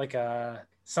a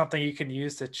something you can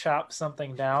use to chop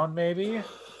something down, maybe.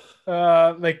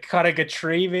 Like cutting a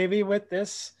tree, maybe with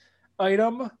this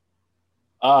item.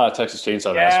 Texas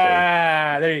Chainsaw Massacre.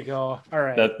 Yeah, there you go. All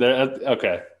right.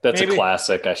 Okay. That's Maybe. a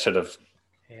classic. I could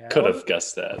have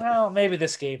guessed that. Well, maybe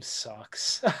this game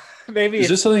sucks. Maybe Is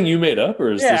this something you made up,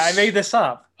 or is yeah, this? I made this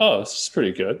up. Oh, this is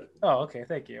pretty good. Oh, okay,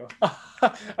 thank you.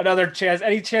 Another chance.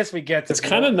 Any chance we get to It's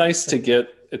kind of nice to get.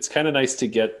 It's kind of nice to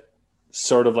get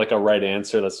sort of like a right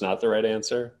answer that's not the right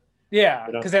answer. Yeah,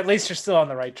 You know? because at least you're still on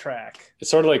the right track.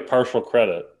 It's sort of like partial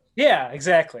credit. Yeah,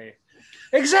 exactly.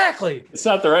 Exactly. It's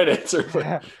not the right answer,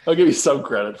 but I'll give you some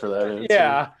credit for that answer.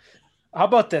 Yeah. How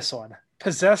about this one?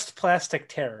 Possessed Plastic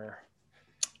Terror.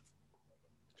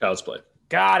 Child's Play.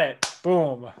 Got it.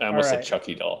 Boom. I almost said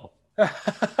Chucky doll.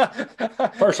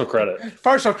 Partial credit.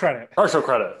 Partial credit. Partial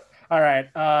credit. All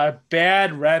right.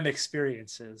 Bad REM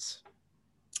experiences.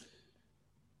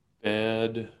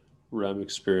 Bad REM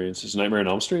experiences. Nightmare on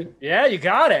Elm Street? Yeah, you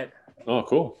got it. Oh,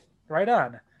 cool. Right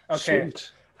on. Okay.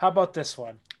 Sweet. How about this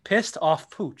one? Pissed Off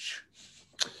Pooch.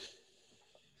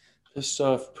 Pissed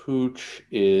Off Pooch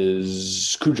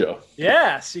is Cujo.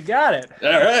 Yes, you got it. All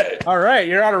right. All right.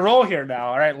 You're on a roll here now.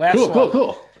 All right. Last one.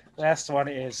 Cool. Last one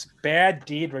is Bad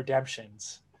Deed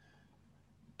Redemptions.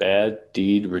 Bad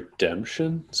Deed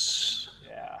Redemptions?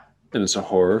 Yeah. And it's a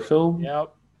horror film?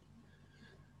 Yep.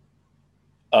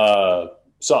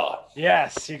 Saw.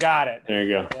 Yes, you got it. There you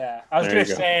go. Yeah. I was going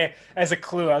to say, as a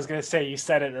clue, I was going to say you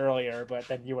said it earlier, but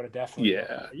then you would have definitely.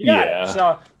 Yeah. You got it.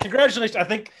 So congratulations. I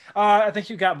think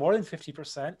you got more than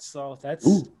 50%. So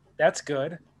that's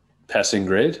good. Passing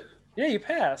grade? Yeah, you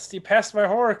passed. You passed my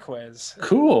horror quiz.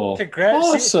 Cool. Congrats.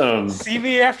 Awesome. See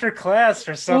me after class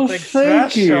for something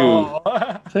thank special.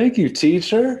 Thank you,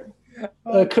 teacher.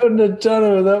 I couldn't have done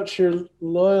it without your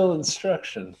loyal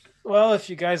instruction. Well, if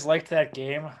you guys liked that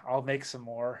game, I'll make some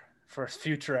more for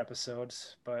future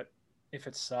episodes. But if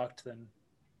it sucked, then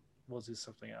we'll do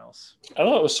something else. I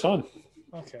thought it was fun.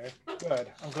 Okay, good.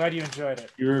 I'm glad you enjoyed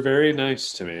it. You were very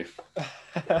nice to me.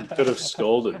 You could have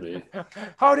scolded me.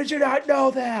 How did you not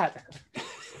know that?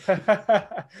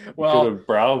 Well, you could have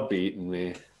browbeaten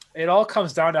me. It all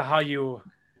comes down to how you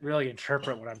really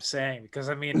interpret what I'm saying. Because,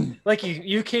 I mean, like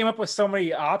you came up with so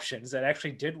many options that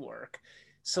actually did work.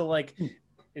 So, like,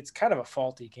 it's kind of a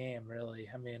faulty game, really.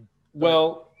 I mean,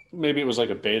 well, maybe it was like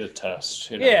a beta test.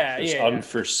 You know? Yeah, There's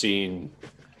unforeseen.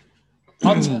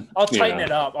 I'll tighten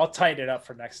it up. I'll tighten it up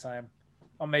for next time.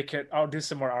 I'll do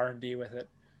some more R&D with it.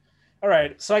 All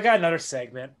right. So I got another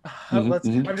segment. I'm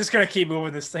just going to keep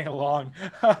moving this thing along.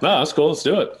 No, that's cool. Let's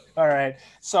do it. All right.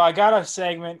 So I got a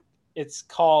segment. It's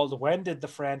called When Did the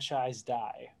Franchise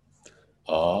Die?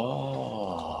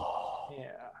 Oh.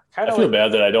 Yeah. I feel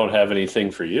bad that I don't have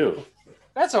anything for you.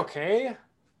 That's okay.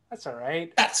 That's all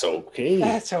right. That's okay.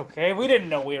 That's okay. We didn't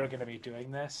know we were going to be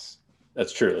doing this.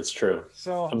 That's true.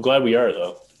 So I'm glad we are,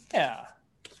 though. Yeah.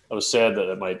 I was sad that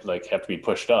it might have to be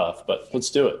pushed off, but let's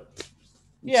do it.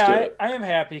 I am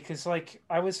happy because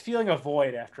I was feeling a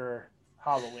void after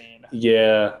Halloween.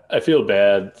 Yeah, I feel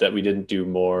bad that we didn't do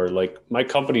more. Like my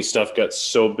company stuff got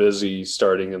so busy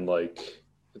starting in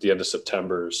at the end of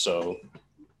September. So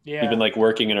we've been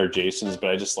working in our Jasons, but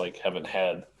I just haven't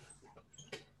had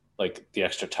the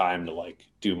extra time to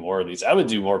do more of these. I would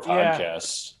do more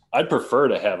podcasts. I'd prefer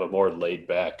to have a more laid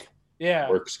back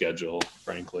work schedule,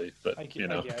 frankly. But I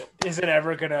get is it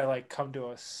ever gonna come to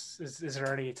us? Is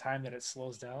there any time that it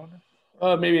slows down?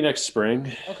 Maybe next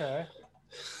spring. Okay.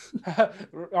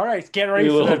 All right, get ready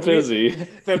for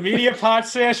the Media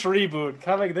Podcast reboot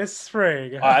coming this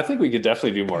spring. I think we could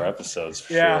definitely do more episodes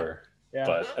for sure. Yeah.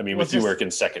 But I mean, with you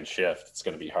working second shift, it's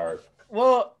going to be hard.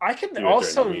 Well, I can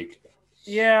also.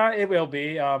 Yeah, it will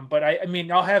be. But I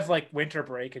mean, I'll have winter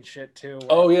break and shit too.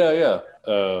 Oh yeah.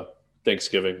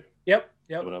 Thanksgiving. Yep.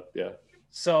 Coming up, yeah.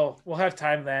 So we'll have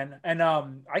time then, and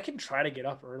I can try to get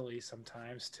up early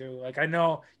sometimes too. I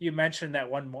know you mentioned that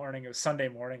one morning, it was Sunday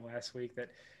morning last week, that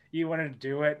you wanted to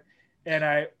do it, and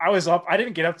I was up. I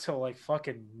didn't get up till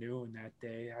fucking noon that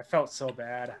day. I felt so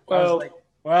bad.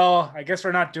 Well, I guess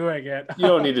we're not doing it. You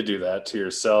don't need to do that to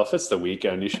yourself. It's the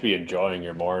weekend. You should be enjoying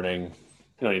your morning.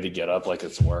 You don't need to get up like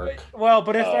it's work. Well,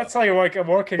 but if that's a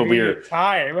more convenient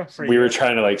time for we were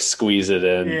trying to squeeze it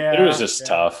in. Yeah, it was just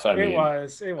tough. I mean, it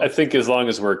was. I think as long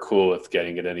as we're cool with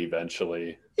getting it in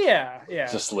eventually. Yeah.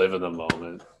 Just live in the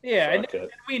moment. Yeah, and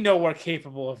we know we're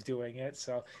capable of doing it.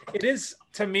 So it is,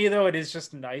 to me though, it is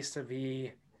just nice to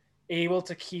be able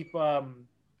to keep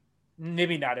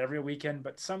maybe not every weekend,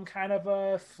 but some kind of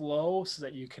a flow so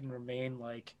that you can remain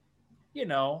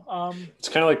It's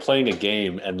kind of like playing a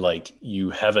game and like you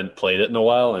haven't played it in a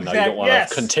while and now you don't want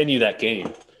to continue that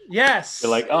game. Yes.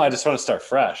 You're like, oh, I just want to start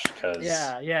fresh because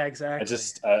yeah, exactly.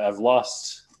 I've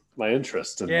lost my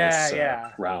interest in this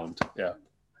round. Yeah.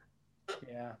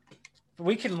 Yeah.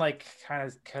 We can like kind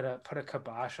of put a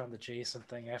kibosh on the Jason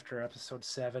thing after episode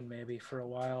 7, maybe for a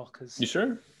while. Cause you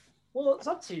sure? Well, it's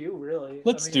up to you, really.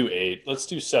 Let's do 8. Let's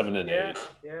do 7 and 8.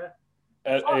 Yeah.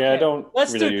 I don't.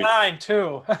 Let's do 9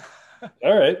 too.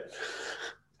 All right,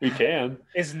 we can.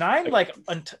 Is 9 like?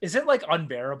 Is it like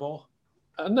unbearable?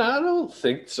 No, I don't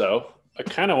think so. I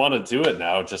kind of want to do it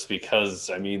now, just because.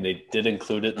 I mean, they did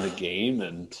include it in the game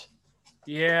and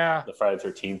the Friday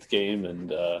 13th game,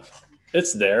 and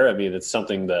it's there. I mean, it's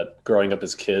something that growing up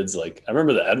as kids, like I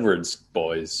remember the Edwards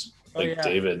boys. Like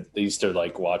David, they used to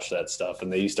like watch that stuff,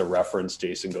 and they used to reference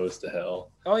Jason Goes to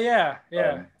Hell. Oh yeah.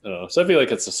 So I feel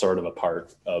like it's a sort of a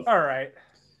part of. All right.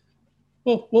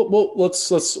 Well,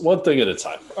 let's one thing at a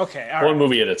time. Okay. One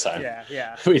movie at a time.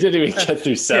 Yeah. We didn't even get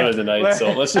through 7 tonight,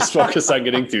 so let's just focus on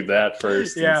getting through that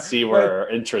first and see where our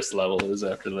interest level is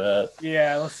after that.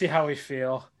 Yeah. Let's see how we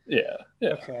feel. Yeah.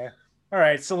 Okay. All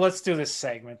right. So let's do this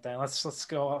segment then. Let's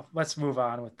go. Let's move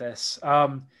on with this.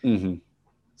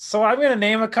 So I'm going to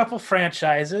name a couple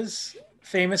franchises,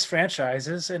 famous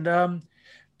franchises, and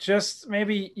just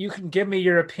maybe you can give me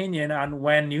your opinion on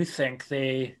when you think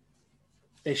they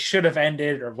should have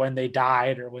ended, or when they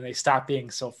died, or when they stopped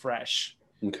being so fresh.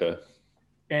 Okay.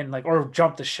 And or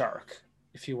jump the shark,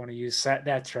 if you want to use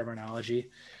that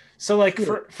terminology. So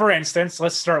for instance,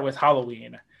 let's start with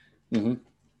Halloween. Mm-hmm.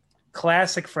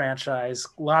 Classic franchise,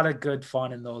 a lot of good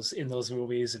fun in those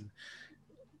movies, and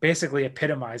basically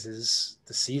epitomizes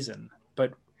the season,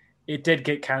 but it did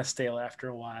get kind of stale after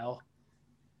a while.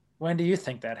 When do you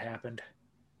think that happened?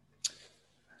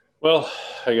 Well,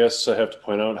 I guess I have to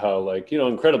point out how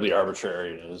incredibly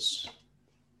arbitrary it is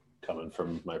coming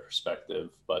from my perspective.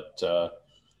 But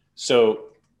so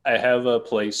I have a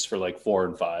place for 4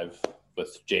 and 5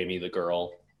 with Jamie the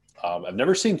girl. I've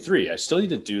never seen 3. I still need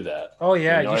to do that. Oh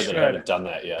yeah, you should. I haven't done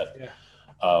that yet. Yeah.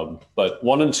 But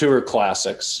 1 and 2 are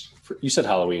classics. You said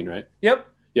Halloween, right? Yep.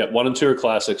 Yeah, 1 and 2 are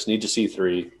classics. Need to see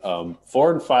 3.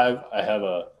 4 and 5, I have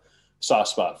a soft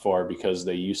spot for because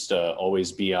they used to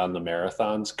always be on the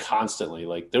marathons constantly.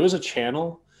 Like there was a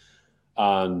channel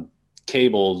on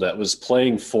cable that was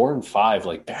playing 4 and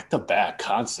 5 back to back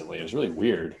constantly. It was really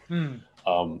weird.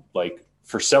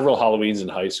 For several Halloweens in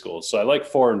high school. So I like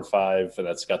 4 and 5, and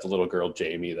that's got the little girl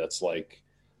Jamie that's like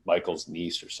Michael's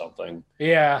niece or something.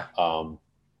 Yeah. And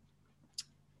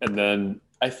then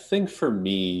I think for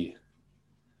me,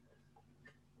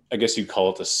 I guess you'd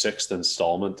call it the 6th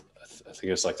installment. I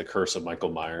think it's like The Curse of Michael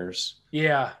Myers.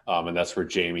 Yeah. And that's where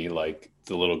Jamie,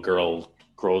 the little girl,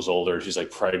 grows older. She's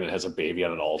pregnant, has a baby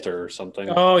on an altar or something.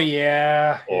 Oh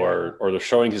yeah. Or they're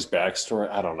showing his backstory.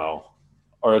 I don't know.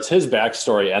 Or it's his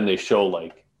backstory and they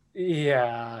show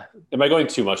Yeah. Am I going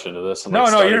too much into this? I'm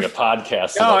you're a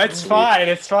podcast. No, it's fine.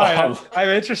 It's fine. I'm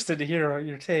interested to hear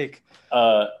your take.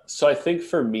 So I think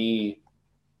for me,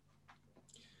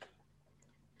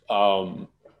 so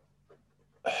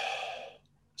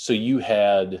you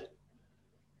had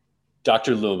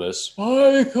Dr. Loomis,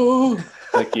 Michael.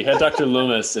 You had Dr.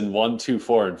 Loomis in 1, 2,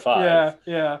 4, and 5.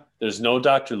 Yeah. There's no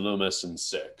Dr. Loomis in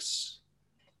 6.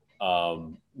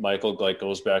 Michael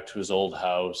goes back to his old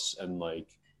house and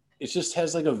it just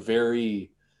has a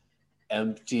very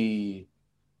empty.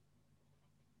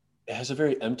 It has a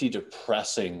very empty,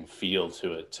 depressing feel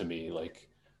to it to me.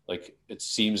 It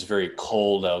seems very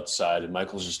cold outside, and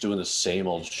Michael's just doing the same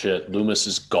old shit. Loomis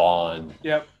is gone.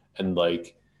 Yep. And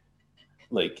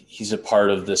he's a part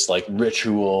of this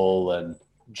ritual, and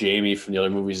Jamie from the other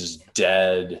movies is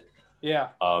dead. Yeah.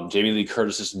 Jamie Lee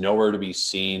Curtis is nowhere to be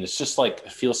seen. It's just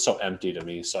it feels so empty to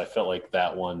me. So I felt like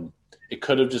that one, it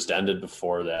could have just ended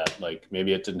before that.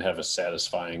 Maybe it didn't have a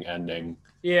satisfying ending.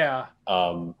 Yeah.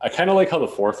 I kind of like how the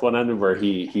 4th one ended, where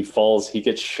he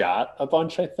gets shot a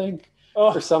bunch, I think,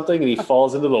 or something, and he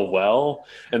falls into the well,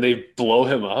 and they blow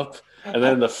him up. And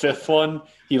then the 5th one,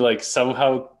 he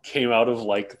somehow came out of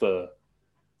the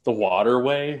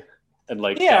waterway and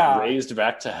got raised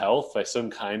back to health by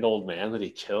some kind old man that he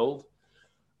killed.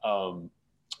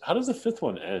 How does the 5th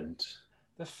one end?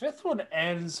 The 5th one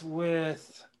ends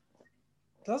with,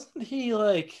 doesn't he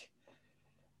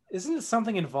isn't it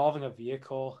something involving a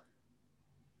vehicle?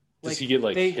 Does he get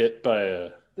hit by a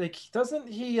doesn't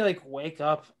he wake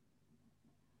up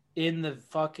in the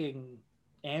fucking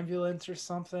ambulance or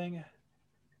something?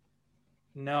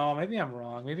 No, maybe I'm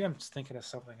wrong. Maybe I'm just thinking of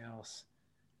something else.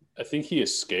 I think he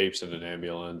escapes in an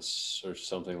ambulance or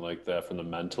something like that from the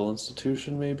mental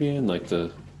institution, maybe in like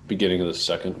the beginning of the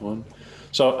second one.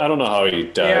 So I don't know how he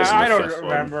Yeah, dies in the I don't fifth one.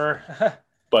 remember.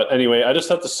 But anyway, I just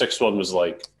thought the sixth one was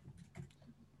like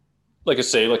I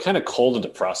say, like kind of cold and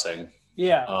depressing.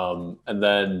 Yeah. And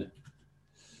then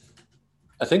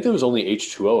I think there was only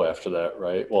H2O after that,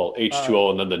 right? Well, Uh,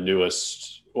 H2O and then the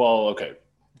newest. Well, okay.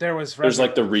 there was There's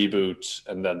like the reboot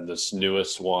and then this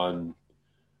newest one.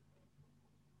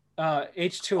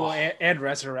 H2O and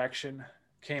Resurrection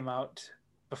came out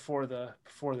before the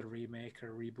remake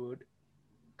or reboot.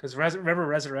 Because remember,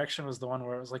 Resurrection was the one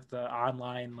where it was like the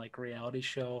online like reality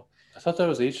show. I thought that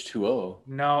was H2O.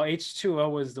 No,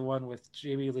 H2O was the one with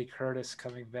Jamie Lee Curtis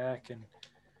coming back, and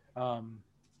um,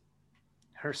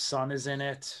 her son is in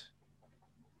it,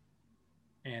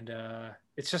 and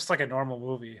it's just like a normal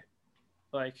movie.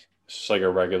 Like It's just like a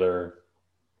regular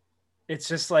it's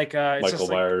just like it's Michael just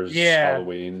like, Myers yeah,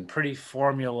 Halloween. pretty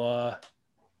formulaic.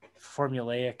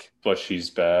 But she's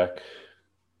back.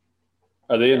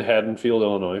 Are they in Haddonfield,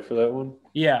 Illinois for that one?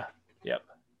 Yeah, yep.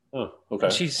 Oh, okay.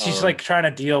 And she's like trying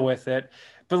to deal with it,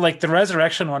 but like the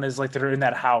Resurrection one is like they're in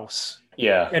that house.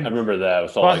 Yeah, and, I remember that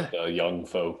with all like the young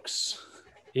folks.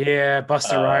 Yeah,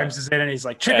 Buster Rhymes is in it, and he's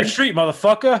like, trick or treat,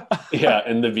 motherfucker. Yeah,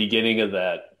 in the beginning of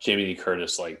that, Jamie Lee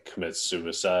Curtis like commits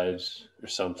suicide or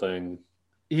something.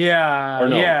 Yeah. Or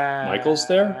no, yeah. Michael's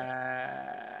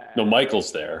there? No,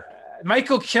 Michael's there.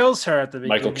 Michael kills her at the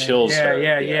beginning. Michael kills her.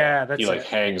 Yeah. He like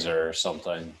hangs her or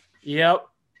something. Yep.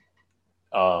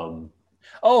 Oh,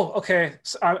 okay.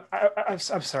 So I'm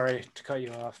sorry to cut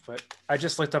you off, but I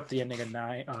just looked up the ending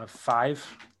of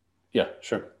 5. Yeah,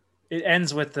 sure. It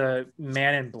ends with the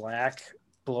man in black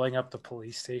blowing up the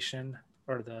police station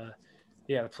or the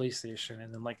police station,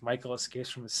 and then like Michael escapes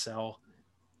from his cell.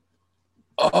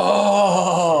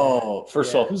 Oh,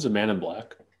 first of all, who's the man in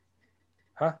black?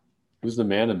 Huh? Who's the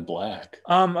man in black?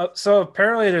 So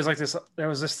apparently there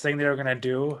was this thing they were gonna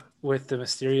do with the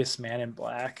mysterious man in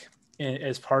black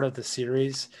as part of the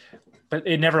series, but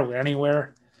it never went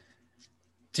anywhere.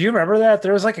 Do you remember that?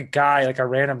 There was like a guy, like a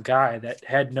random guy that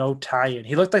had no tie-in.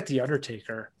 He looked like the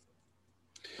Undertaker.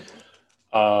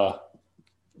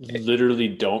 Literally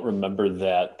don't remember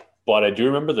that, but I do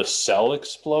remember the cell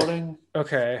exploding.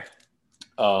 Okay.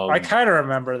 I kind of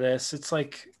remember this. It's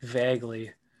like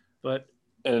vaguely, but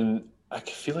and I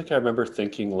feel like I remember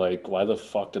thinking like, why the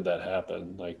fuck did that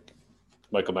happen? Like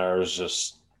Michael Myers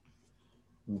just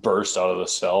burst out of the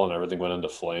cell and everything went into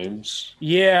flames.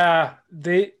 Yeah,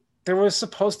 there was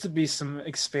supposed to be some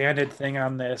expanded thing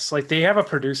on this. Like they have a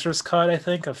producer's cut, I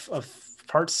think, of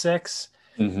part 6.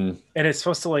 Mm-hmm. And it's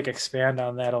supposed to like expand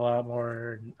on that a lot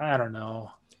more. I don't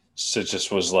know. So it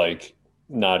just was like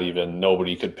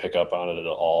nobody could pick up on it at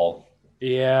all.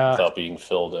 Yeah. Without being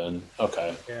filled in.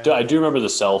 Okay. Yeah. I do remember the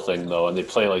cell thing though, and they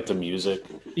play like the music.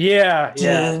 Yeah.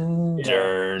 Dun,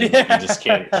 dun. You just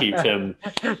can't keep him.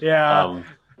 Yeah.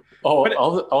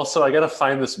 Also, I gotta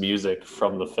find this music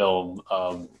from the film.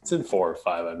 It's in 4 or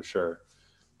 5, I'm sure.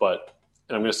 And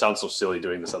I'm gonna sound so silly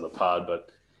doing this on the pod,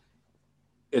 but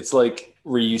it's like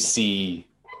where you see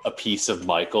a piece of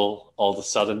Michael all of a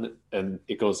sudden, and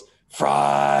it goes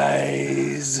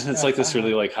fries. It's like this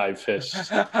really like high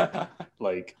pitched,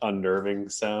 like unnerving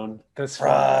sound. That's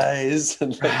fries.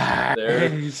 And like, there.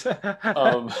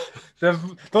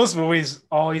 Those movies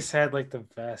always had like the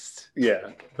best. Yeah.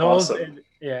 Those. Awesome.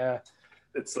 Yeah.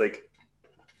 It's like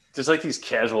there's like these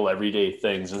casual everyday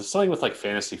things. There's something with like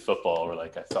fantasy football where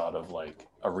like I thought of like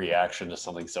a reaction to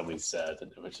something somebody said,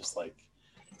 and it would just like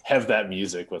have that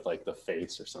music with like the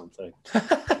face or something.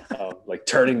 Like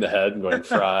turning the head and going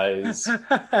fries.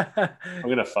 I'm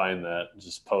gonna find that and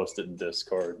just post it in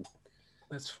Discord.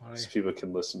 That's funny. So people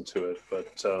can listen to it.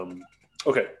 But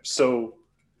okay, so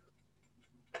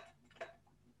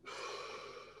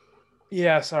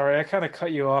yeah, sorry, I kind of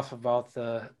cut you off about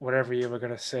the whatever you were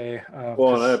gonna say.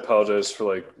 Well, and I apologize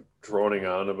for like droning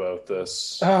on about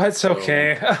this. Oh, it's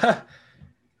okay.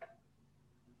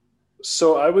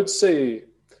 So I would say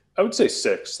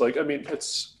 6. Like, I mean,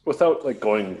 it's without like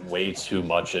going way too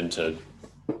much into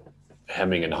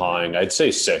hemming and hawing. I'd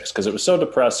say 6 because it was so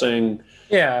depressing.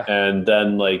 Yeah. And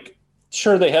then like,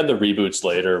 sure, they had the reboots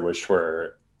later, which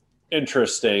were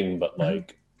interesting, but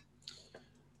like,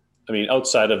 I mean,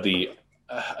 outside of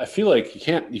I feel like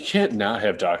you can't not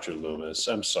have Dr. Loomis.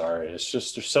 I'm sorry. It's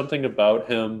just there's something about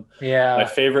him. Yeah. My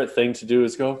favorite thing to do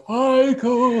is go,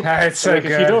 Michael. It's so like,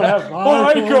 good. If you don't have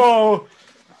Michael.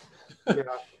 Yeah.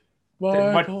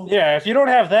 Michael. If you don't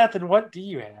have that, then what do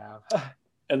you have?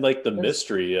 And like the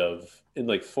mystery of in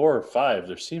like 4 or 5,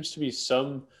 there seems to be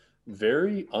some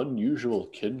very unusual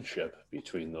kinship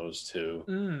between those two,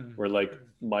 Mm. where like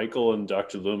Michael and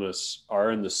Dr. Loomis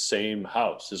are in the same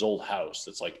house, his old house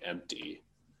that's like empty.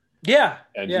 Yeah.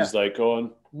 And Yeah. he's like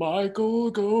going, Michael,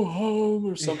 go home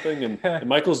or something. And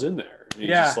Michael's in there. And he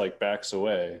just like backs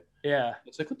away. Yeah.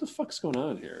 It's like, what the fuck's going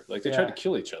on here? Like they Yeah. tried to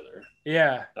kill each other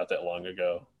Yeah. not that long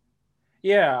ago.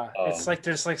 Yeah. It's like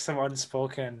there's like some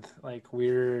unspoken, like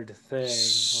weird thing.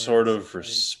 Sort of like,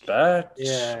 respect.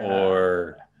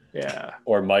 Yeah.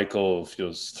 Or Michael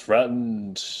feels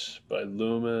threatened by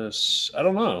Loomis. I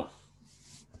don't know.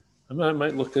 I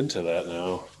might look into that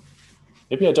now.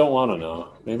 Maybe I don't want to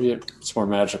know. Maybe it's more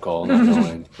magical not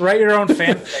knowing. Write your own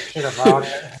fan fiction about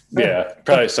it. Yeah,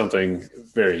 probably something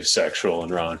very sexual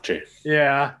and raunchy.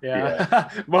 Yeah.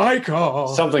 Michael.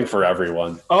 Something for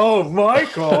everyone. Oh,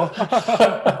 Michael.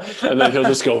 And then he'll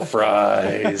just go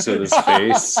fries with his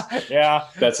face. Yeah.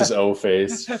 That's his O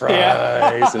face.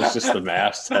 Fries. It's just the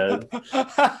masthead.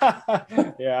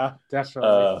 Yeah,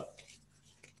 definitely.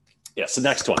 Yeah, so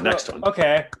next one.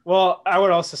 Okay. Well, I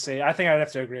would also say, I think I'd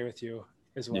have to agree with you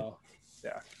as well.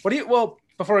 Yeah. Well,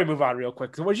 before we move on real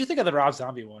quick, what did you think of the Rob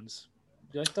Zombie ones?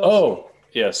 Did you like those? Oh,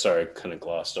 yeah, sorry. Kind of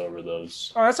glossed over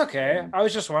those. Oh, that's okay. I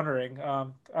was just wondering,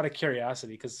 out of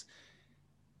curiosity, because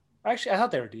actually I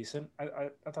thought they were decent. I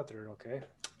thought they were okay.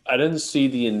 I didn't see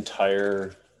the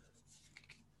entire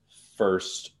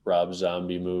first Rob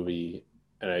Zombie movie,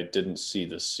 and I didn't see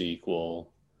the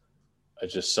sequel. I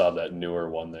just saw that newer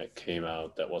one that came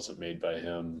out that wasn't made by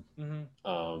him.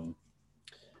 Mm-hmm.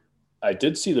 I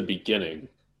did see the beginning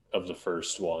of the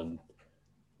first one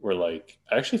where like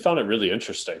I actually found it really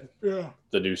interesting. Yeah.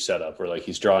 The new setup where like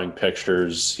he's drawing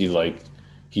pictures.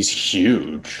 He's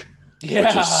huge. Yeah.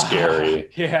 Which is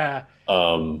scary. Yeah.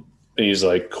 And he's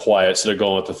like quiet. So they're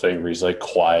going with the thing where he's like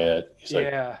quiet. He's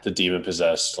like the demon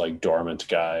possessed, like dormant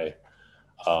guy.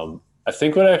 I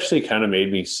think what actually kind of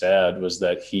made me sad was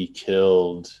that he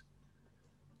killed,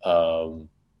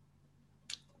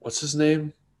 what's his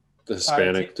name? The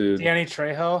Hispanic dude. Danny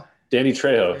Trejo. Danny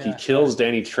Trejo. Yeah. He kills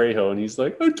Danny Trejo and he's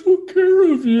like, I took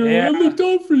care of you. I looked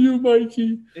out for you,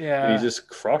 Mikey. Yeah. And he just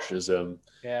crushes him.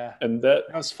 Yeah. And that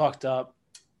was fucked up.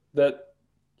 I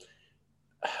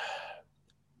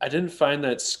didn't find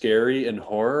that scary and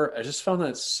horror. I just found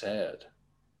that sad.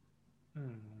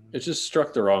 It just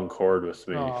struck the wrong chord with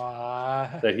me.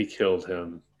 That he killed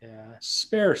him. Yeah.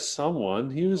 Spare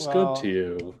someone. He was good to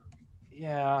you.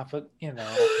 Yeah, but you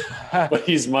know. But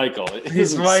he's Michael.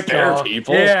 He's Michael. Spare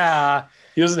people. Yeah.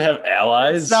 He doesn't have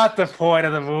allies. It's not the point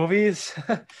of the movies.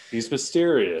 He's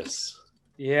mysterious.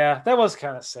 Yeah, that was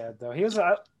kind of sad though. It's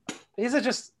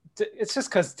just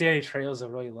because Danny Trejo's a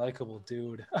really likable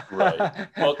dude. Right.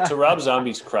 Well, to Rob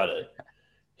Zombie's credit,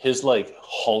 his like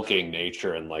hulking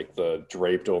nature and like the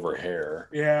draped over hair.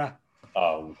 Yeah.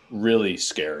 Really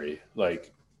scary.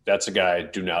 Like that's a guy I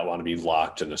do not want to be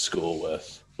locked in a school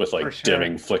with like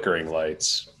dimming, flickering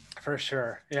lights. For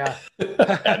sure. Yeah.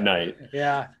 At night.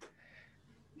 Yeah.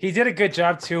 He did a good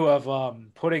job too of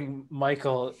putting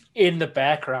Michael in the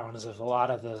backgrounds of a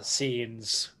lot of the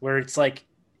scenes where it's like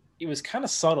it was kind of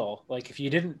subtle. Like if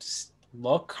you didn't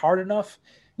look hard enough,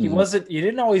 you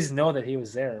didn't always know that he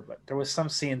was there, but there was some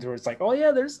scenes where it's like, oh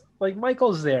yeah, there's like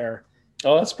Michael's there.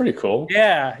 Oh, that's pretty cool.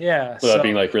 Yeah. Without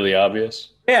being like really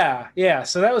obvious. Yeah.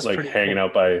 So that was like pretty hanging cool.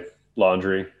 out by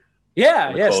laundry.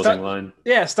 Yeah. Clothing line.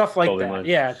 Yeah, stuff like clothing that. Line.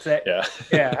 Yeah.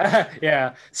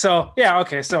 Yeah. So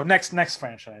okay. So next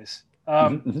franchise.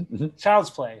 Child's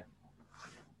Play.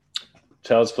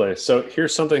 So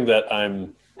here's something that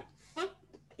I'm,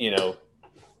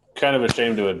 kind of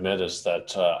ashamed to admit is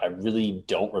that I really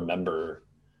don't remember.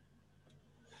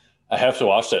 I have to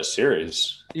watch that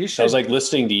series. You should. I was like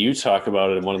listening to you talk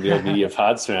about it in one of the old Media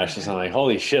Pod Smashes. And I'm like,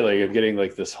 holy shit! Like I'm getting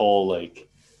like this whole like,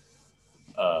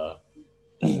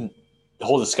 the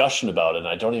whole discussion about it. And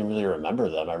I don't even really remember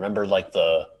them. I remember like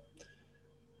the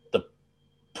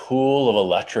pool of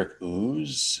electric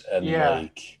ooze and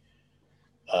him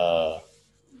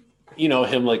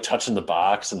like touching the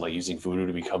box and like using voodoo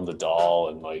to become the doll.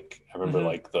 And like, I remember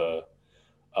like the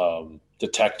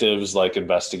detectives like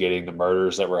investigating the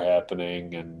murders that were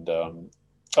happening. And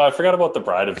I forgot about the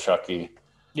Bride of Chucky.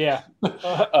 Yeah.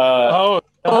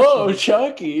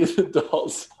 Chucky. The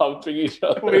dolls humping each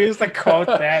other. We used to quote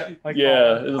that. Like,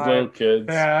 as little kids.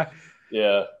 Yeah.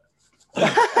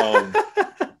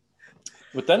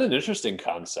 But then an interesting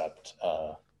concept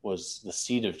was the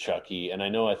Seed of Chucky. And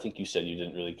I think you said you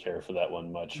didn't really care for that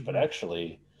one much, but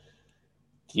actually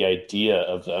the idea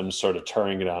of them sort of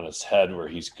turning it on its head where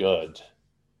he's good.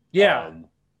 Yeah.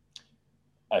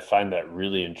 I find that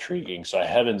really intriguing. So I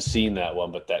haven't seen that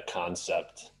one, but that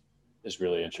concept is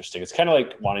really interesting. It's kind of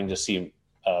like wanting to see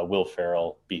Will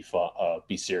Ferrell be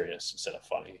serious instead of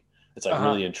funny. It's like Uh-huh.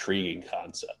 really intriguing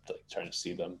concept, like trying to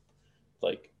see them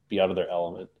like be out of their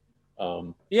element.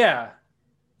 Um, Yeah.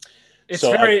 It's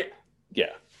so I, very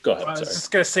yeah, go I ahead. was Sorry.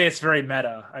 just gonna say it's very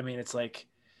meta. I mean, it's like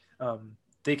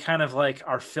they kind of like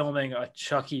are filming a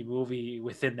Chucky movie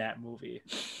within that movie.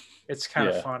 It's kind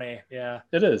of Yeah, funny. Yeah.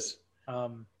 it is.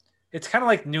 Um, it's kind of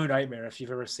like New Nightmare if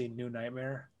you've ever seen New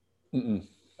Nightmare. Mm-mm.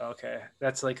 Okay,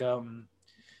 that's like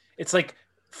it's like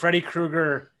Freddy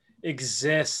Krueger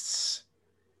exists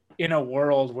in a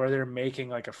world where they're making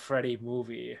like a Freddy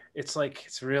movie. It's like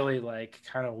it's really like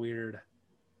kind of weird.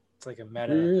 It's like a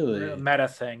Really? meta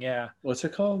thing. Yeah. What's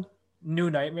it called? New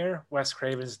Nightmare, Wes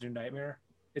Craven's New Nightmare.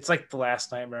 It's like the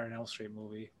last Nightmare on Elm Street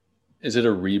movie. Is it a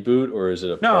reboot or is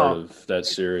it a part No, of that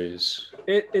series?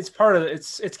 it's part of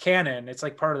it's canon. It's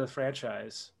like part of the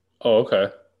franchise. Oh,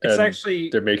 okay. It's And actually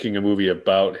they're making a movie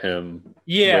about him where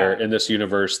yeah, in this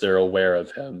universe they're aware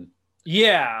of him,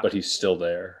 yeah, but he's still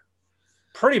there.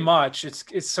 pretty much.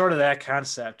 It's sort of that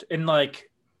concept, and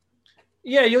like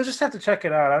yeah, you'll just have to check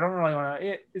it out. I don't really want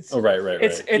to. Oh, right.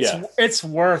 Yeah, It's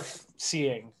worth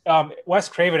seeing. Wes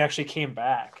Craven actually came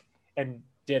back and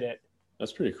did it.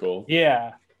 that's pretty cool.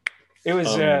 Yeah, it was.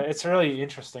 Um, It's really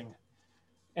interesting.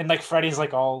 And like Freddy's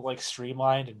like all like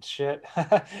streamlined and shit.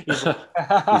 He's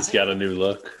he's got a new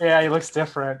look. yeah, he looks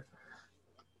different.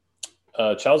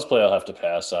 Child's Play I'll have to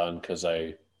pass on because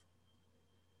I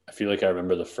feel like I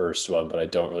remember the first one, but I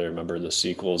don't really remember the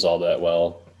sequels all that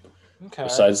well. Okay.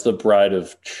 Besides The Bride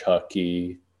of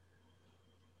Chucky.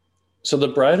 So The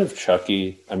Bride of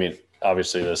Chucky, I mean,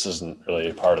 obviously this isn't really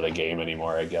a part of the game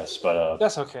anymore, I guess, but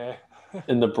That's okay.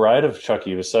 in The Bride of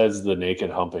Chucky, besides the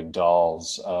naked humping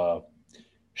dolls,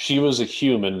 she was a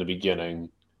human in the beginning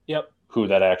Yep. who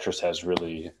that actress has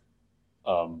really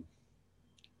um,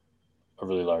 a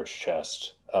really large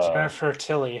chest. Jennifer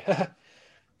Tilly.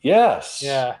 Yes,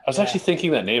 Yeah, I was yeah, actually thinking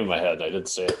that name in my head. And I didn't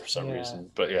say it for some yeah. reason,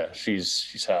 but yeah,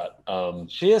 she's hot.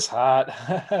 She is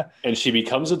hot. And she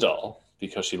becomes a doll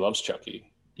because she loves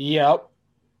Chucky, Yep.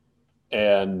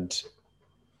 and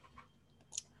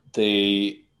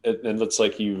and it's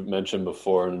like you mentioned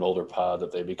before in an older pod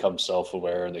that they become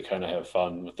self-aware and they kind of have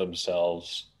fun with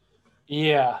themselves.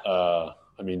 Yeah.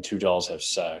 I mean, two dolls have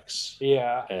sex,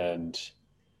 Yeah. and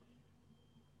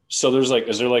so there's like,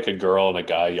 is there like a girl and a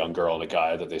guy, young girl and a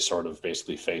guy that they sort of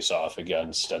basically face off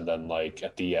against, and then like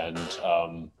at the end,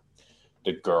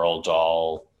 the girl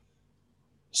doll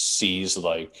sees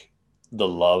like the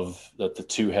love that the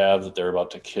two have that they're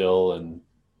about to kill, and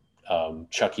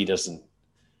Chucky doesn't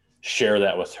share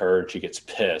that with her, and she gets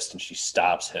pissed and she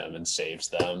stops him and saves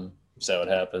them. Is that what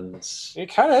happens? It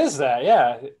kind of is that.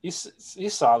 Yeah. You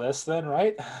saw this then,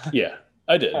 right? Yeah,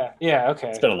 I did. Yeah. Yeah. It's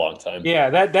Okay. been a long time. Yeah.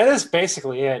 That is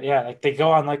basically it. Yeah. Like they go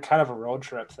on like kind of a road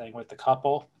trip thing with the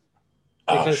couple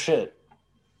Oh because shit.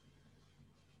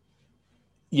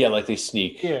 Yeah, like they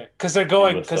sneak yeah, because they're in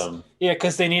going with because them. yeah,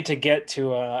 because they need to get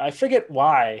to I forget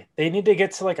why they need to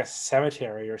get to like a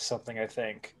cemetery or something. I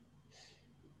think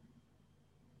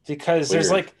because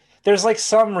Weird. there's like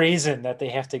some reason that they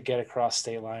have to get across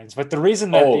state lines, but the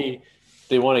reason that Oh,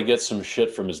 they want to get some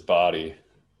shit from his body,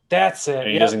 that's and it.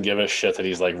 he Yep. doesn't give a shit that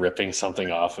he's like ripping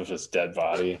something off of his dead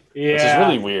body, which is Yeah.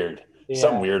 really weird.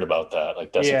 Something Yeah. weird about that,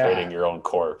 like Yeah. desecrating your own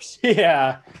corpse.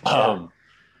 Yeah. Yeah.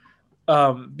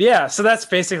 Um, Yeah. So that's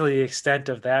basically the extent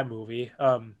of that movie.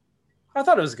 I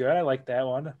thought it was good. I liked that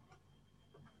one.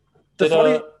 The did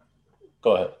funny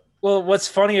go ahead. Well, what's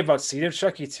funny about Seed of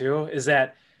Chucky too is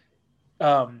that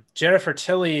Jennifer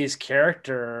Tilly's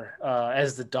character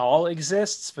as the doll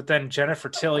exists, but then Jennifer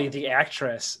Tilly, the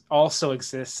actress, also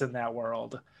exists in that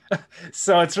world.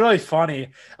 So it's really funny.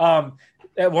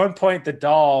 At one point, the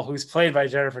doll, who's played by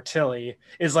Jennifer Tilly,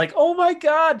 is like, "Oh my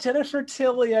God, Jennifer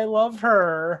Tilly, I love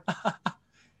her."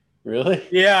 Really?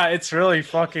 Yeah, it's really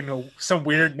fucking some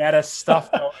weird meta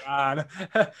stuff going on.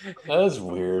 That is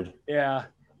weird. Yeah,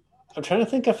 I'm trying to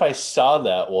think if I saw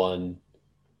that one.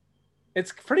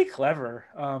 it's pretty clever,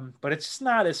 but it's just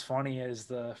not as funny as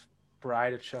the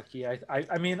Bride of Chucky.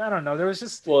 I mean, I don't know. There was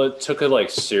just Well, it took a like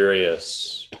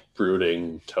serious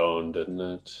brooding tone, didn't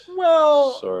it?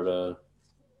 well, Sort of.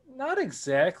 not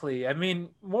exactly. I mean,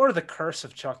 more the Curse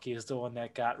of Chucky is the one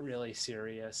that got really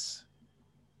serious.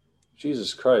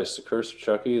 Jesus Christ, The Curse of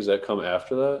Chucky, does that come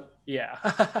after that? Yeah.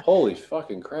 Holy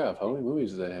fucking crap! How many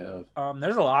movies do they have?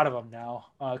 There's a lot of them now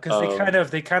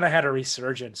because they kind of had a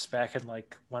resurgence back in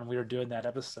like when we were doing that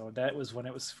episode. That was when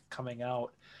it was coming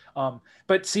out.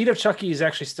 But Seed of Chucky is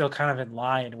actually still kind of in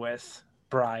line with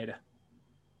Bride.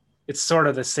 It's sort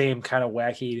of the same kind of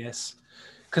wackiness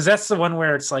because that's the one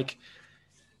where it's like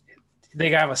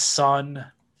they have a son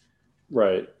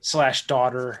Right. slash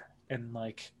daughter, and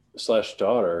like Slash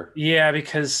daughter. yeah,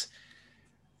 because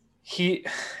he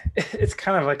it's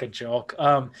kind of like a joke.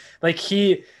 Like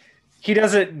he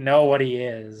doesn't know what he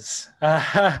is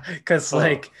because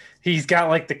like he's got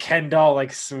like the Ken doll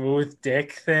like smooth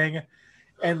dick thing,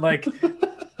 and like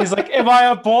he's like, am I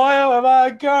a boy or am I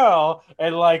a girl?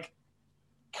 And like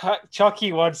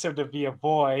Chucky wants him to be a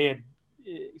boy, and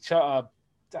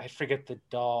I forget the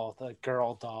doll, the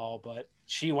girl doll, but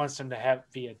she wants him to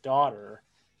be a daughter,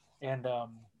 and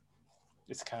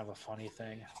it's kind of a funny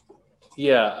thing.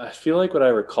 Yeah, I feel like what I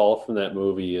recall from that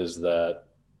movie is that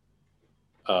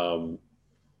um,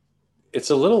 it's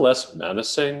a little less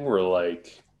menacing. Where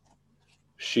like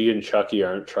she and Chucky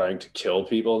aren't trying to kill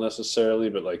people necessarily,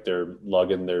 but like they're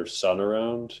lugging their son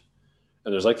around,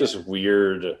 and there's like this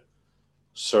weird,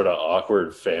 sort of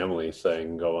awkward family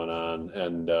thing going on.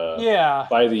 And Yeah.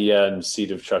 by the end,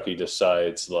 Seed of Chucky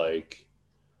decides like,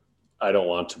 I don't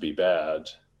want to be bad.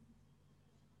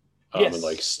 Yes. And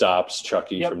like stops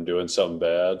Chucky from doing something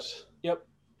bad. Yep.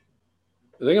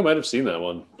 I think I might have seen that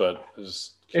one, but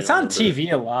it's on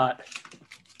TV a lot.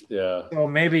 Yeah. So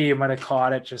maybe you might have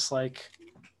caught it just like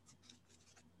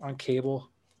on cable.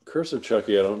 Curse of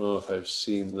Chucky, I don't know if I've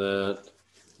seen that.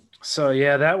 So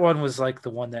yeah, that one was like the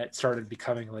one that started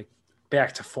becoming like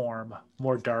back to form,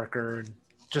 more darker and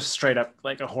just straight up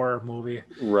like a horror movie.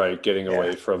 Right, getting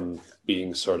away from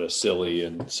being sort of silly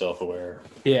and self-aware.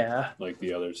 Yeah. Like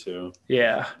the other two.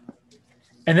 Yeah.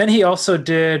 And then he also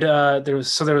did there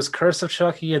was Curse of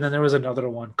Chucky, and then there was another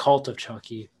one, Cult of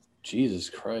Chucky. Jesus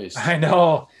Christ. I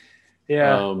know.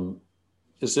 Yeah.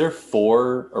 Is there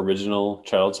 4 original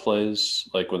Child's Plays,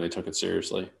 like when they took it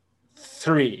seriously?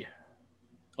 3.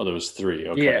 Oh, there was 3.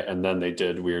 Okay. Yeah. And then they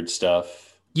did weird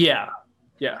stuff. Yeah.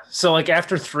 Yeah. So like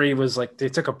after 3 was like they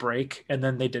took a break, and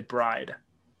then they did Bride.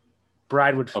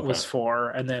 Bride was 4,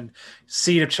 and then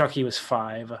Seed of Chucky was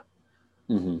 5.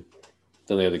 Mm-hmm.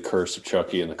 Then they had the Curse of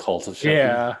Chucky and the Cult of Chucky.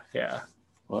 Yeah. Yeah.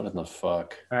 What in the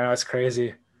fuck? I know, it's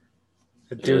crazy.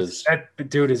 That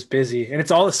dude is busy, and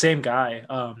it's all the same guy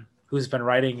who's been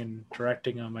writing and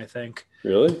directing them, I think.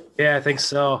 Really? Yeah, I think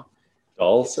so.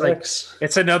 Doll sex?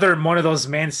 It's another one of those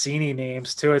Mancini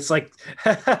names too. It's like,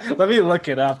 let me look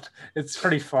it up. It's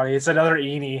pretty funny. It's another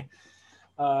Eni.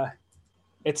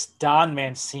 It's Don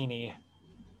Mancini.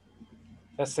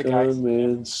 That's the guy. Don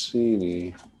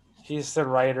Mancini. He's the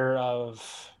writer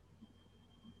of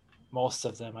most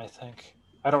of them, I think.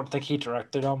 I don't think he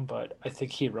directed them, but I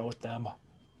think he wrote them.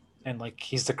 And like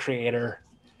he's the creator.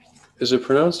 Is it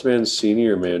pronounced Mancini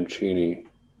or Mancini?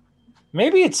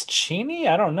 Maybe it's Chini?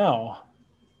 I don't know.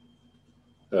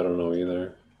 I don't know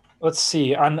either. Let's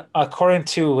see. According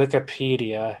to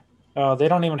Wikipedia, they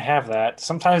don't even have that.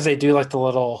 Sometimes they do like the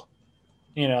little,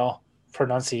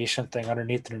 pronunciation thing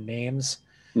underneath their names.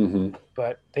 Mm-hmm.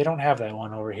 But they don't have that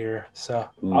one over here. So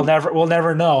we'll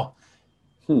never know.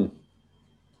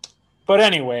 But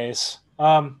anyways,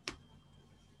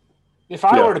 if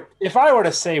I were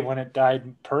to say when it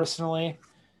died personally,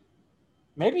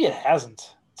 maybe it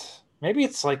hasn't. Maybe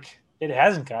it's like it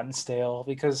hasn't gotten stale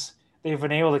because they've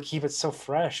been able to keep it so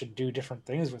fresh and do different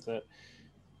things with it.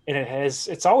 And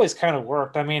it's always kind of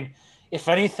worked. I mean, if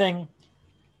anything,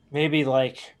 maybe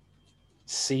like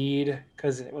Seed,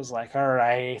 because it was like, all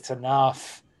right, it's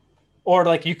enough. Or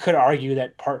like you could argue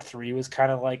that part 3 was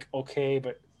kind of like okay,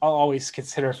 but I'll always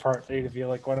consider part 3 to be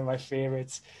like one of my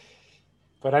favorites.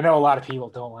 But I know a lot of people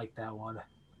don't like that one.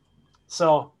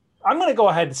 So I'm going to go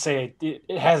ahead and say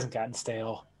it hasn't gotten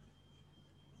stale.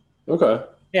 Okay.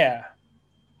 Yeah.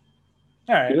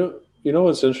 All right. You know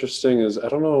what's interesting is I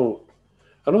don't know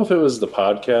if it was the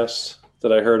podcast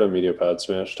that I heard on Media Pod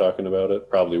Smash talking about it.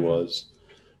 Probably was.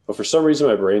 But for some reason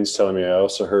my brain's telling me I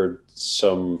also heard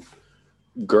some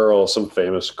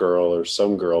famous girl or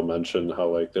some girl mention how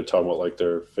like they're talking about like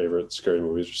their favorite scary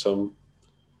movies or something.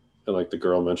 And like the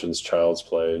girl mentions Child's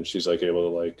Play and she's like able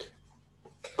to like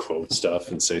quote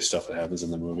stuff and say stuff that happens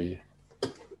in the movie. I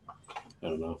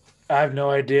don't know. I have no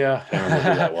idea. I don't know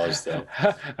who that was though.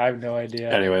 I have no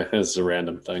idea. Anyway, it's a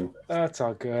random thing. That's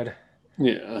all good.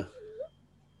 Yeah.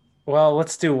 Well,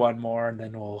 let's do one more and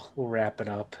then we'll wrap it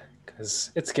up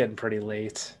because it's getting pretty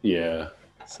late. Yeah.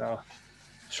 So.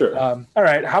 Sure. All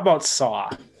right. How about Saw?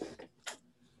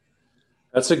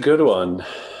 That's a good one.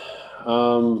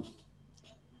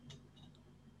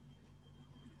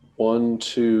 1,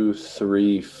 2,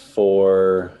 3,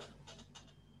 4.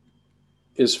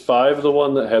 Is 5 the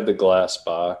one that had the glass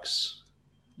box?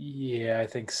 Yeah, I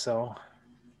think so.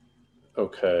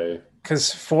 Okay.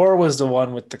 Because 4 was the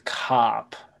one with the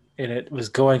cop, and it was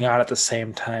going on at the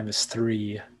same time as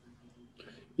 3.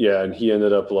 Yeah, and he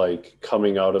ended up like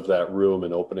coming out of that room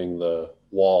and opening the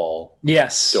wall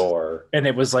Yes. door. And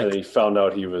it was And like, he found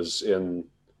out he was in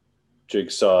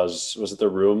Jigsaw's, was it the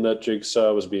room that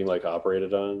Jigsaw was being like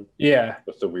operated on yeah,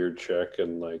 with the weird chick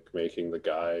and like making the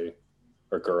guy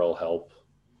or girl help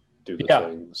do the yeah,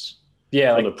 things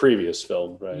yeah, from the like, previous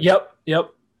film, right? yep.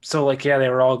 So like, yeah, they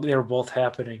were both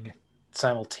happening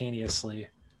simultaneously.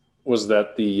 Was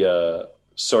that the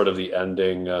sort of the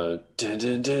ending din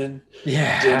din din din din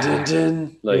Yeah,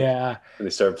 din like yeah. when they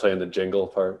started playing the jingle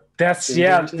part? That's Din din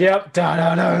yeah, din yep. Da,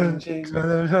 da, ding da, ding.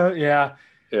 da, da, yeah.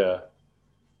 Yeah.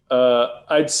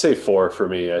 I'd say 4 for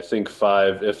me. I think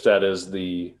 5, if that is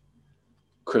the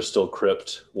Crystal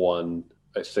Crypt one,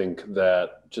 I think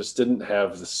that just didn't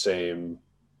have the same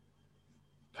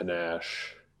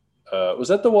panache. Was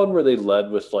that the one where they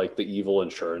led with like the evil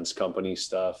insurance company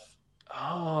stuff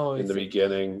Oh, in the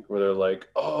beginning, where they're like,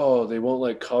 "Oh, they won't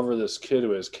like cover this kid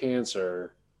who has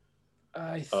cancer,"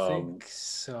 I um, think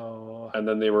so. and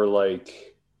then they were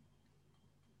like,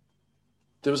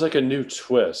 there was like a new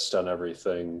twist on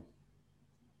everything.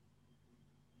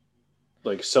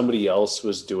 Like somebody else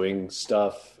was doing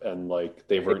stuff, and like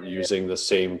they weren't using the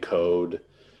same code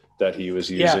that he was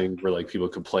Yeah, using, where like people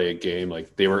could play a game.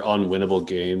 Like they were unwinnable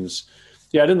games.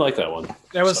 Yeah, I didn't like that one.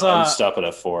 that was So I'd stop it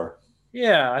at 4.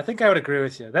 yeah, I think I would agree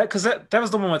with you. That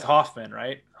was the one with Hoffman,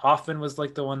 right? Hoffman was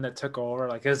like the one that took over.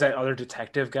 Like, is that other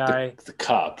detective guy? The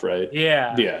cop, right?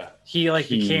 Yeah, Yeah. he like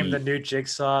became the He new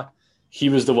Jigsaw. he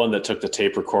was the one that took the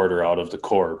tape recorder out of the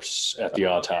corpse at the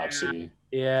autopsy,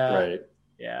 Yeah, right?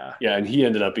 yeah, Yeah, and he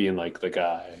ended up being like the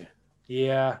guy.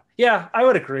 yeah. I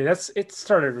would agree. It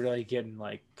started really getting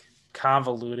like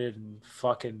convoluted and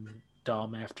fucking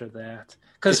dumb after that. It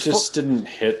Because just didn't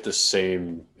hit the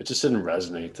same. It just didn't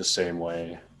resonate the same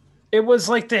way. it was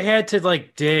like they had to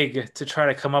like dig to try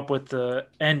to come up with the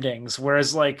endings,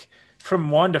 whereas like from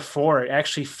 1 to 4, it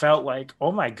actually felt like,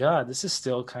 oh my god, this is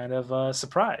still kind of a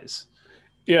surprise.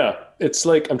 Yeah, it's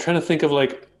like I'm trying to think of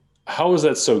like how was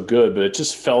that so good, but it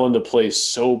just fell into place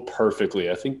so perfectly.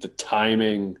 I think the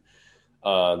timing,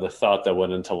 the thought that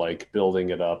went into like building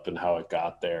it up and how it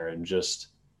got there, and just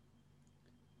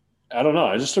I don't know.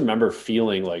 I just remember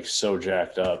feeling like so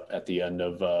jacked up at the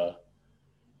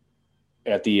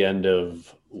end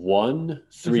of 1,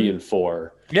 3, Hmm. and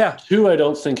 4. Yeah, 2, I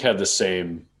don't think had the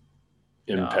same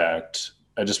no, impact.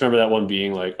 I just remember that one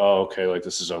being like, oh, okay, like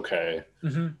this is okay.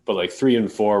 hmm, But like 3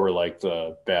 and 4 were like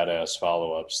the badass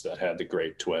follow ups that had the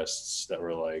great twists that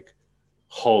were like,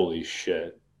 holy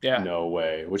shit, yeah, no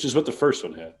way. Which is what the first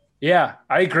one had. yeah.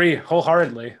 I agree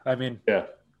wholeheartedly. I mean, Yeah.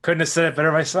 couldn't have said it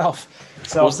better myself. Was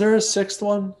So there a sixth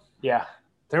one? yeah,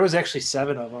 there was actually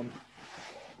 7 of them.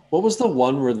 What was the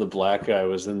one where the black guy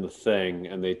was in the thing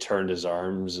and they turned his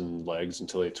arms and legs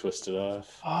until they twisted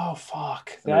off? Oh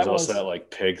fuck, And there's that also was. that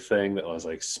like pig thing that was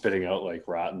like spitting out like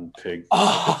rotten pig.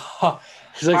 Oh,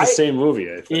 It's like the same movie,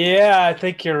 I think. yeah, I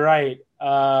think you're right.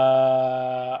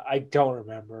 I don't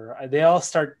remember. They all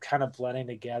start kind of blending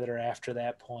together after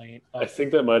that point. I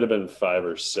think that might have been 5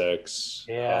 or 6.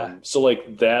 Yeah, So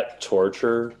like that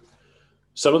torture,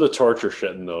 some of the torture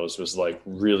shit in those was like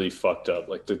really fucked up.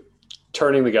 Like the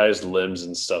turning the guy's limbs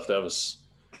and stuff.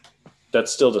 That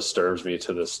still disturbs me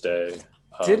to this day.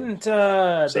 didn't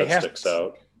So they that sticks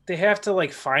out. they have to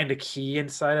like find a key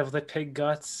inside of the pig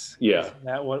guts? Yeah, Isn't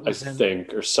that what I was in?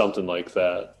 think, or something like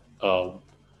that.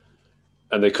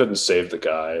 And they couldn't save the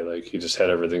guy. Like he just had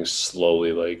everything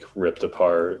slowly like ripped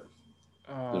apart.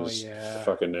 It Oh was yeah,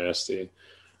 fucking nasty.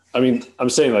 I mean, I'm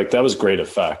saying like that was great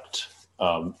effect,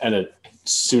 and it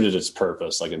suited its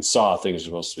purpose. Like in Saw, things are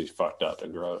supposed to be fucked up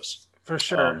and gross. for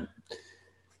sure. Um,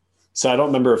 so I don't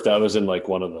remember if that was in like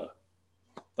one of the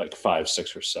like 5,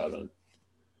 6, or 7,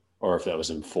 or if that was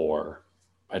in 4.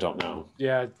 I don't know.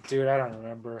 Yeah, dude, I don't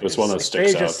remember. It's one that like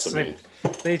sticks out to me.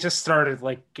 They just started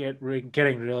like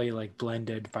getting really like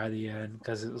blended by the end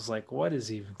because it was like, what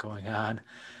is even going on?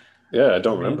 Yeah, I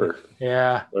don't remember.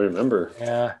 Yeah, I remember.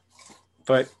 yeah,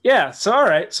 but yeah. So all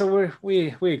right, so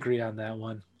we agree on that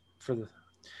one for the.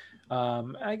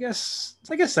 I guess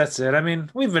that's it. I mean,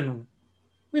 we've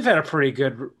had a pretty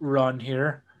good run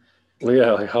here. Well,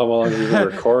 yeah, like how long have you been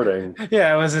recording?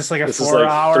 Yeah, it was just like a This is 4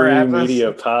 hour 3 episode.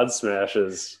 media pod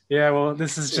smashes. Yeah, well,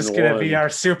 this is just in gonna one. be our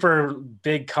super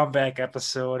big comeback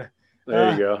episode.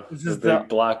 There you go. This The is big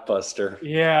blockbuster.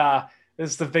 yeah, this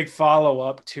is the big follow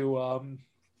up to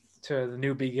the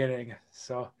new beginning.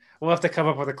 So we'll have to come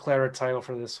up with a clearer title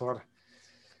for this one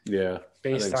Yeah,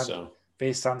 based I on think so.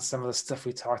 based on some of the stuff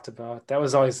we talked about. That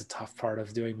was always the tough part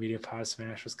of doing Media Pod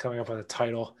Smash was coming up with a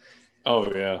title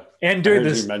Oh yeah, and I doing heard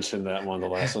this. you mentioned that one of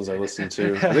the last ones I listened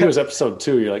to. I think it was episode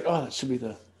 2. You're like, oh, that should be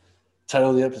the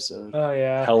Title of the episode. Oh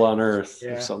yeah. Hell on Earth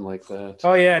Yeah. or something like that.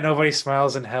 Oh yeah, nobody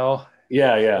smiles in hell.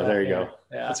 Yeah, there you Yeah, go.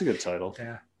 yeah. That's a good title.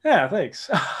 Yeah. Yeah, thanks.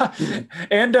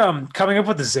 And coming up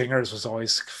with the zingers was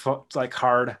always like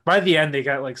hard. By the end, they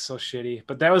got like so shitty.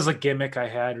 But that was the gimmick I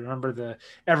had. Remember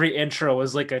every intro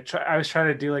was like I was trying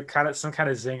to do like kind of some kind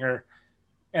of zinger,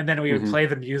 and then we would play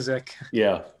the music.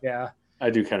 Yeah, Yeah, I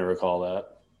do kind of recall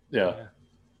that. Yeah.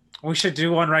 We should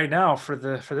do one right now for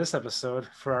this episode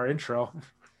for our intro.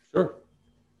 Sure.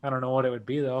 I don't know what it would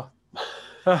be though.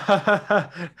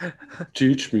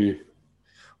 Teach me.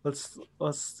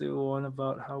 Let's do one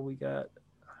about how we got.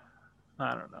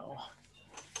 I don't know.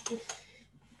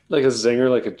 Like a zinger,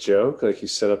 like a joke, like you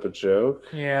set up a joke.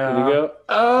 Yeah. And you go,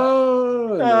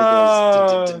 oh. And then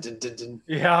it goes,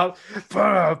 yeah.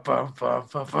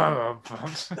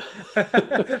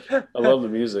 I love the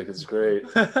music. It's great.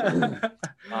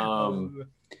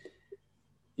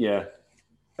 Yeah.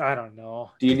 I don't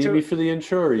know. Do you need me for the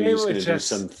intro, or are you just going to do just-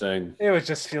 something? It would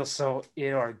just feel so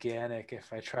inorganic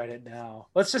if I tried it now.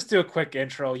 Let's just do a quick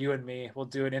intro, you and me. We'll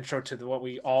do an intro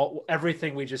to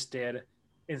everything we just did.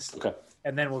 Okay.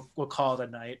 And then we'll call it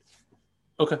a night.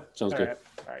 Okay. Sounds good.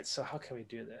 All right. So how can we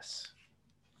do this?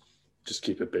 Just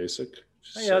keep it basic.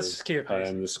 Yeah, let's just keep it Hi,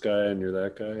 basic. I'm this guy, and you're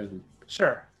that guy. And...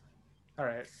 Sure. All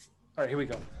right. Here we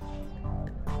go.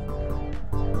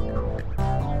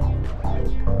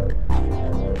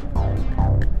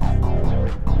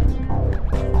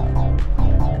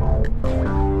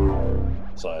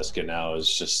 So I'll ask you now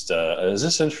is just, is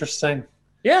this interesting?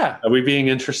 Yeah. Are we being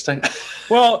interesting?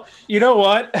 Well, you know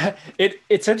what?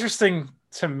 It's interesting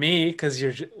to me because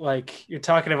you're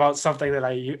talking about something that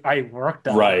I worked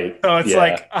on. Right. So it's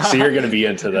like so you're going to be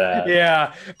into that.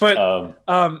 Yeah. But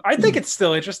I think it's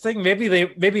still interesting.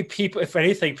 Maybe people, if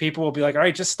anything, people will be like, all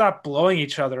right, just stop blowing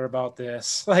each other about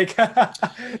this. Like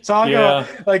talk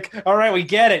about like, all right, we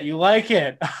get it. You like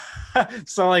it.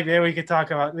 So like maybe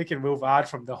we can move on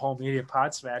from the whole media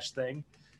pod smash thing.